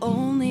the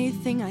only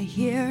thing I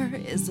hear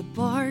is the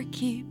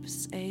barkeep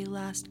say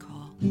last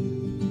call.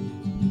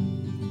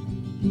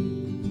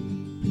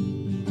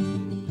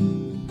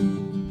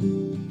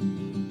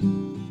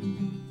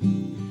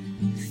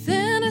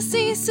 Then I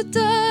see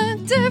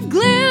seductive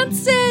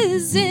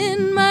glances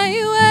in my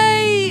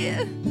way.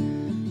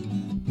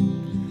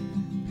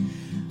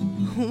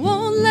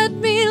 Won't let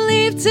me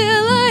leave till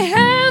I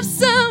have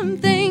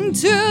something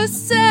to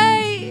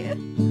say.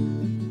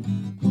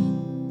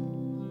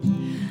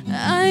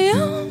 I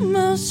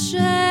almost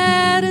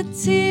shed a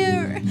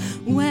tear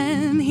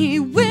when he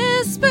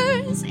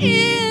whispers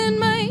in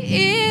my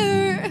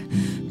ear,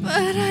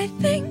 but I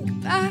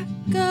think back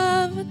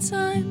of a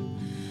time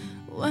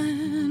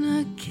when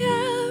a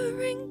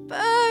caring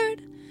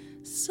bird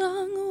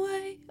sung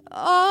away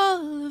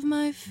all of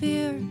my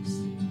fears.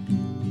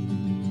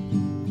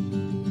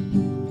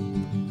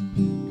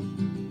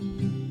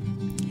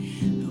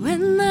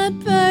 When that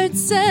bird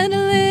said,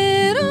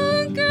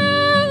 little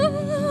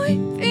girl,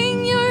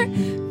 weeping you're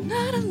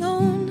not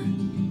alone.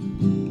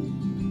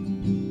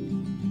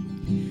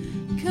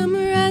 Come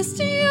rest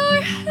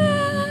your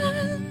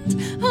hand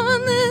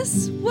on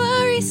this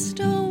worry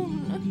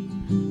stone,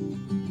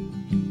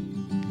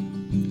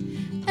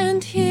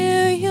 and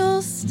here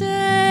you'll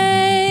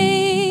stay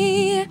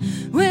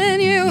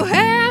when you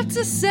have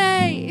to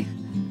say,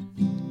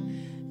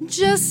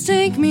 just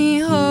take me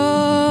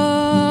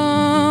home.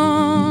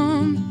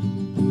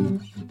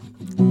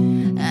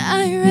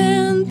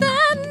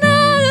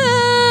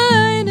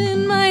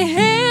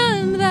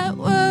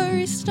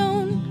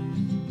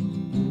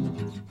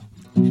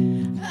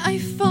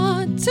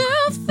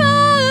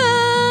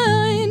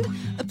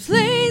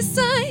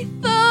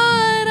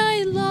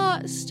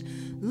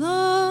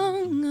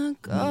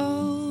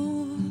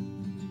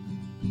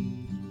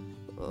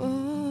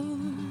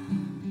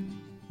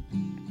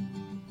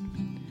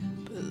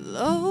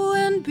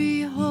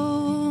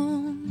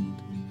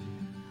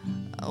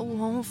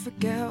 won't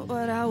forget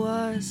what I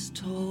was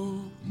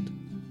told.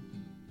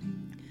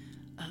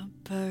 A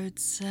bird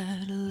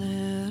said,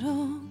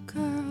 little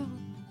girl,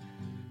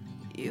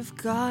 you've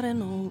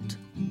gotten old.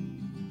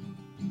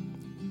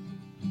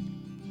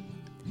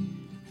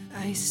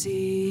 I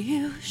see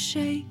you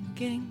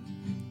shaking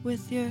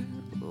with your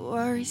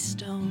worry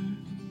stone.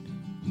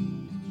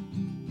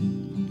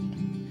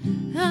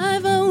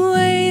 I've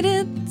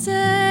awaited the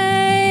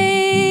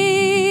day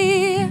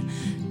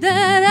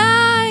that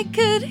I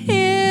could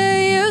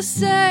hear you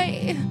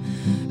say,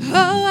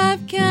 oh,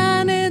 I've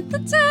counted the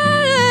days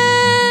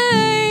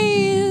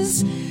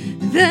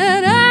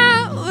that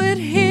I would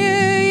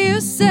hear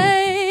you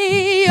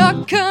say,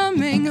 you're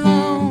coming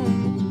home.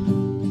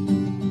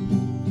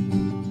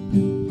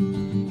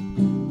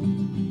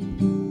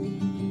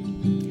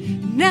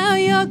 Now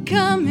you're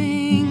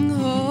coming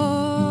home.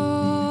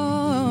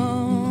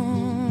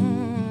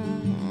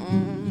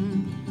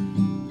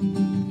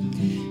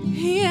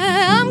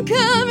 Yeah, I'm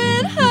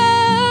coming home.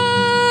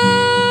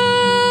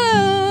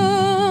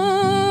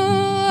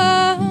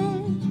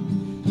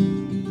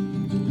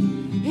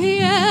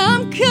 Yeah,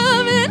 I'm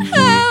coming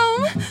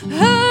home.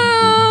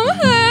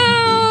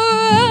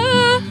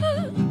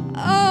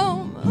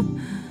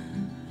 Home.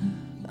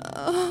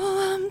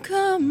 Oh, I'm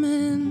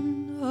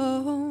coming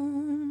home.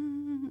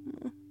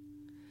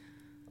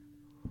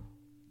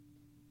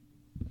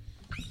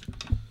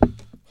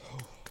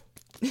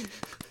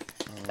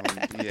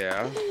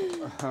 Yeah.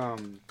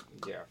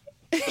 Yeah.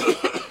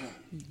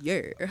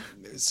 Yeah.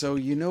 So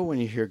when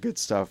you hear good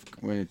stuff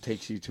when it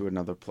takes you to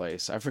another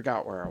place. I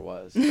forgot where I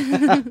was.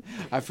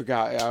 I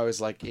forgot. I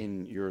was like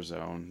in your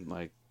zone.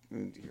 Like,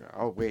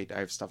 oh wait, I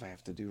have stuff I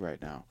have to do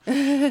right now.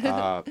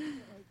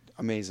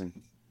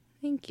 Amazing.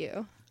 Thank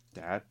you.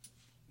 Dad.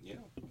 Yeah.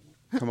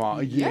 Come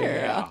on.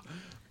 Yeah.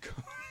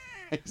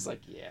 He's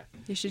like, yeah.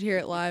 You should hear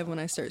it live when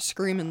I start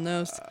screaming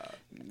those.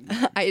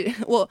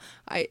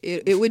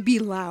 It would be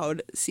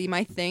loud. See,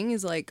 my thing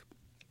is like,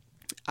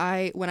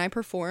 when I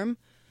perform,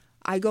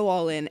 I go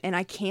all in, and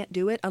I can't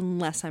do it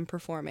unless I'm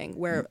performing.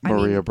 Where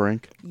Maria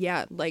Brink.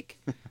 Yeah, like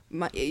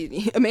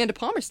Amanda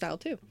Palmer style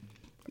too.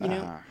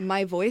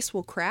 My voice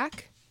will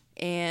crack,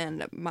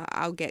 and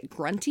I'll get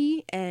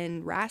grunty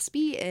and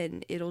raspy,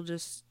 and it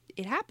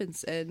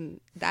happens,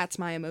 and that's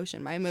my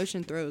emotion. My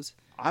emotion throws.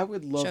 I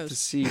would love shows. to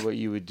see what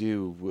you would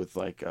do with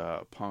like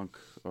a punk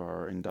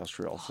or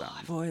industrial sound.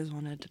 I've always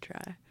wanted to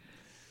try.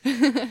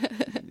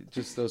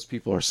 Just those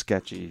people are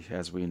sketchy,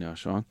 as we know,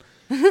 Sean.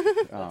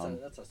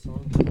 That's a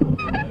song.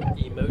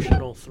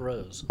 Emotional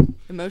throws.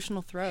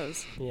 Emotional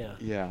throws. Yeah.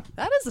 Yeah.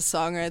 That is a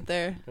song right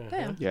there.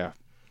 Damn. Yeah.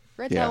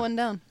 Write that one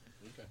down.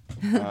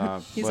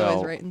 He's well,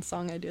 always writing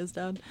song ideas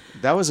down.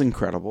 That was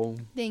incredible.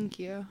 Thank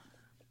you.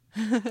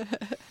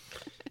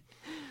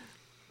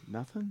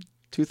 Nothing?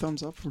 2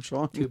 thumbs up from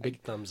Sean? 2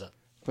 big thumbs up.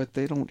 But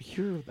they don't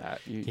hear that.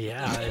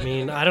 Yeah, I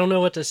mean, I don't know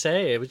what to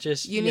say. It was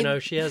just,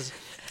 she has.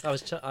 I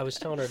was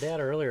telling her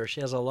dad earlier.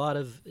 She has a lot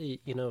of,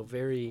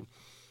 very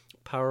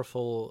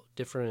powerful,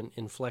 different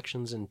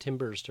inflections and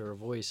timbers to her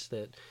voice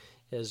that,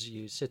 as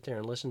you sit there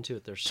and listen to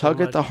it, there's so tug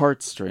much, at the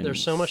heartstrings.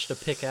 There's so much to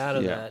pick out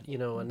of that.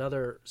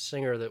 Another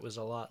singer that was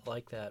a lot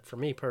like that for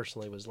me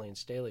personally was Lane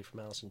Staley from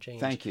Alice in Chains.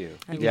 Thank you.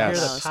 You could hear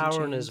the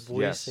power in his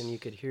voice, and you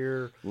could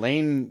hear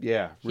Lane.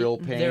 Yeah, real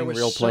pain, there was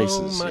real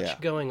places. so much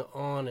going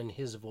on in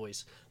his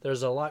voice.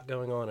 There's a lot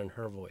going on in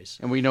her voice,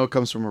 and we know it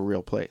comes from a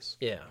real place.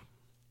 Yeah.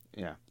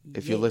 Yeah.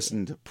 If you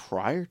listened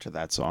prior to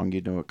that song,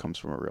 you know it comes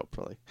from a real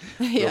place.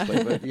 Yeah.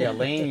 But yeah,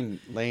 Lane,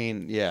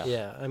 yeah.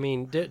 Yeah, I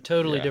mean,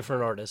 totally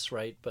different artists,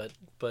 right? But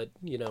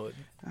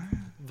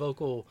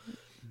vocal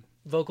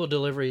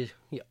delivery,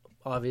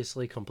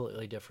 obviously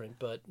completely different.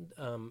 But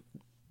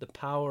the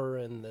power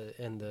and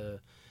the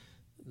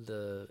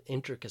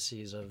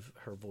intricacies of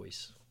her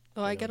voice.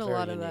 Oh, I get a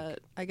lot of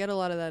that. I get a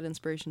lot of that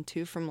inspiration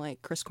too from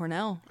like Chris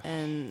Cornell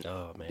and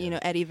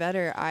Eddie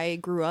Vedder. I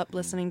grew up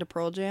listening to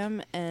Pearl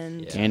Jam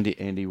and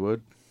Andy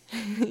Wood.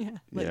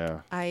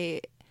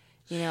 I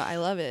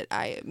love it.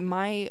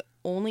 My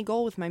only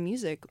goal with my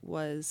music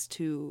was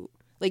to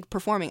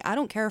performing. I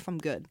don't care if I'm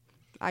good.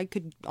 I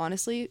could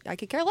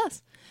care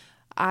less.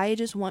 I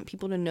just want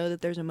people to know that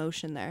there's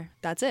emotion there.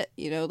 That's it.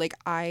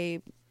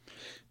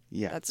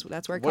 Yeah, that's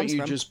where it comes from.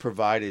 What you just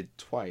provided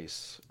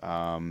twice,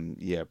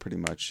 pretty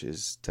much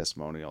is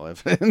testimonial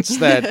evidence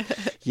that,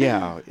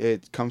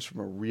 it comes from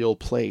a real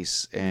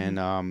place. And,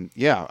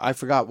 I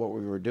forgot what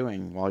we were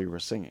doing while you were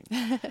singing.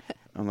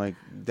 I'm like,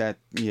 that,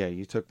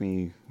 you took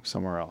me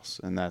somewhere else.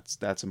 And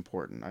that's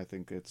important. I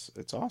think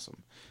it's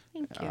awesome.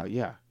 Thank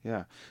you.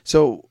 Yeah.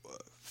 So,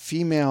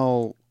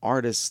 female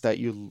artists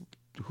who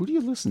do you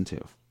listen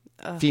to?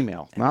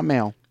 Female, not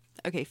male.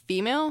 Okay,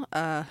 female,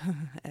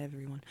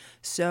 everyone.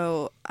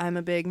 So I'm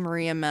a big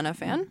Maria Mena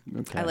fan.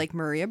 Okay. I like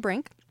Maria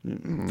Brink.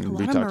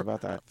 We talked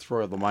about that.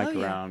 Throw the mic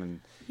around and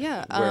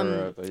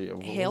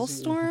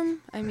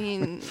Hailstorm. I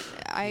mean,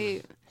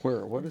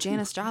 what is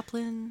Janis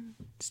Joplin,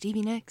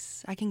 Stevie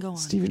Nicks. I can go on.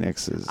 Stevie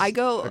Nicks is a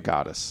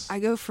goddess. I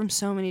go from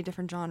so many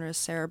different genres.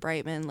 Sarah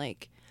Brightman,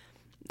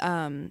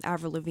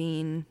 Avril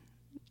Lavigne.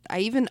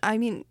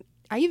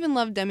 I I even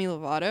love Demi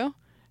Lovato,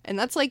 and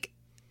that's like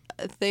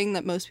a thing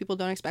that most people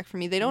don't expect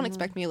from me. They don't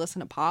expect me to listen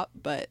to pop,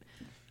 but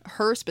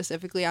her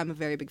specifically, I'm a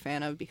very big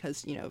fan of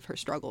because, you know, of her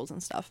struggles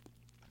and stuff.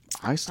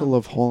 I still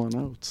love Hall &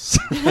 Oates.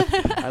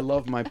 I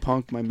love my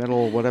punk, my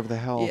metal, whatever the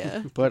hell.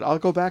 Yeah. But I'll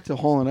go back to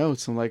Hall &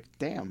 Oates. I'm like,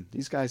 damn,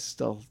 these guys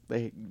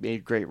they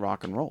made great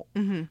rock and roll.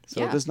 Mm-hmm. So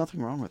Yeah. there's nothing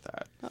wrong with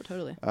that. Oh,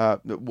 totally.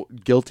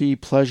 Guilty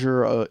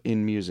pleasure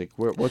in music.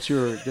 What's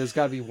your? There's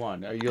got to be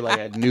one. Are you like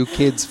a New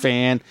Kids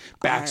fan?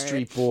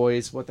 Backstreet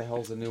Boys. What the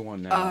hell's the new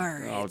one now? All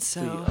right,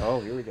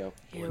 Here we go.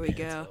 Here we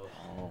go.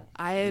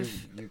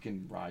 You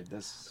can ride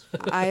this.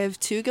 I have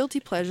 2 guilty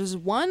pleasures.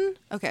 One,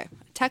 okay,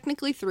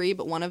 technically 3,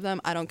 but one of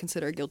them I don't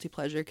consider a guilty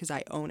pleasure because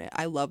I own it.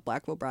 I love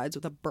Black Veil Brides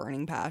with a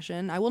burning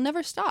passion. I will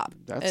never stop.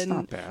 That's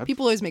not bad.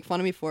 People always make fun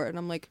of me for it, and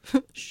I'm like,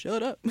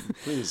 shut up.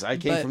 Please, I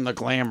came from the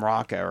glam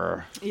rock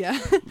era. Yeah.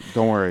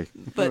 Don't worry.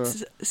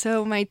 But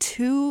so my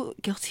 2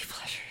 guilty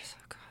pleasures.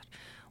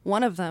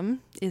 One of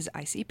them is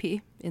ICP,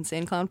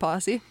 Insane Clown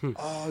Posse.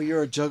 Oh,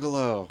 you're a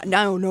juggalo.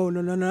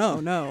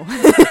 No.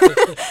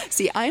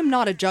 See, I am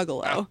not a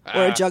juggalo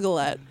or a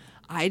juggalette.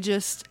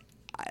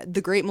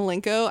 The Great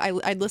Malenko,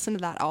 I'd listen to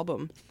that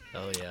album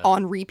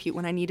on repeat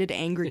when I needed to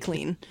angry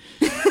clean.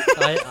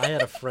 I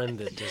had a friend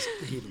that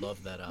he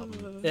loved that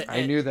album.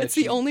 I knew that. It's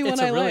the only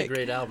one I like. It's a really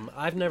great album.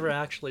 I've never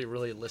actually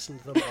really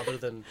listened to them other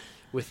than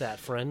with that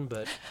friend,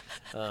 but...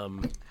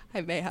 I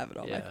may have it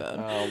on my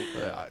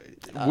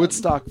phone.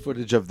 Woodstock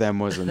footage of them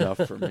was enough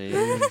for me.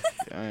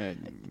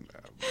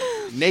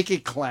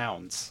 Naked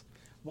clowns.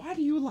 Why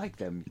do you like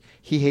them?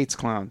 He hates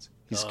clowns.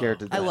 He's scared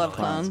to death. I love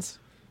clowns.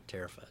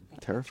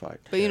 Terrified.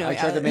 But you know, I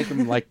tried to make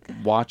him like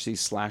watch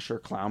these slasher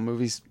clown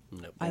movies.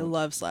 Nope. I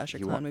love slasher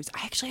clown movies.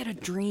 I actually had a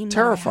dream.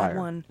 Terrifier. That I had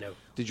one. No.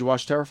 Did you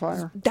watch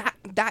Terrifier?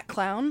 That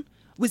clown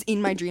was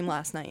in my dream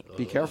last night.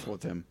 Be careful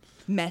with him.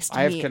 Messed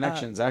I have me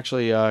connections. up.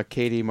 Actually,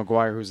 Katie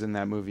McGuire, who's in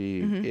that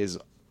movie, is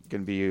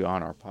going to be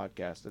on our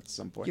podcast at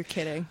some point. You're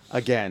kidding.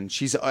 Again,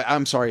 she's,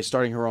 I'm sorry,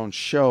 starting her own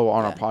show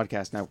on our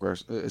podcast network,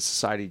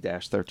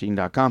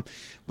 society-13.com,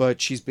 but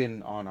she's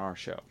been on our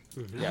show.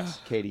 Yes,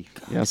 Katie.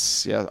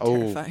 Yes. Terrifying.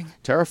 Oh,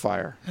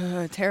 Terrifier.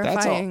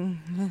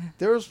 Terrifying.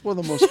 There's one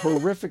of the most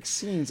horrific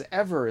scenes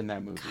ever in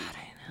that movie. God,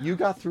 I know. You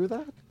got through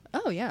that?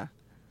 Oh, yeah.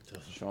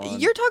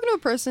 Sean, you're talking to a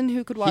person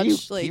who could watch,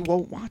 he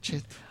won't watch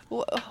it.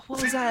 What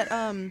was that?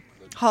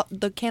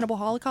 The Cannibal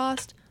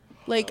Holocaust?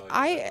 Like,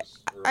 I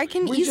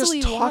can easily We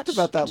just talked watch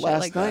about that shit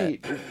last like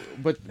night,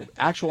 but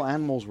actual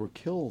animals were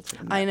killed.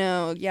 I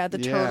know. Yeah, the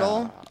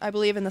turtle, I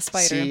believe, and the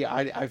spider. See,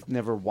 I've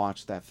never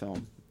watched that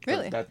film.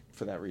 Really?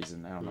 For that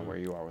reason. I don't know where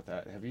you are with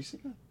that. Have you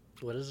seen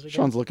it? What is it again?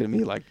 Sean's looking at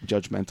me like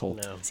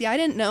judgmental. No. See, I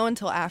didn't know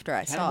until after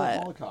I saw it.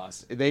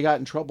 Holocaust. They got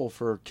in trouble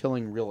for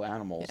killing real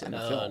animals in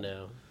a film.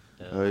 No.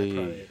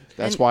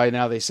 That's why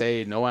now they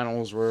say no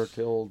animals were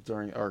killed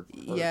during or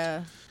hurt.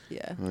 Yeah.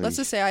 Let's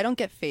just say I don't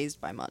get fazed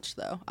by much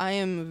though. I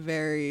am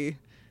very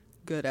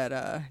good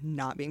at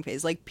not being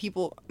fazed. Like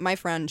my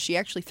friend, she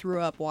actually threw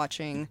up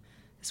watching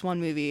this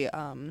one movie,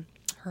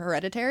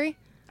 Hereditary.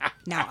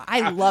 Now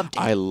I loved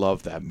it. I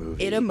love that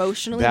movie. It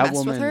emotionally that messed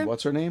woman, with her.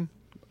 What's her name?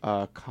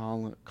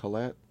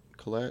 Colette.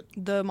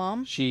 The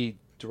mom. She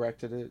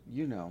directed it.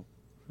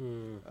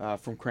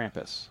 From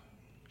Krampus.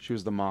 She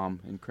was the mom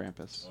in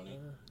Krampus.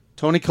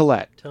 Toni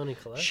Collette.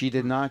 She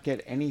did not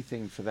get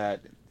anything for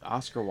that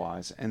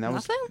Oscar-wise, and that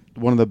was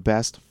one of the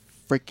best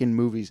freaking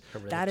movies.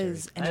 That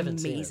is an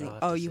amazing.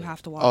 You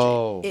have to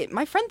watch it.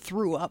 My friend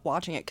threw up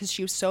watching it because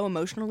she was so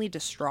emotionally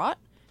distraught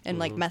and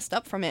like messed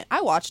up from it.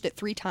 I watched it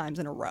 3 times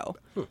in a row.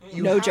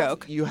 No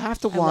joke. You have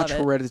to watch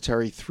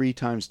Hereditary 3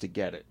 times to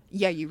get it.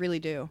 Yeah, you really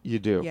do. You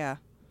do. Yeah.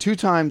 2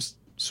 times,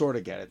 sort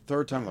of get it.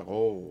 3rd time, like,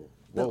 whoa.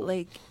 But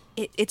like,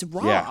 it's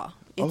raw. Yeah.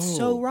 It's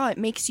so raw. It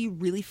makes you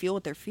really feel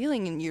what they're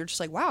feeling, and you're just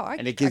like, wow,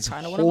 and it gives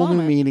kind of whole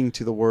new meaning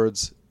to the word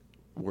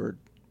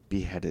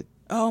beheaded.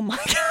 Oh my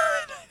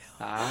god.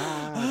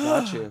 I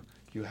got you.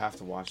 You have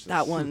to watch this.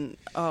 That one.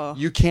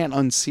 You can't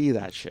unsee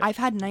that shit. I've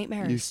had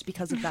nightmares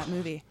because of that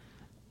movie.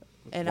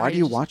 And Why do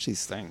you watch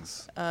these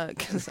things?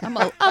 Because I'm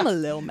a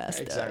little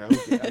messed up.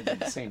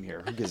 Same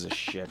here. Who gives a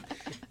shit?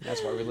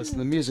 That's why we listen to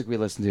the music we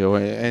listen to.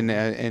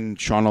 And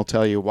Sean will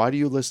tell you, why do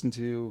you listen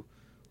to...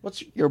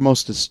 What's your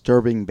most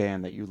disturbing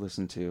band that you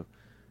listen to?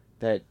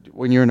 That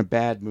when you're in a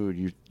bad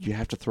mood, you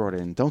have to throw it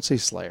in. Don't say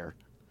Slayer.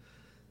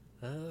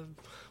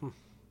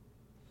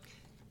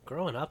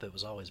 Growing up, it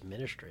was always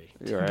Ministry.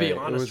 To be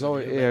honest, it was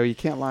always, you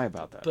can't lie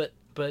about that.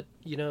 But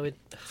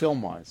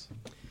film wise,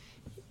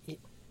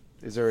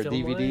 is there a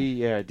DVD?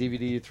 Yeah, a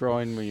DVD you throw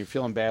in when you're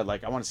feeling bad.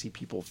 Like I want to see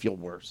people feel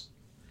worse.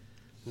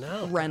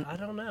 No, Rent. I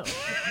don't know.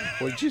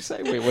 What did you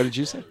say? Wait, what did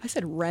you say? I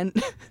said Rent.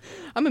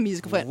 I'm a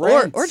musical fan.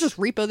 Rent. Or just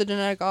Repo the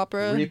Genetic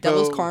Opera,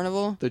 Devil's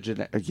Carnival.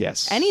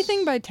 Yes.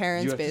 Anything by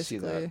Terrence, you have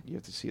basically. To see that. You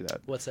have to see that.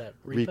 What's that?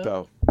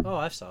 Repo. Oh,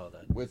 I saw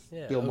that. With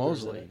Bill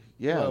Moseley.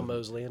 Bill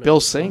Moseley. And Bill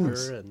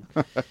sings. And,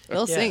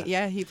 Bill sings.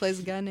 Yeah, he plays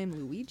a guy named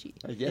Luigi.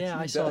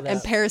 I saw that.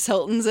 And Paris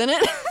Hilton's in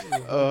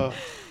it.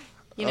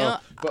 You know,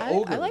 but I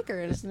Ogre. like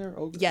her. Isn't there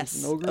Ogre? Yes,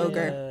 Isn't Ogre.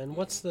 Ogre. And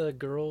what's the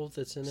girl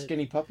that's in it?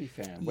 Skinny Puppy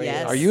fan. Wait,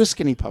 Yes. are you a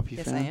Skinny Puppy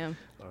Yes, fan? I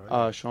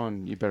am.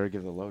 Sean, you better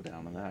give the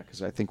lowdown on that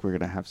because I think we're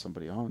gonna have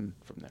somebody on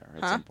from there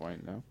at some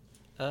point. No.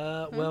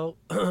 Well,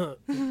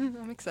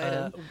 I'm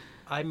excited.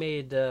 I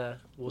made,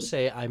 we'll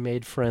say I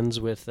made friends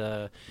with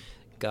a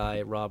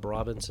guy, Rob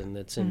Robinson,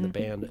 that's in the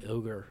band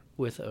Ogre,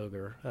 with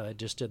Ogre. I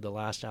just did the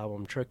last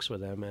album, Tricks,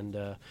 with him, and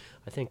I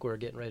think we're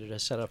getting ready to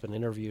set up an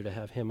interview to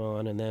have him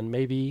on, and then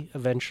maybe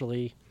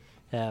eventually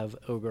have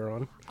Ogre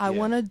on. I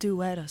want to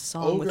duet a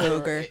song with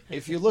Ogre.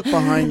 If you look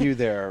behind you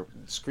there,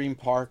 Scream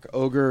Park,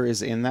 Ogre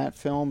is in that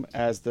film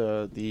as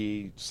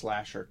the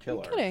slasher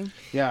killer. You're kidding.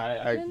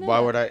 Yeah, why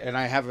would I? And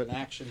I have an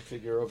action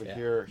figure over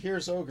here.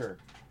 Here's Ogre.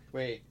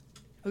 Wait.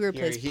 Ogre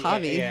plays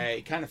Pavi. Yeah,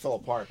 he kind of fell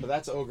apart, but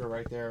that's Ogre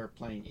right there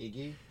playing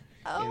Iggy.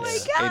 Oh my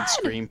God. In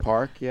Scream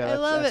Park. Yeah, I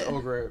love that's it.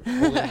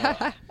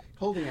 Ogre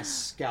holding a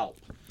scalp.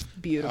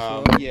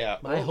 Beautiful. Yeah.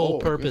 My whole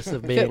purpose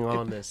of being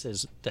on this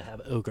is to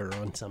have Ogre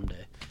on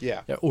someday.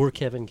 Yeah. Or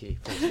Kevin Key.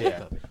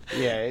 Yeah,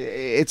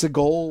 it's a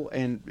goal,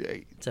 and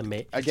it's a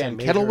major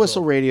Kettle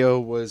Whistle goal. Radio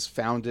was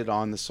founded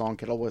on the song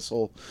Kettle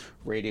Whistle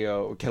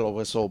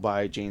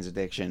by Jane's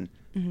Addiction,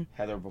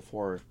 Heather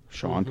before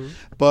Sean,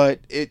 but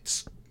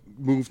it's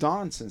moved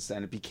on since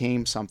then. It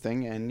became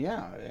something,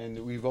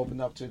 and we've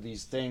opened up to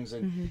these things,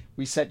 and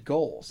we set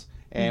goals.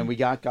 And we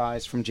got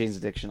guys from Jane's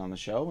Addiction on the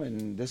show,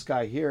 and this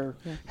guy here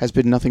has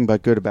been nothing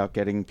but good about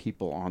getting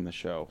people on the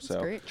show. That's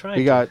so great.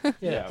 we got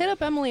Hit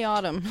up Emily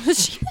Autumn.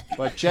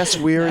 But Jess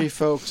Weary,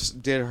 folks,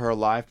 did her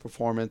live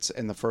performance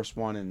in the first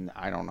one in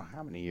I don't know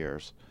how many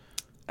years,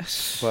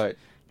 but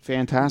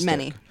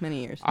fantastic.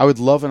 Many years. I would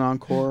love an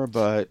encore,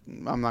 but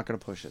I'm not going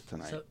to push it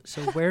tonight.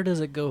 So where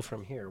does it go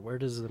from here? Where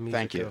does the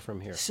music go from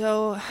here?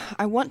 So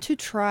I want to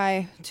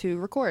try to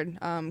record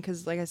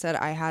because, like I said,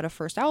 I had a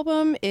first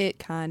album. It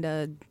kind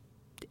of...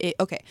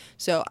 okay,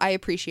 so I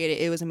appreciate it.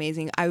 It was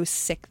amazing. I was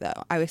sick,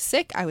 though. I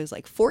was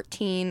like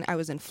 14. I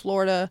was in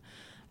Florida,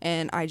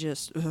 and I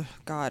just,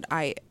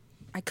 I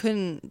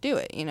couldn't do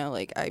it. You know,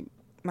 like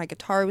my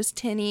guitar was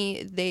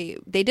tinny. They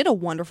did a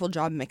wonderful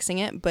job mixing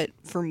it, but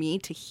for me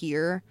to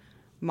hear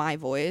my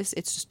voice,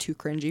 it's just too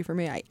cringy for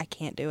me. I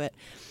can't do it.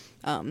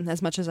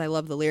 As much as I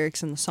love the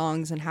lyrics and the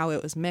songs and how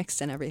it was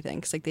mixed and everything,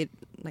 because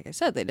like I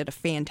said, they did a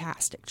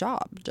fantastic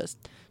job. Just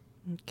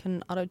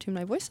can auto-tune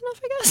my voice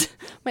enough, I guess.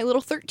 My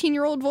little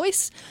 13-year-old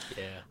voice.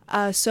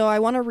 Yeah. So I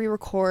want to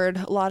re-record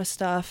a lot of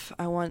stuff.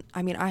 I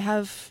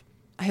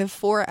have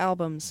 4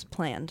 albums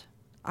planned.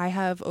 I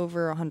have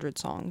over 100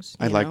 songs.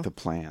 I like the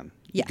plan.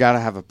 You got to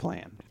have a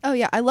plan. Oh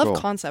yeah, I love Cool.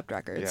 concept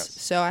records.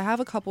 Yes. So I have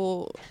a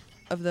couple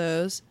of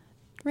those.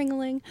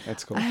 Ring-a-ling.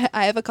 That's cool.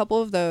 I have a couple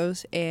of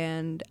those,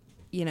 and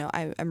you know,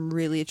 I'm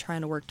really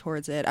trying to work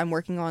towards it. I'm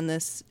working on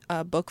this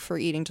book for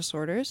eating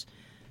disorders.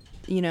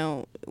 You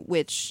know,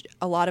 which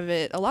a lot of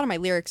my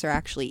lyrics are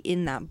actually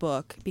in that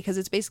book because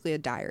it's basically a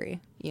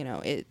diary. You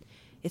know,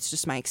 it's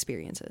just my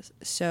experiences.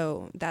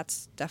 So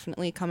that's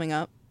definitely coming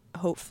up.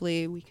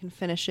 Hopefully we can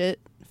finish it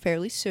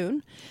fairly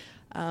soon.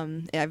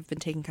 I've been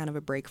taking kind of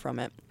a break from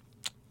it.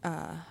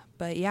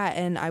 But yeah,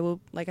 and I will,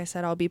 like I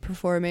said, I'll be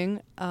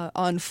performing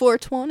on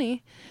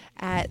 4/20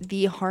 at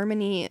the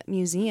Harmony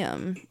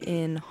Museum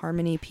in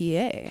Harmony,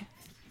 PA.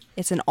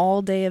 It's an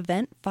all-day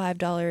event,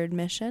 $5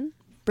 admission.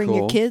 Bring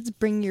your kids,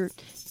 bring your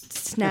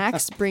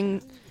snacks,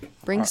 bring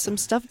some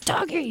stuff.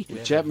 Doggy!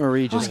 Jet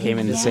Marie just came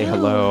in to say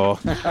hello.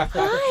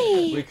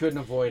 Hi. We couldn't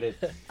avoid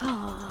it.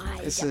 Oh,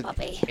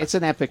 It's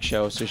an epic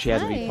show, so she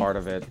had to be part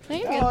of it. There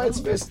you Oh, go.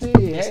 it's Misty.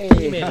 Hey.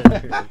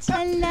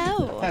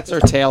 Hello. That's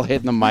her tail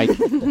hitting the mic.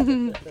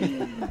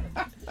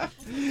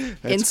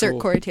 That's Insert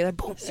cool. Corey Taylor.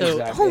 Boom. So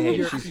Exactly.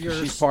 Hey,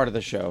 she's part of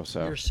the show,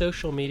 so. Your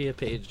social media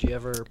page, do you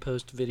ever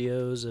post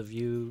videos of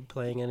you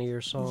playing any of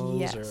your songs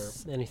Yes.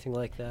 or anything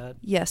like that?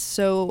 Yes,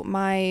 so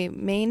my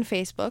main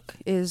Facebook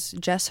is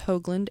Jess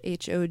Hoagland,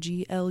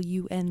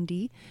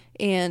 Hoglund,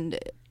 and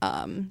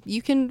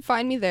you can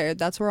find me there.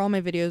 That's where all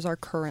my videos are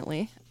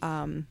currently.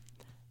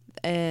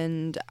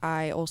 And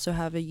I also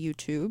have a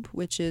YouTube,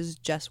 which is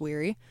Jess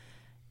Weary.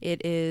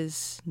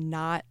 It's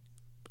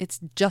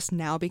just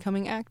now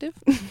becoming active.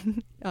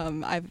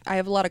 I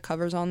have a lot of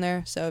covers on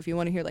there, so if you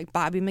want to hear like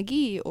Bobby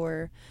McGee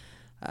or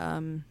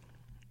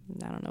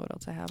I don't know what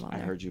else I have on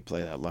there. I heard you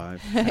play that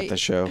live at the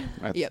show.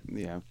 Yep.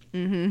 Yeah.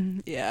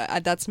 Mm-hmm. Yeah,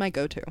 that's my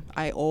go-to.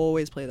 I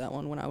always play that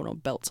one when I want to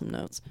belt some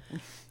notes.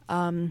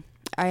 I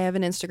have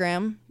an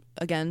Instagram,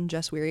 again,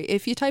 Jess Weary.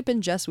 If you type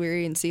in Jess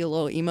Weary and see a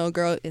little emo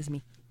girl, it's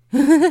me.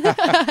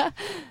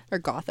 Or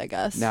goth, I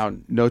guess. Now,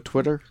 no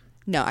Twitter?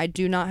 No, I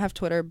do not have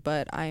Twitter,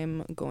 but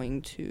I'm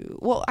going to...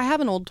 Well, I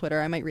have an old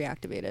Twitter. I might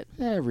reactivate it.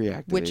 Yeah,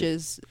 reactivate. Which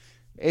is...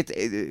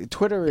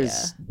 Twitter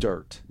is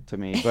dirt to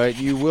me, but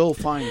you will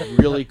find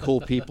really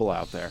cool people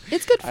out there.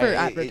 It's good for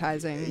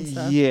advertising and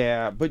stuff.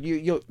 Yeah, but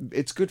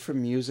it's good for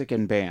music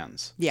and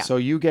bands. Yeah. So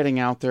you getting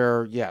out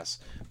there, yes.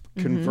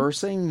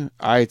 Conversing,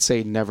 I'd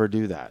say never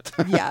do that.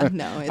 Yeah,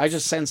 no. I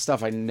just send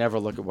stuff. I never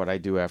look at what I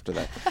do after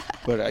that.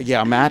 But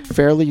yeah, I'm at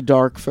Fairly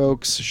Dark,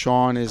 folks.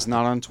 Sean is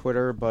not on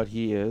Twitter, but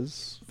he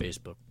is.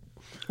 Facebook.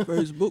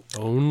 Facebook.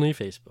 Only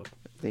Facebook.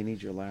 They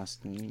need your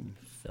last name.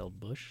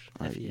 Feldbush.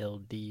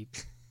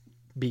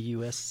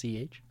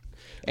 FELDBUSCH.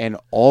 And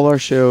all our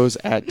shows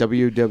at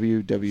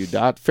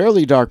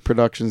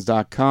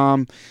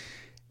www.fairlydarkproductions.com,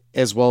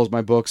 as well as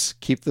my books.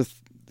 Keep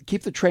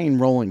the train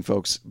rolling,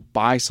 folks.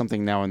 Buy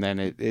something now and then.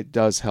 It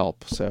does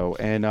help. So,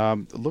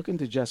 and look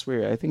into Jess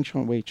Weir. I think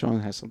Sean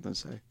has something to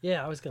say.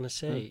 Yeah, I was going to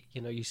say,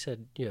 you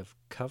said you have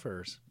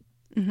covers.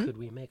 Mm-hmm. Could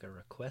we make a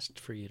request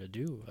for you to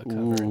do a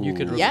cover? And you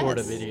could record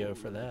a video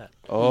for that.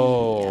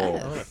 Oh,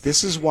 Yes.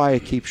 This is why I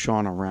keep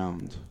Sean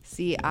around.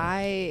 See,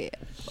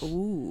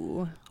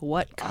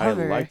 what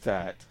cover? I like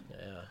that.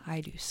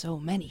 I do so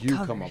many You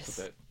covers. come up with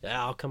it.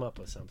 Yeah, I'll come up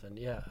with something.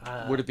 Yeah.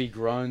 Would it be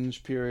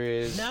grunge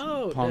period?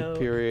 No, punk no.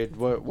 period.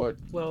 What?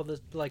 Well,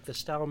 the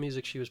style of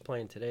music she was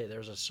playing today.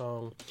 There's a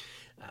song.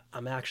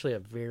 I'm actually a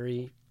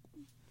very,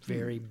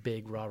 very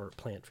big Robert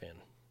Plant fan.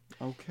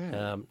 Okay.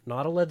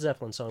 Not a Led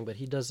Zeppelin song, but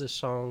he does this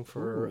song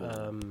for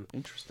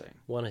interesting.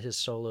 One of his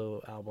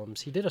solo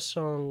albums. He did a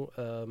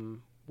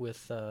song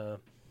with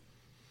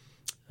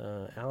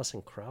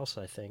Alison Krauss,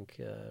 I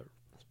think.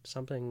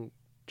 Something.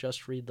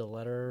 Just Read the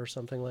Letter or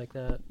something like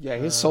that. Yeah,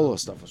 his solo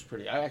stuff was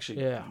pretty.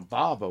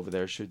 Bob over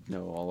there should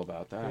know all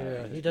about that.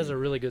 Yeah, he does a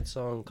really good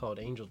song called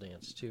Angel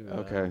Dance too.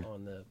 Okay.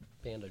 On the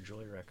Band of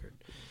Joy record.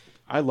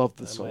 I love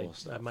the solo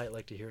stuff. I might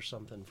like to hear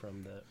something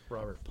from the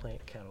Robert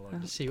Plant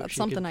catalog to see what That's she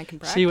something could, I can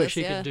see what practice,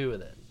 she yeah. could do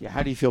with it. Yeah,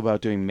 how do you feel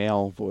about doing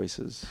male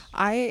voices?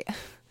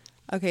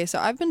 Okay, so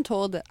I've been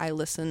told that I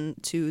listen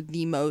to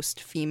the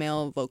most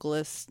female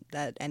vocalists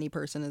that any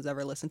person has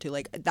ever listened to.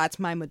 Like, that's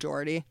my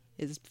majority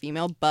is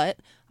female, but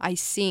I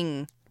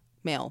sing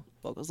male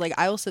vocals. Like,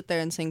 I will sit there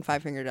and sing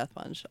Five Finger Death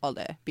Punch all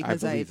day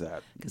because I believe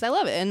that. Because I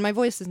love it, and my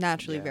voice is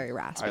naturally very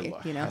raspy.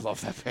 I love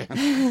that band.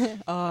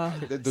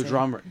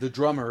 The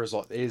drummer is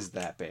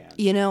that band.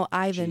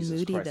 Ivan Jesus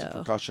Moody Christ, the though.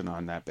 percussion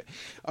on that band.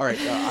 All right,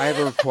 I have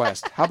a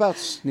request. How about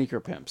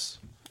Sneaker Pimps?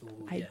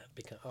 Ooh, yeah,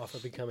 off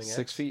of Becoming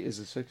 6 feet? Is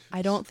it 6 feet?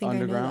 I don't think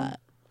underground? I knew that.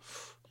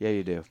 Yeah,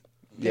 you do.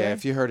 Yeah,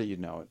 if you heard it, you'd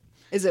know it.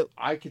 Is it?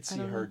 I could see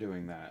her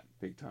doing that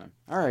big time.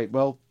 All right,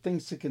 well,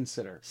 things to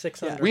consider.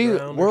 6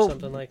 Underground or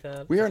something like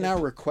that. We are now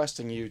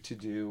requesting you to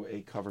do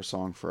a cover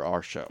song for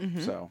our show.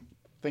 Mm-hmm. So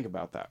think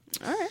about that.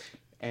 All right.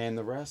 And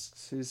the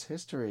rest is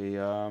history.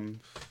 What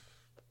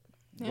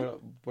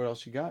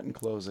else you got in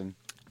closing?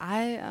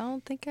 I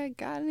don't think I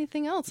got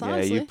anything else, Yeah,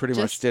 honestly. you pretty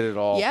much did it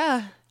all.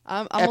 Yeah.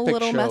 I'm a Epic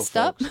little show, messed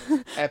folks. up,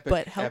 Epic,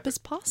 but help epic. is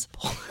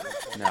possible.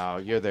 No,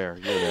 you're there.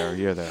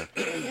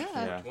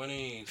 Yeah.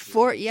 20.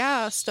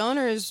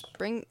 Stoners,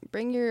 bring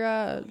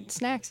your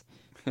snacks.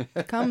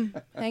 Come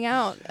hang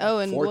out. Oh,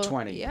 and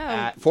 420.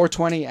 At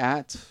 420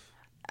 at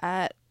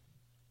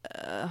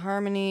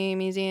Harmony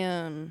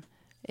Museum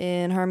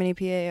in Harmony,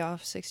 PA,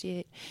 off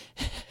 68.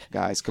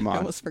 Guys, come I on.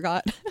 almost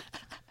forgot.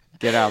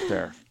 Get out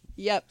there.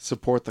 Yep.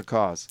 Support the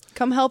cause.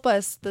 Come help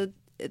us. The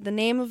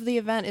name of the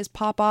event is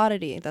Pop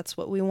Oddity. That's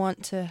what we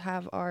want to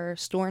have our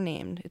store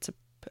named. It's a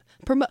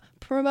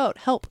promote,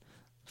 help,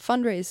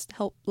 fundraise,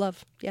 help,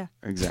 love. Yeah.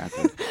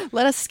 Exactly.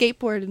 Let us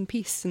skateboard in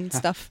peace and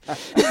stuff.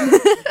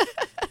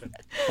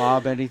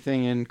 Bob,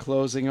 anything in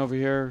closing over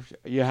here?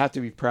 You have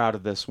to be proud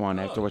of this one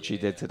after what you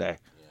did today.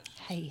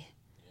 Hey.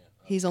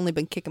 He's only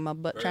been kicking my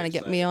butt trying to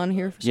get me on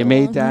here for so You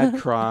made long. Dad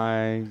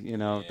cry.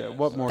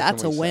 What more?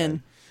 That's can we a win.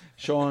 say?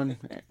 Sean,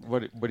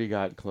 what do you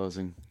got in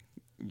closing?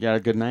 You got a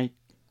good night?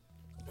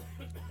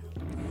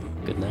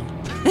 Good night.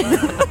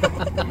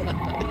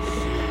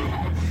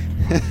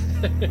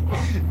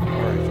 All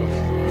right,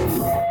 folks.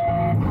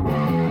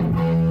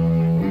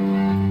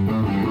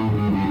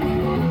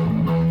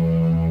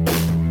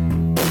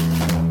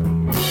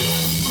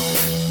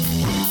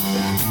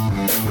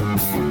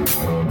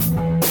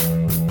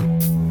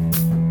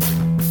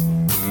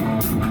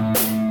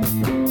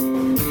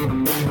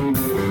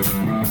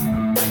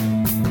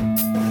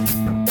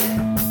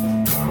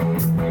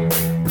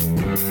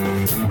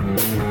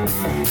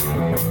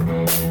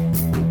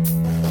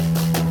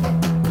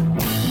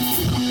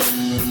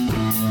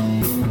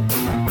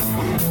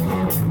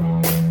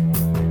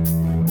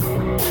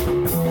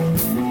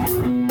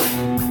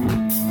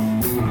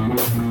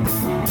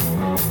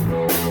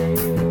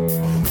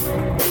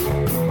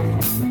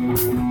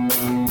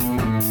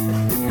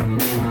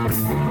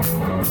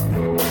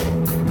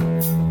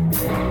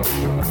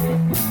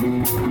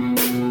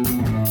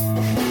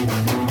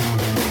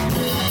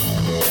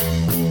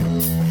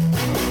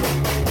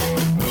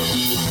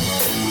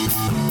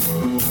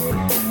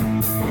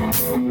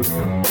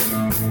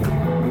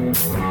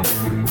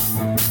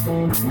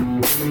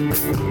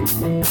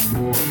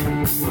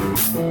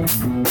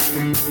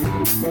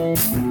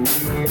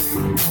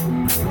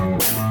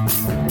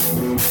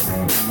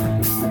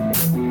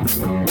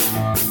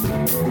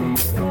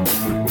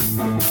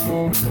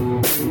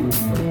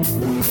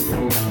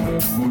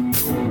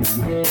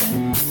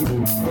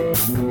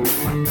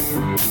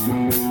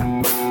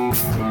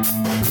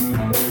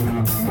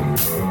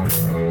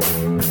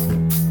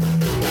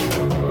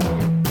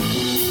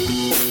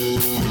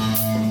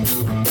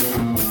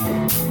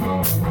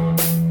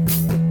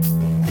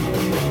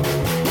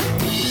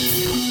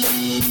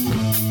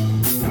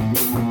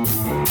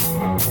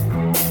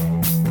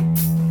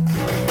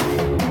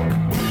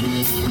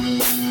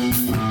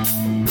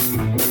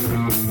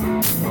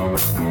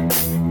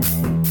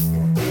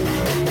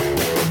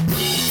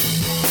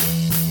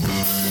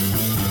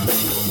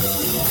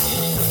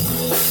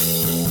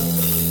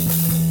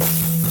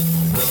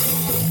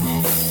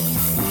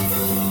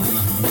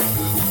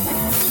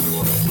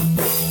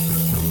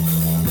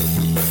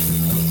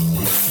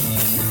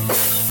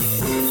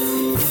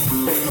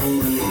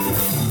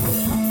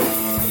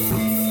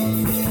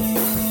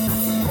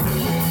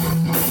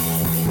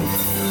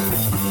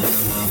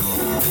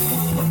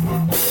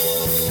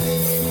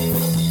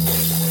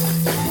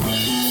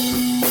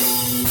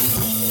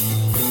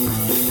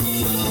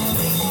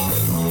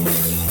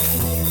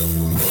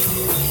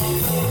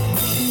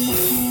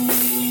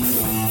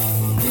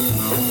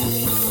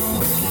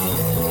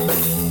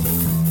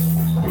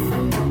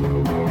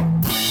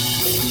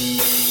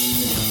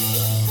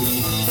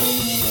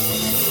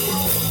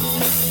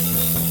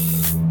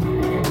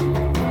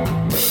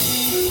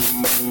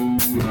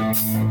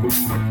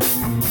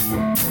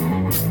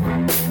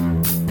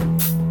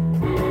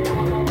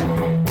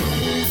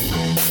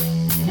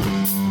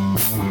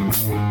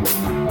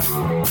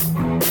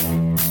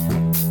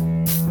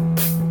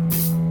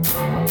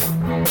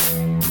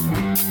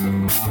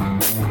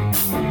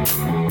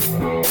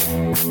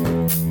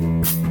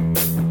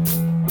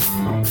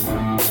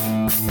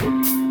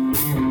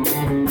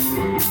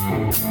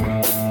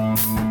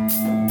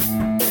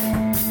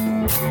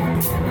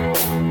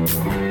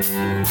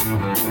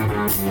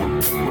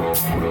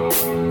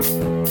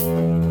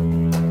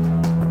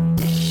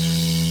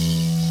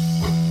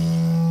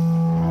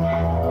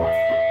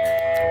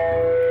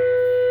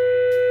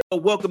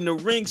 welcome to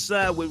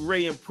Ringside with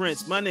Ray and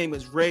Prince. My name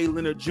is Ray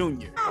Leonard Jr. Oh,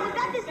 is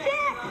that the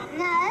set?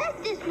 No,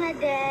 that's just my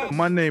dad.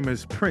 My name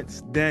is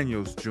Prince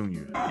Daniels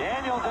Jr.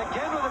 Daniels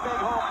again with a big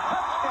home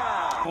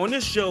touchdown. On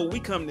this show, we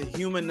come to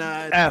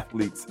humanize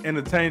athletes,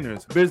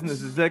 entertainers,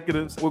 business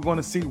executives. We're going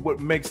to see what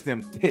makes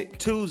them tick.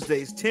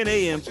 Tuesdays, 10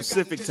 a.m.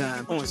 Pacific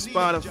time on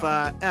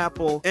Spotify,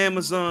 Apple,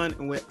 Amazon,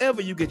 and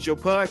wherever you get your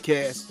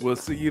podcasts. We'll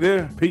see you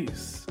there.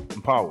 Peace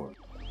and power.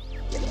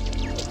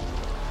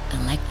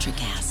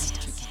 Electric acid.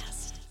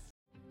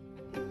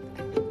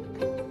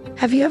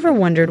 Have you ever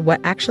wondered what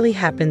actually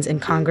happens in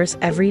Congress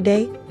every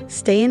day?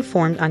 Stay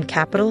informed on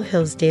Capitol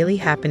Hill's daily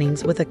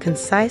happenings with a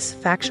concise,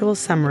 factual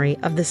summary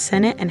of the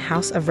Senate and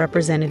House of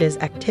Representatives'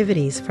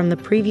 activities from the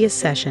previous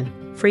session,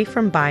 free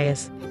from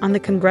bias, on the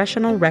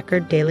Congressional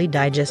Record Daily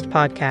Digest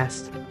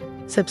podcast.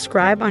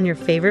 Subscribe on your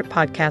favorite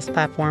podcast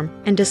platform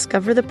and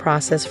discover the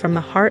process from the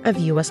heart of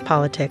U.S.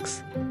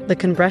 politics. The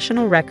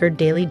Congressional Record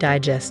Daily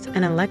Digest,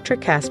 an Electric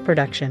Cast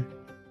production.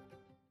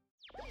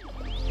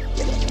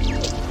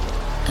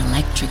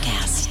 Electric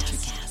acid.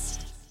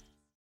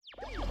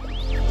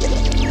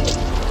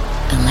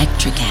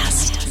 Electric acid.